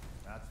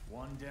 That's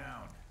one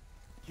down.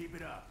 Keep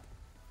it up.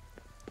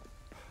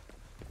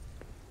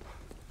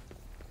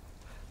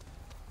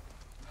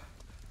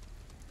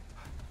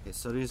 Okay,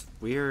 so these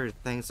weird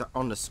things that are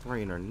on the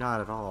screen are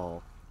not at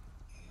all.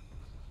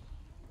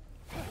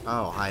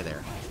 Oh, hi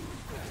there.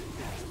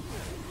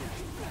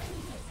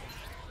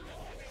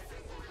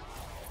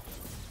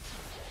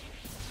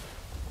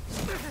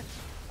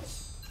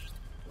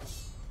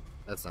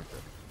 That's not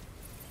good.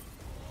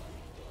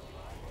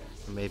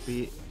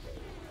 Maybe...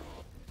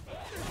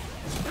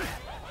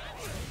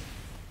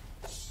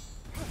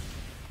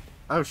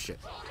 Oh, shit.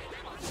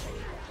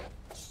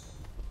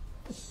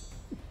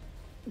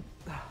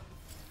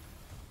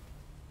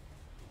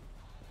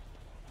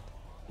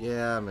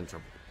 Yeah, I'm in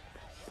trouble.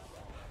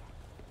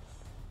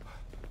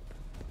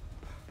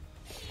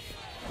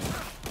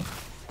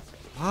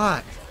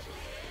 What?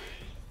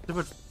 Too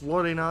much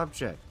floating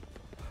object.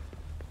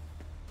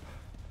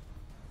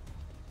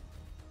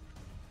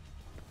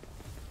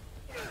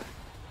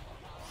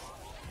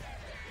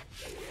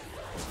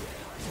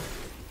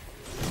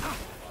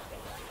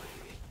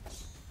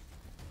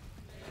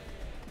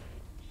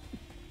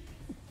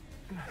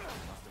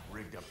 Must have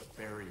rigged up the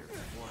barrier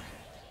beforehand.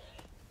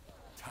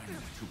 Timing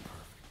too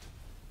perfect.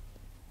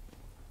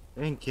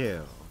 Thank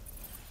you.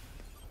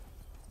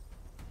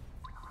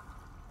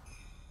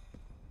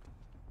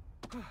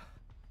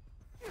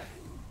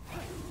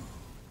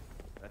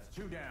 That's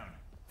 2 down.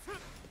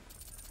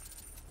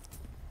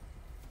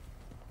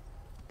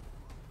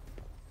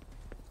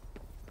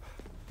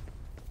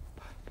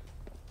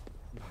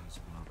 There's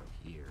one over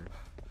here.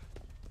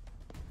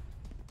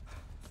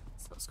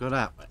 So let's go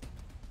that way.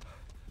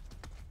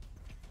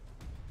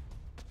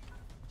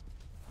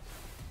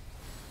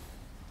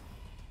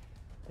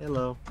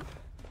 Hello.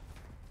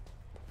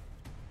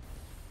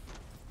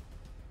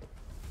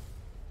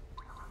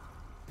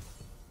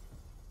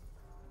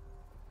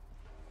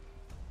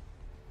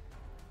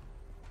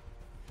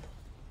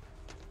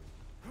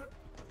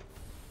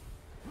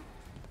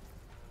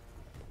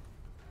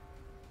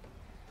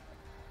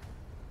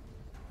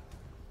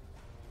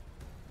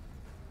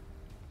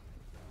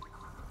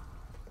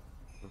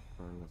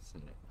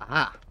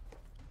 Aha!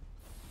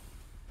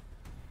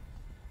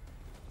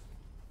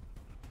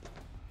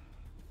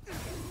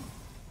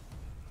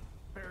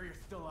 Barrier's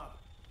still up.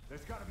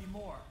 There's gotta be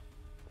more.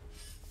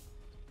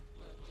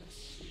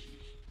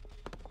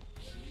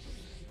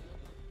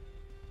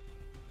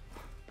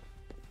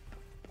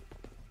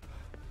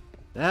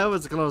 That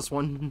was a close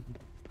one.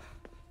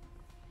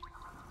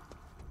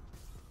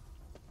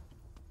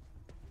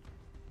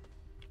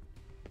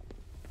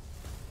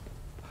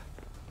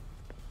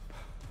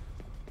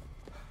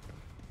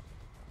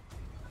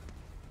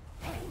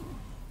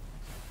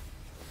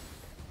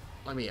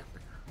 Let me up.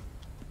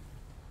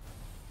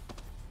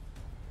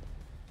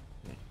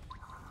 Okay.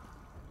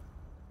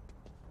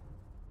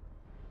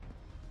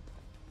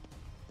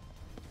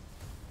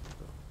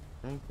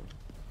 Thank you.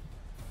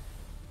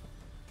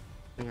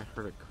 I think I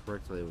heard it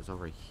correctly. It was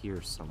over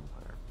here somewhere.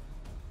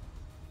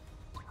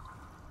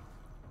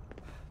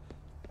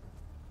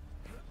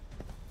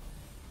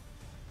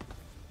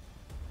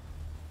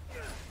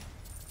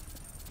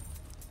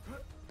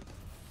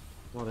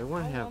 Well, they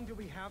want to How have. long do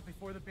we have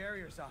before the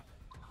barrier's up?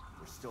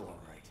 We're still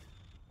alright.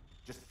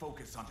 Just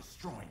focus on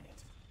destroying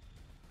it.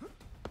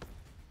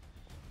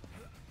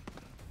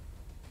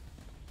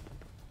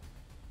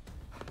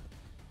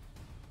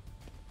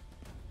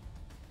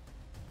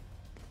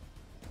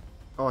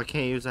 Oh, I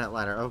can't use that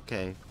ladder.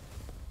 Okay.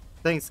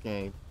 Thanks,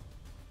 game.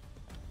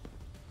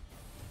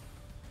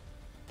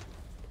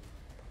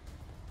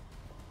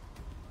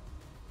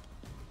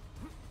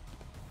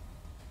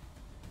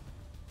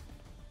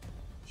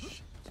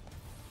 Shit.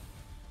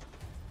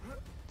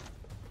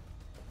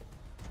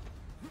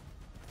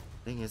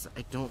 Thing is,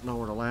 I don't know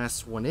where the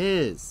last one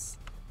is.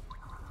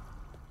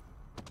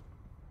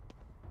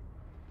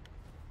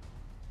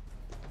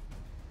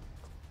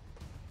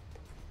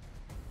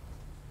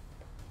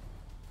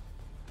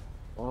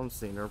 All I'm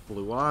seeing are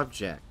blue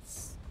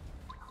objects.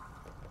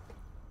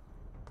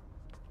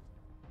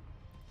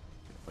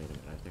 Wait a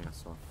minute, I think I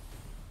saw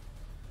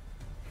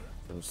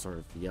some sort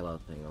of yellow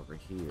thing over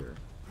here.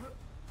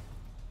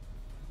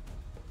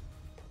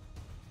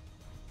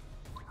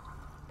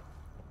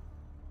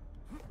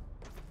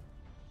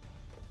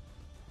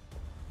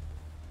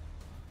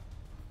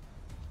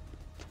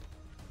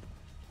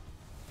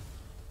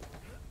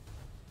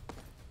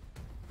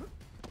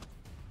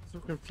 So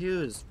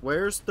confused.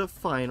 Where's the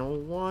final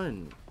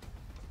one?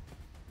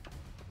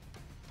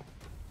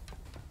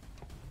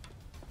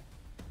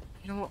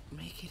 You don't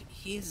make it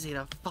easy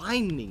to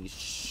find these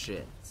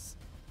shits.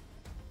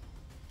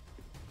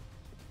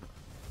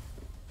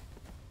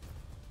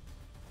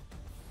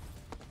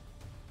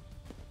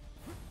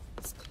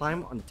 Let's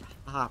climb on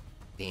top,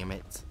 damn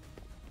it.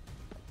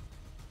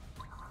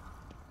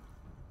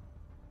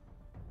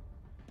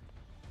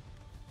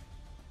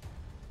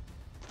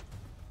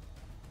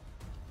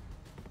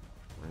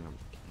 Random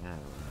cat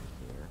around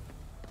here.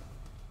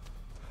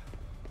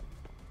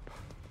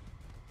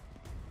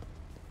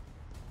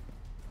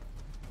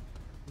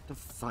 What the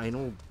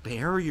final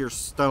barrier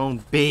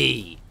stone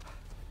be?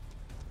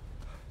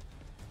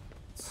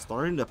 It's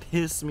starting to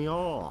piss me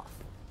off.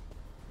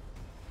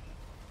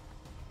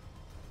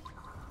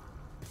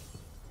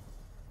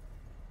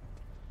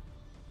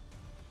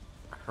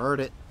 I heard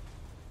it.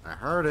 I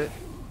heard it.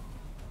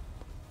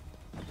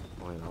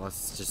 Wait,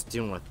 let's just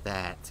deal with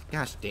that.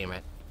 Gosh damn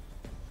it.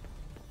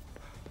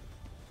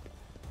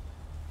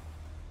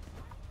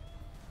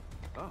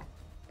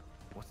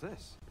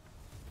 this?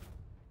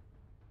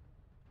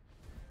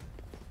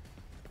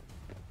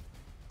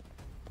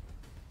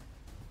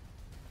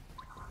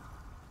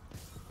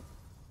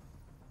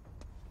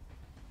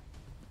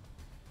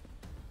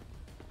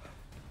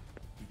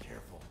 Be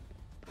careful.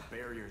 The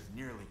barrier's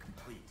nearly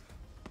complete.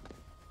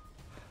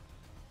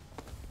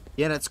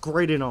 Yeah, that's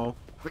great and all,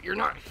 but you're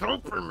not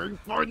helping me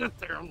find the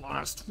damn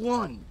last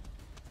one.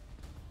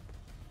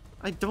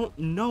 I don't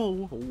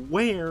know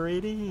where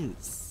it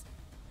is.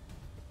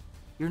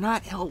 You're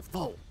not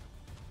helpful.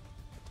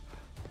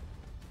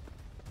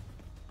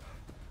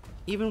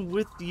 Even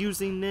with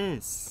using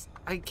this,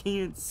 I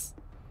can't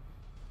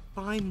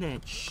find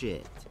that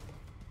shit.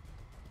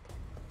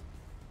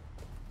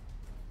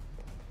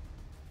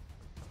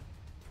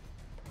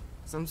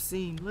 So I'm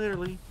seeing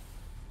literally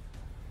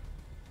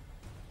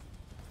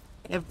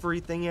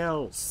everything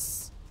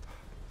else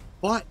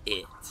but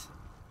it.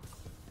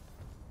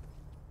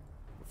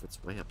 If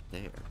it's way up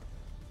there. Is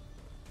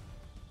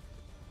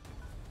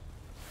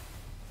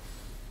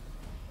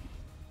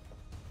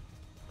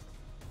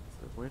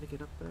there a way to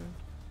get up there?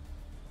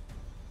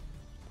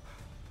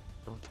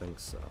 Don't think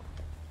so.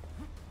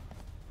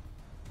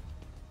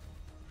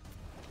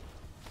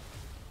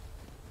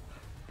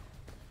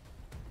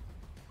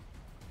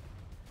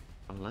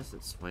 Unless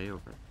it's way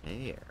over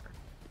there.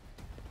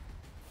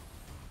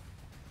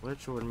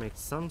 Which would make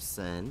some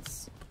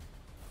sense.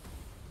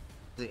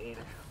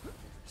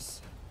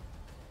 There's...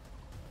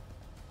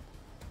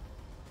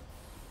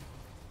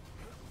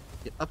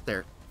 Get up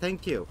there.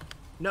 Thank you.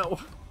 No.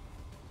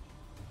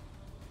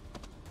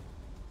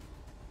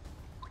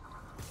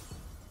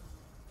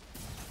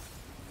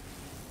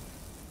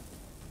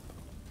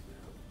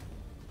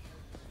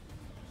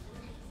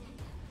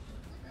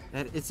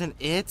 That isn't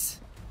it?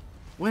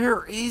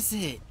 Where is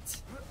it?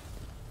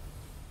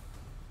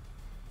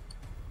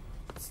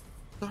 It's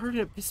starting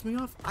to piss me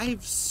off.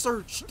 I've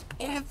searched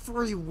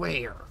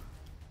everywhere.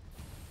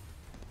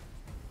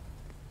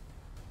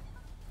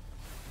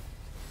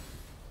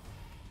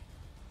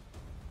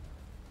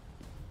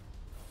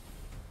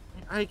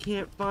 I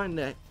can't find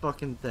that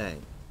fucking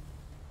thing.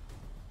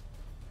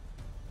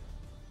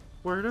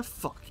 Where the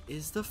fuck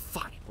is the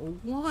final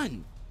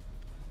one?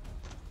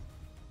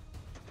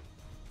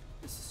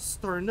 This is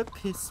starting to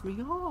piss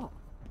me off.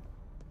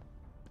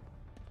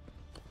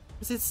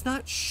 Because it's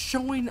not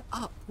showing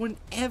up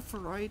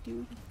whenever I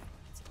do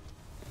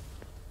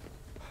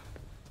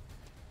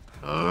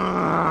that.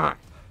 Ugh.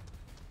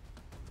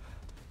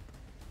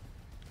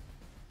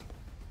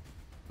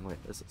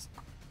 Wait, this is...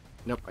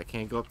 Nope, I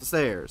can't go up the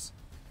stairs.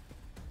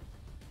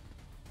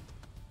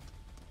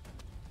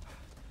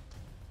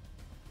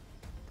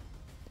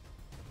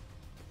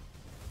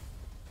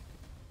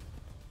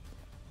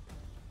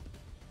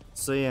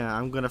 So yeah,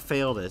 I'm gonna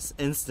fail this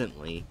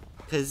instantly,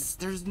 because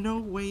there's no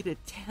way to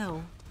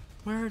tell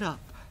where the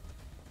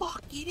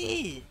fuck it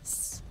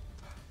is.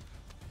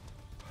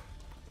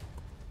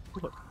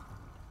 What?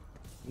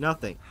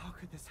 Nothing. How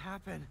could this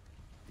happen?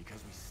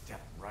 Because we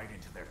stepped right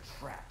into their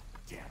trap,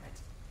 damn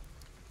it.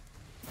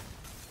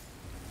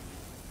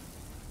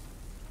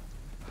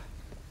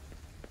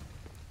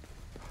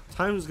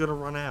 Time's gonna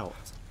run out.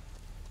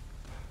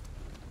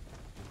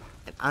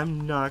 And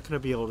I'm not gonna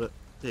be able to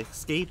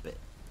escape it.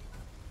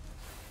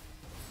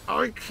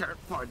 I can't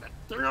find that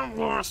damn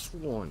last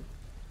one.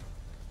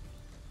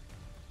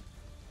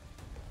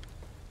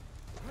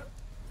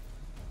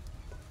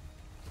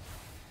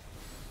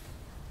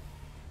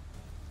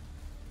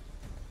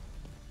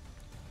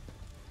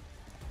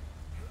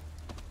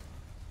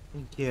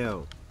 Thank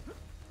you.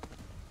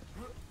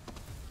 Well,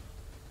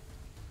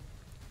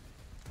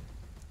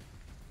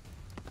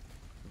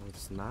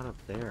 it's not up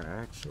there,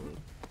 actually.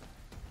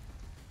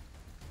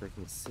 I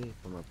can see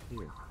from up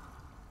here.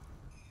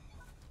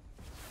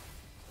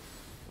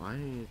 Why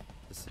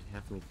does it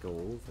have me go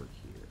over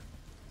here?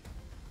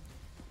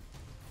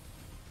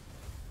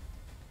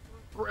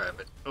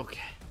 Grab it. Okay.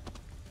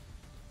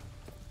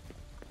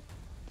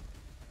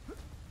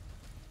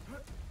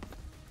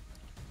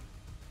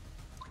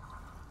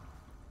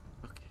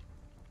 Okay.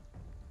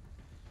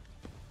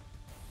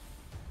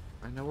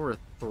 I know where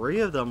 3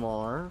 of them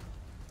are.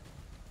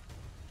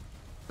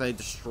 I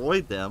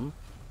destroyed them,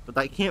 but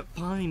I can't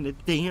find the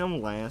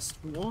damn last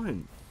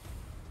one.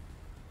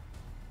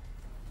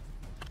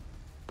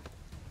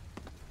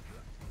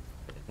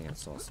 I think I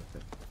saw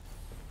something.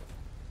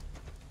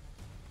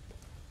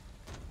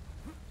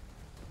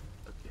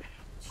 Okay,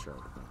 let's try it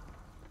again.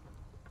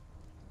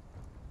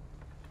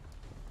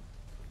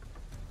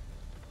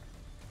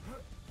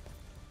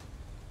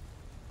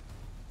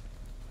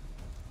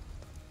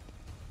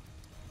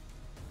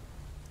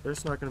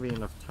 There's not going to be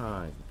enough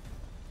time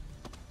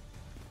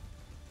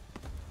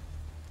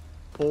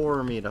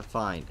for me to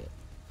find it.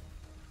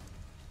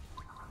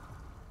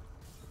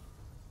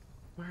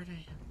 Where the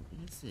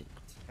hell is it?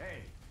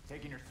 Hey,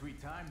 taking your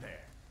sweet time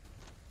there.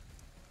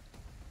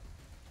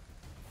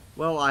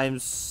 Well, I'm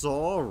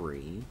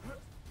sorry.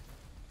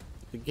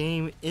 The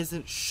game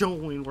isn't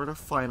showing where the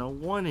final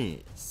one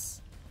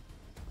is.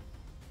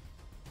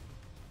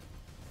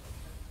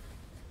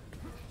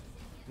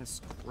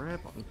 Just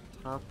grab on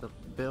top of the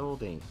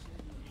building.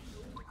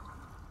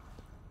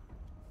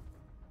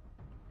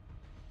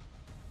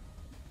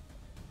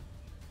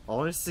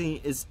 All I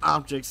see is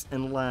objects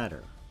and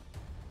ladder.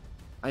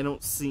 I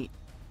don't see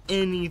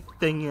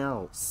anything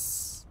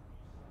else.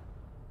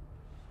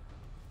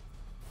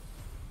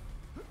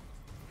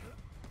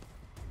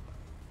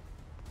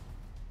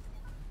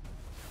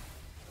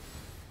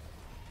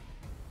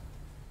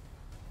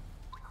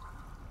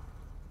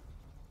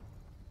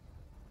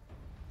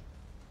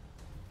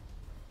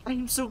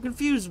 I'm so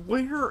confused.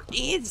 Where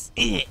is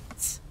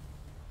it?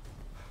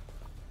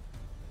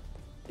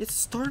 It's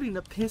starting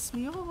to piss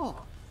me off.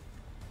 Oh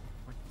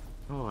my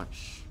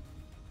gosh.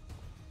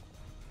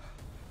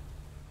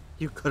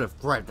 You could have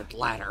grabbed the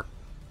ladder.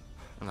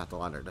 Not the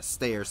ladder, the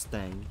stairs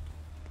thing.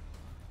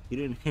 You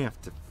didn't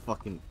have to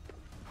fucking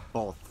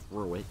fall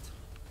through it.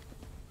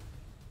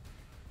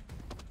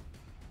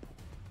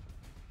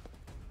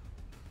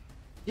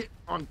 Get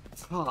on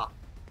top.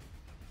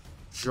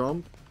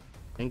 Jump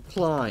and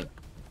climb.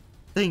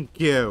 Thank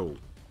you.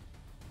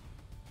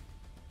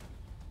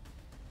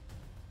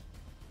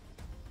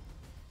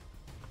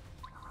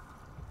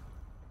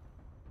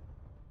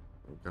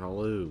 I'm gonna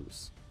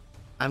lose.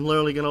 I'm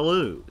literally gonna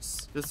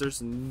lose. Because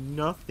there's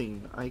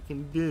nothing I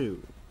can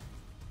do.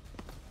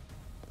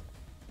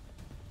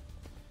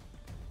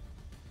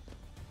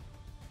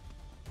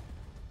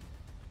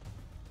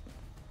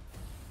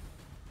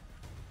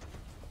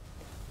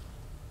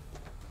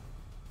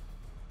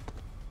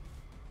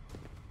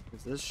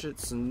 This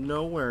shit's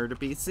nowhere to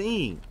be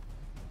seen.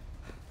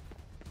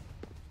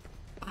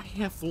 I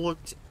have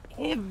looked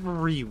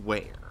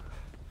everywhere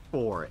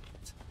for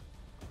it.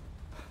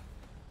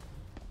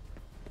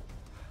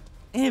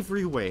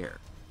 Everywhere.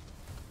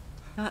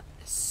 Not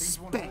a Things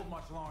won't speck. hold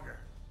much longer.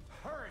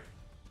 Hurry!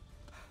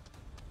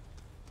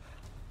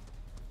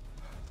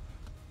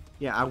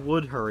 Yeah, I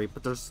would hurry,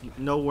 but there's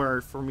nowhere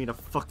for me to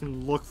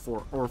fucking look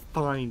for or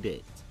find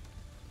it.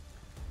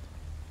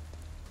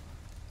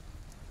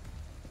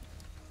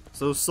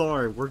 So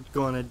sorry, we're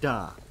gonna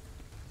die.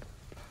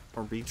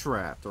 Or be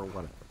trapped, or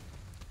whatever.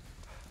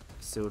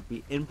 So it would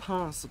be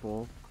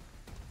impossible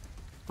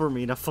for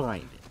me to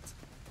find it.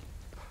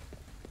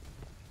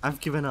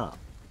 I've given up.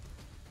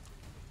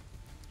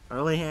 I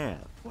really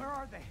have. Where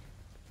are they?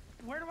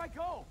 Where do I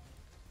go?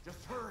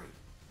 Just hurry.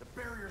 The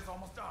barrier's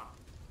almost up.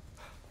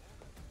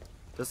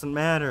 Doesn't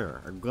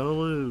matter. I'm gonna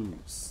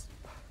lose.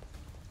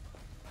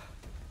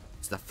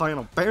 'Cause the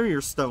final barrier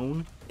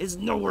stone is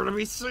nowhere to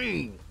be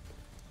seen.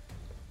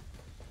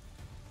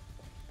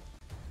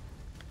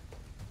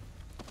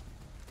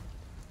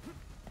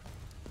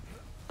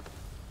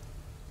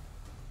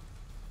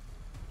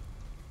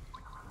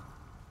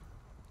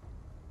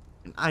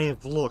 And I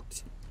have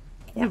looked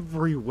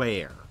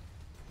everywhere.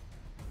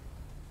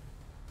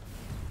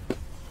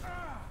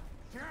 Ah!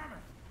 Damn it!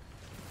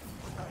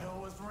 What the hell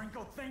was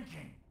Rinko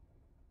thinking?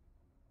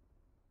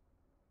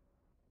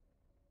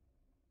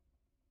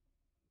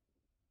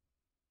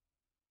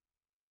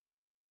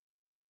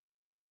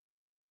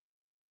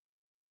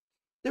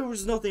 There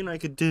was nothing I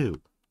could do.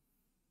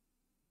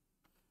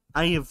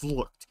 I have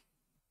looked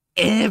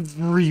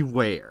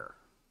everywhere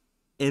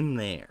in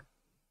there.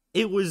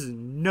 It was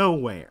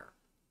nowhere.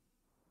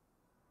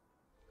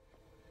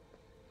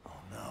 Oh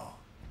no.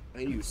 I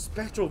used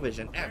spectral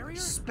vision after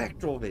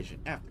spectral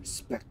vision after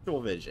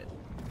spectral vision.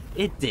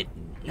 It did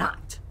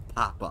not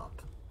pop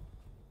up.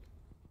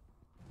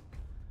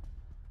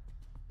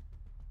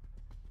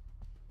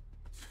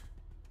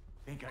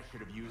 Think I should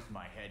have used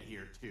my head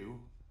here too?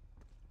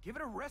 Give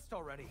it a rest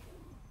already.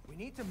 We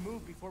need to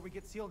move before we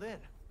get sealed in.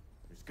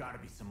 There's gotta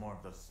be some more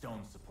of those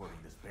stones supporting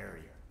this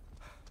barrier.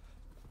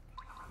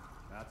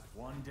 That's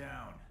one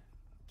down.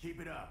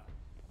 Keep it up.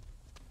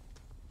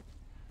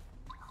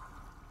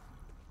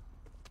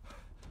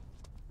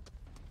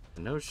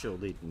 I know she'll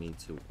lead me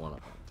to one of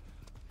them.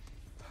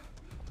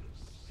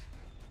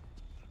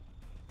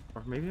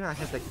 Or maybe I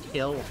have to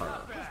kill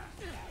her.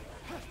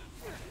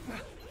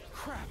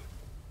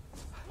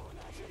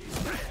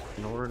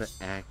 In order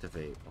to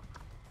activate one.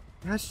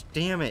 Gosh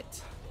damn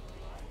it.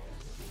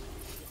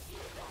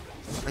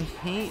 I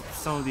hate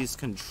some of these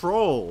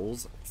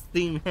controls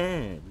Steam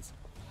has.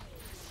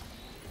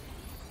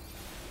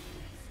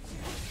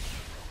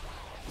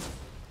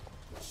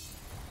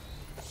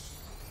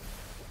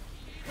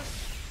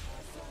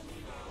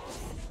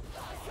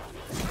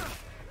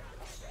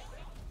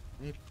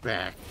 They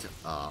backed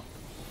up.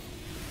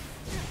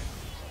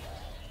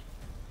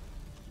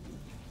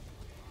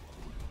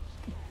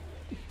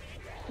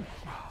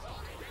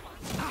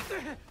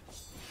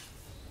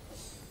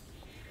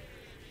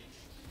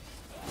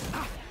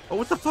 Oh,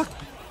 what the fuck?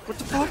 What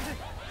the fuck?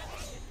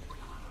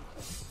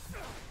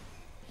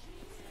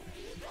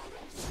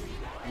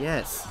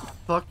 Yes,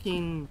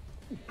 fucking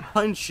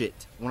punch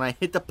it when I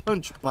hit the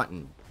punch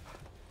button.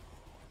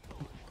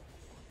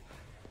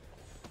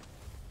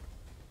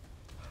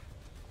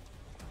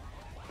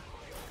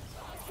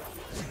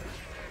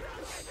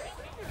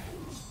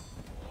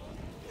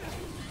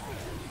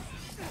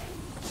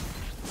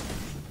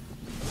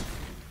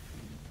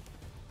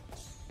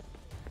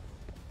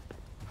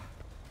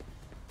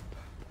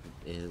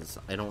 is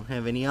I don't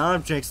have any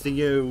objects to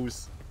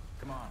use.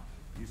 Come on,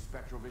 use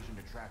spectral vision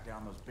to track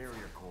down those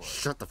barrier cores.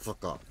 Shut the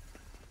fuck up.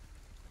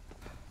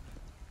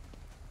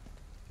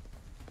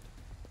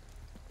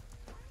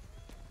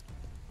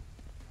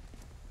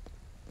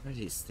 Why do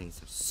these things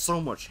have so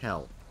much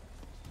health?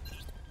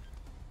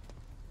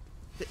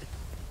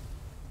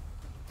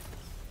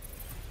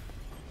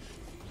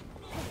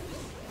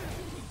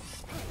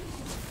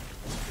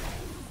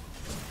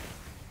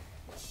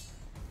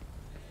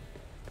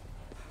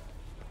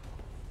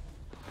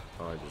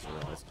 Oh, I just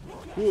realized.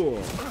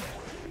 Cool.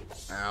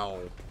 Ow.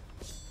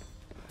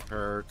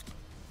 Hurt.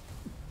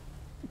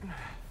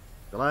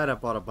 Glad I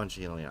bought a bunch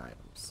of healing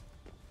items.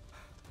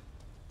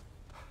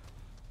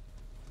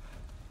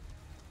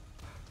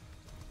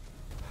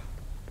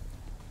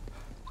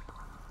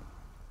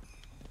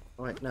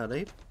 Oh, wait, no,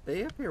 they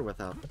appear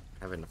without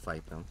having to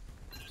fight them.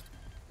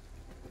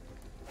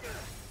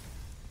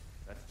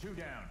 That's 2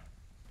 down.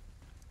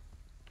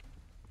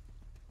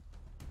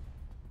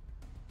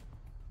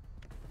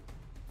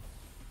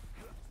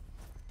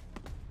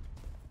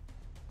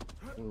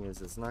 Thing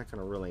is, it's not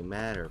gonna really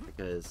matter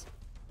because,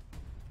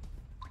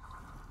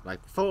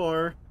 like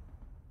before,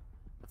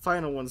 the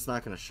final one's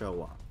not gonna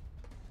show up.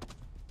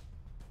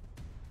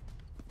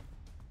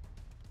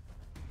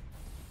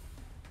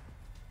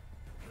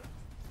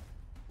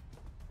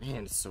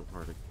 Man, it's so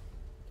hard to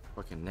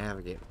fucking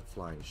navigate with the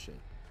flying shit.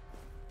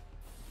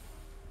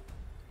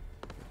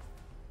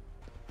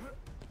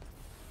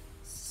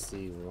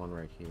 See one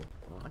right here.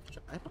 Well,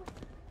 actually,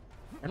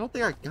 I don't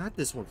think I got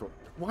this one from.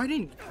 Why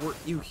weren't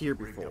you here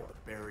Rigged before?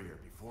 up the barrier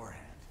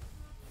beforehand.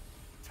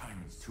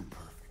 Timing's too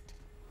perfect.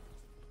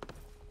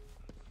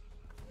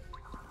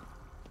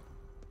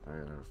 I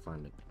gotta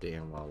find the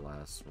damn well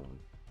last one.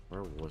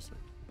 Where was it?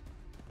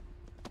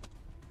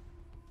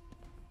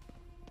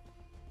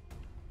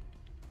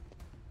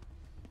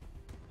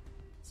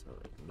 So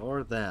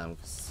ignore them,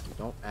 because you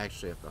don't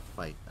actually have to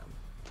fight them.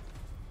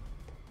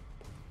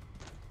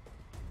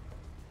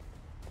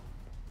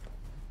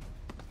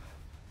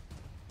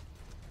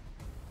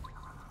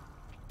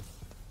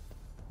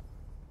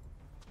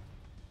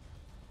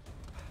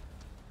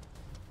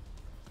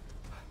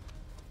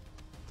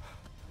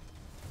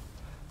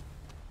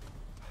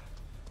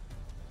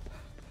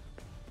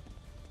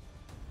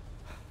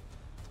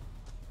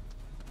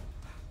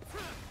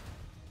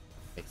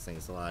 Makes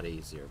things a lot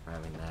easier for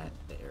having that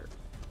there.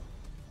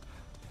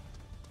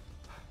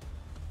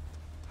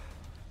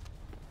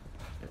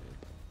 Okay.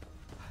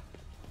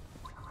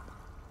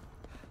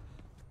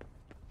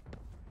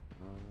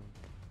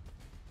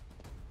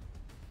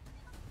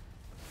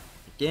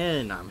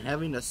 Again, I'm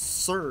having to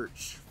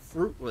search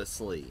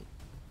fruitlessly.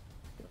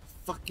 The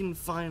fucking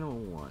final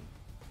one.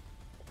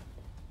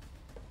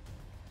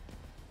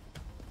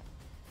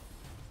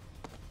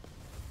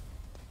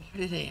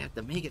 Why did they have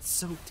to make it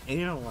so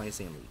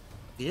tantalizingly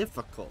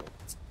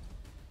difficult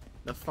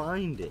to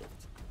find it?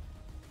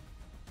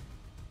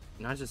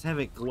 Not just have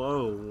it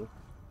glow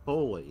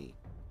fully.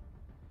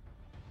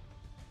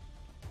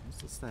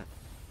 What's this that?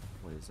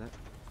 What is that?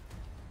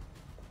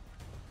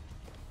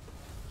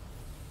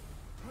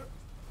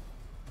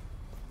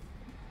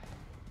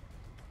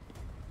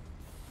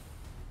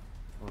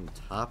 On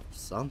top of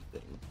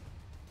something.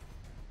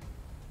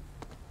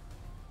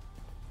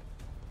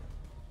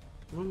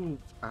 Move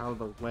out of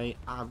the way,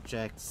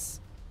 objects.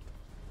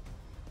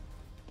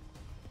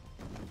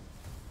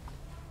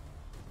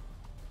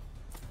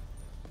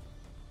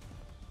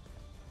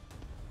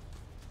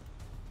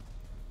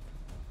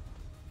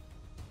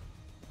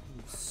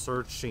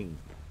 Searching.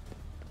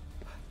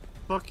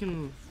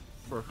 Fucking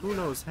for who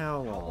knows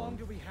how long. How long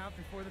do we have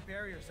before the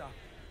barrier's up?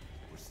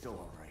 We're still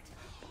alright.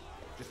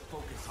 Just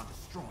focus on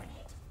destroying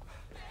it.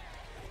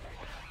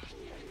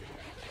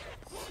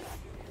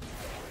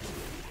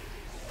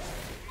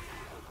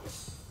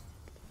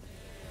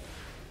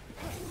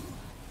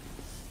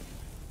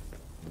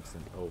 It's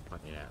an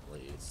opening at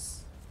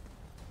least.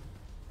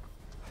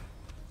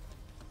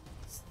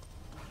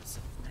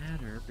 Doesn't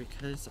matter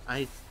because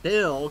I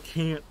still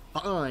can't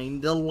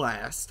find the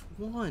last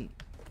one.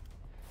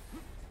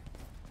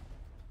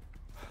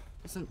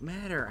 Doesn't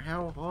matter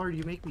how hard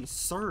you make me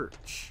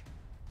search.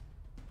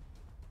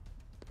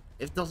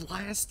 If the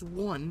last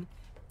one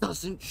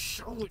doesn't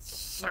show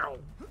itself.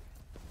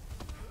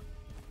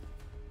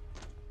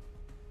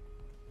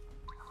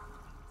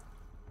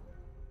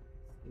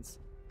 It's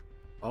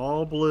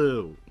all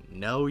blue,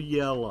 no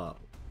yellow.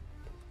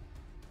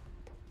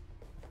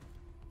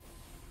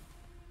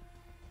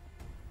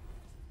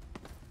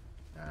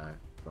 I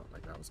felt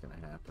like that was gonna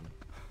happen.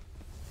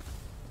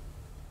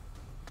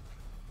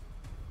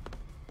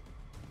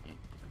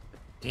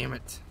 Damn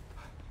it.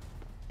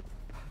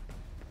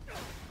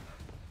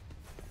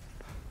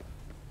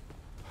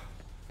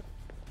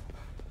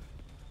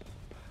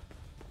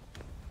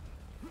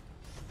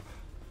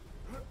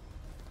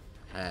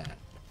 Ah.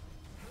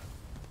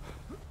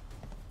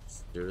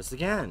 Let's do this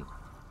again.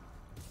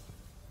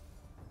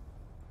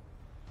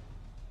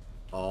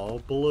 All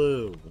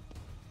blue.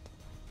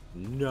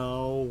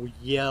 No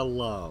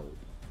yellow.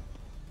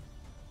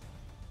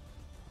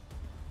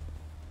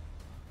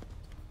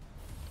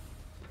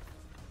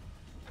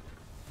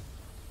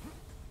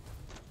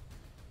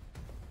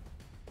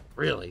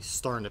 really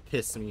starting to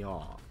piss me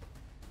off.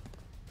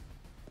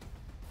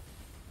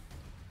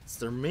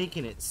 So they're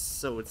making it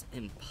so it's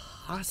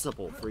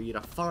impossible for you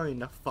to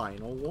find the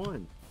final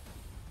one.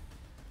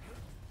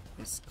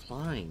 Let's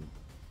climb.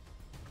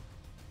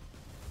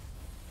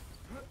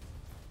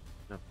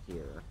 Up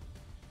here.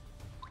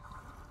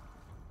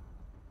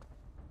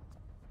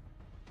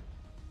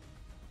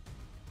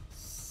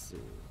 Let's see.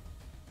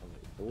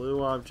 Only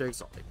blue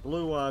objects, only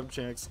blue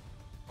objects,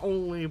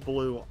 only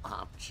blue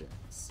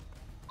objects.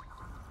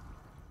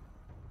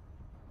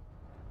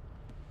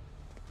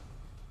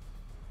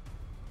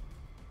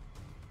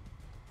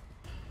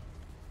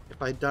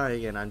 If I die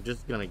again, I'm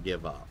just gonna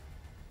give up.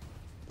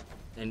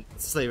 And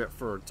save it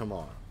for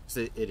tomorrow.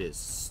 Because it is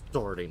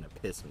starting to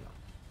piss me off.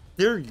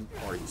 There you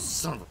are, you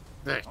son of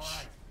a bitch.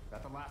 Alright,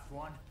 that the last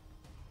one?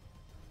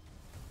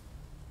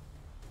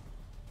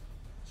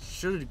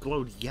 Should have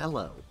glowed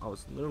yellow. I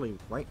was literally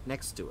right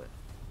next to it.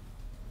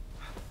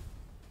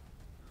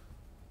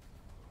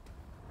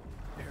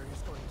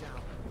 Barrier's going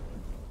down.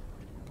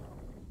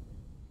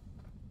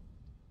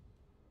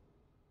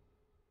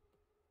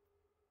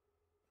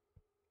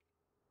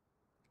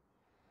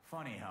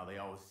 Funny how they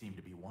always seem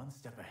to be one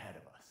step ahead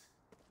of us.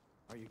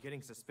 Are you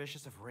getting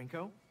suspicious of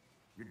Rinko?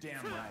 You're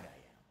damn right I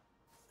am.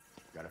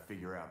 Gotta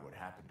figure out what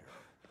happened to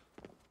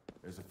her.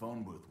 There's a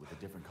phone booth with a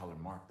different color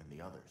mark than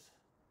the others.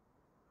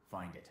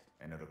 Find it,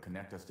 and it'll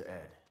connect us to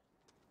Ed.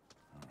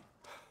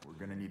 We're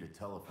gonna need a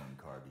telephone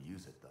card to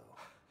use it, though.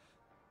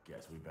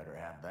 Guess we better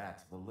add that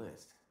to the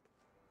list.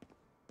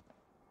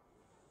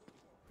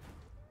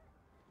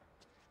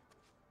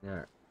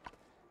 There.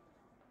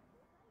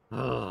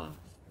 Ugh,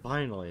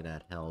 finally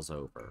that hell's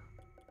over.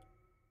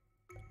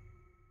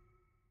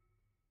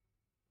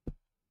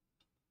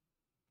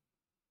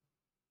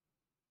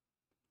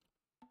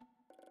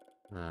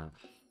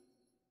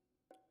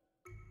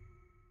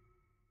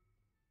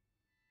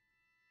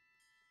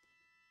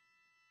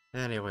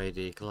 Anyway,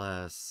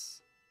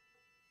 D-Class.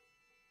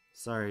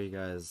 Sorry you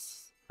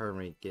guys heard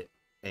me get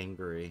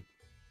angry.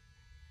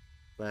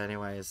 But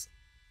anyways,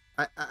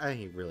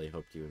 I really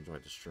hope you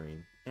enjoyed the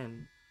stream.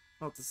 And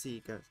hope to see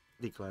you guys,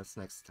 D-Class,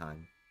 next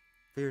time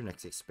for your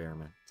next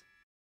experiment.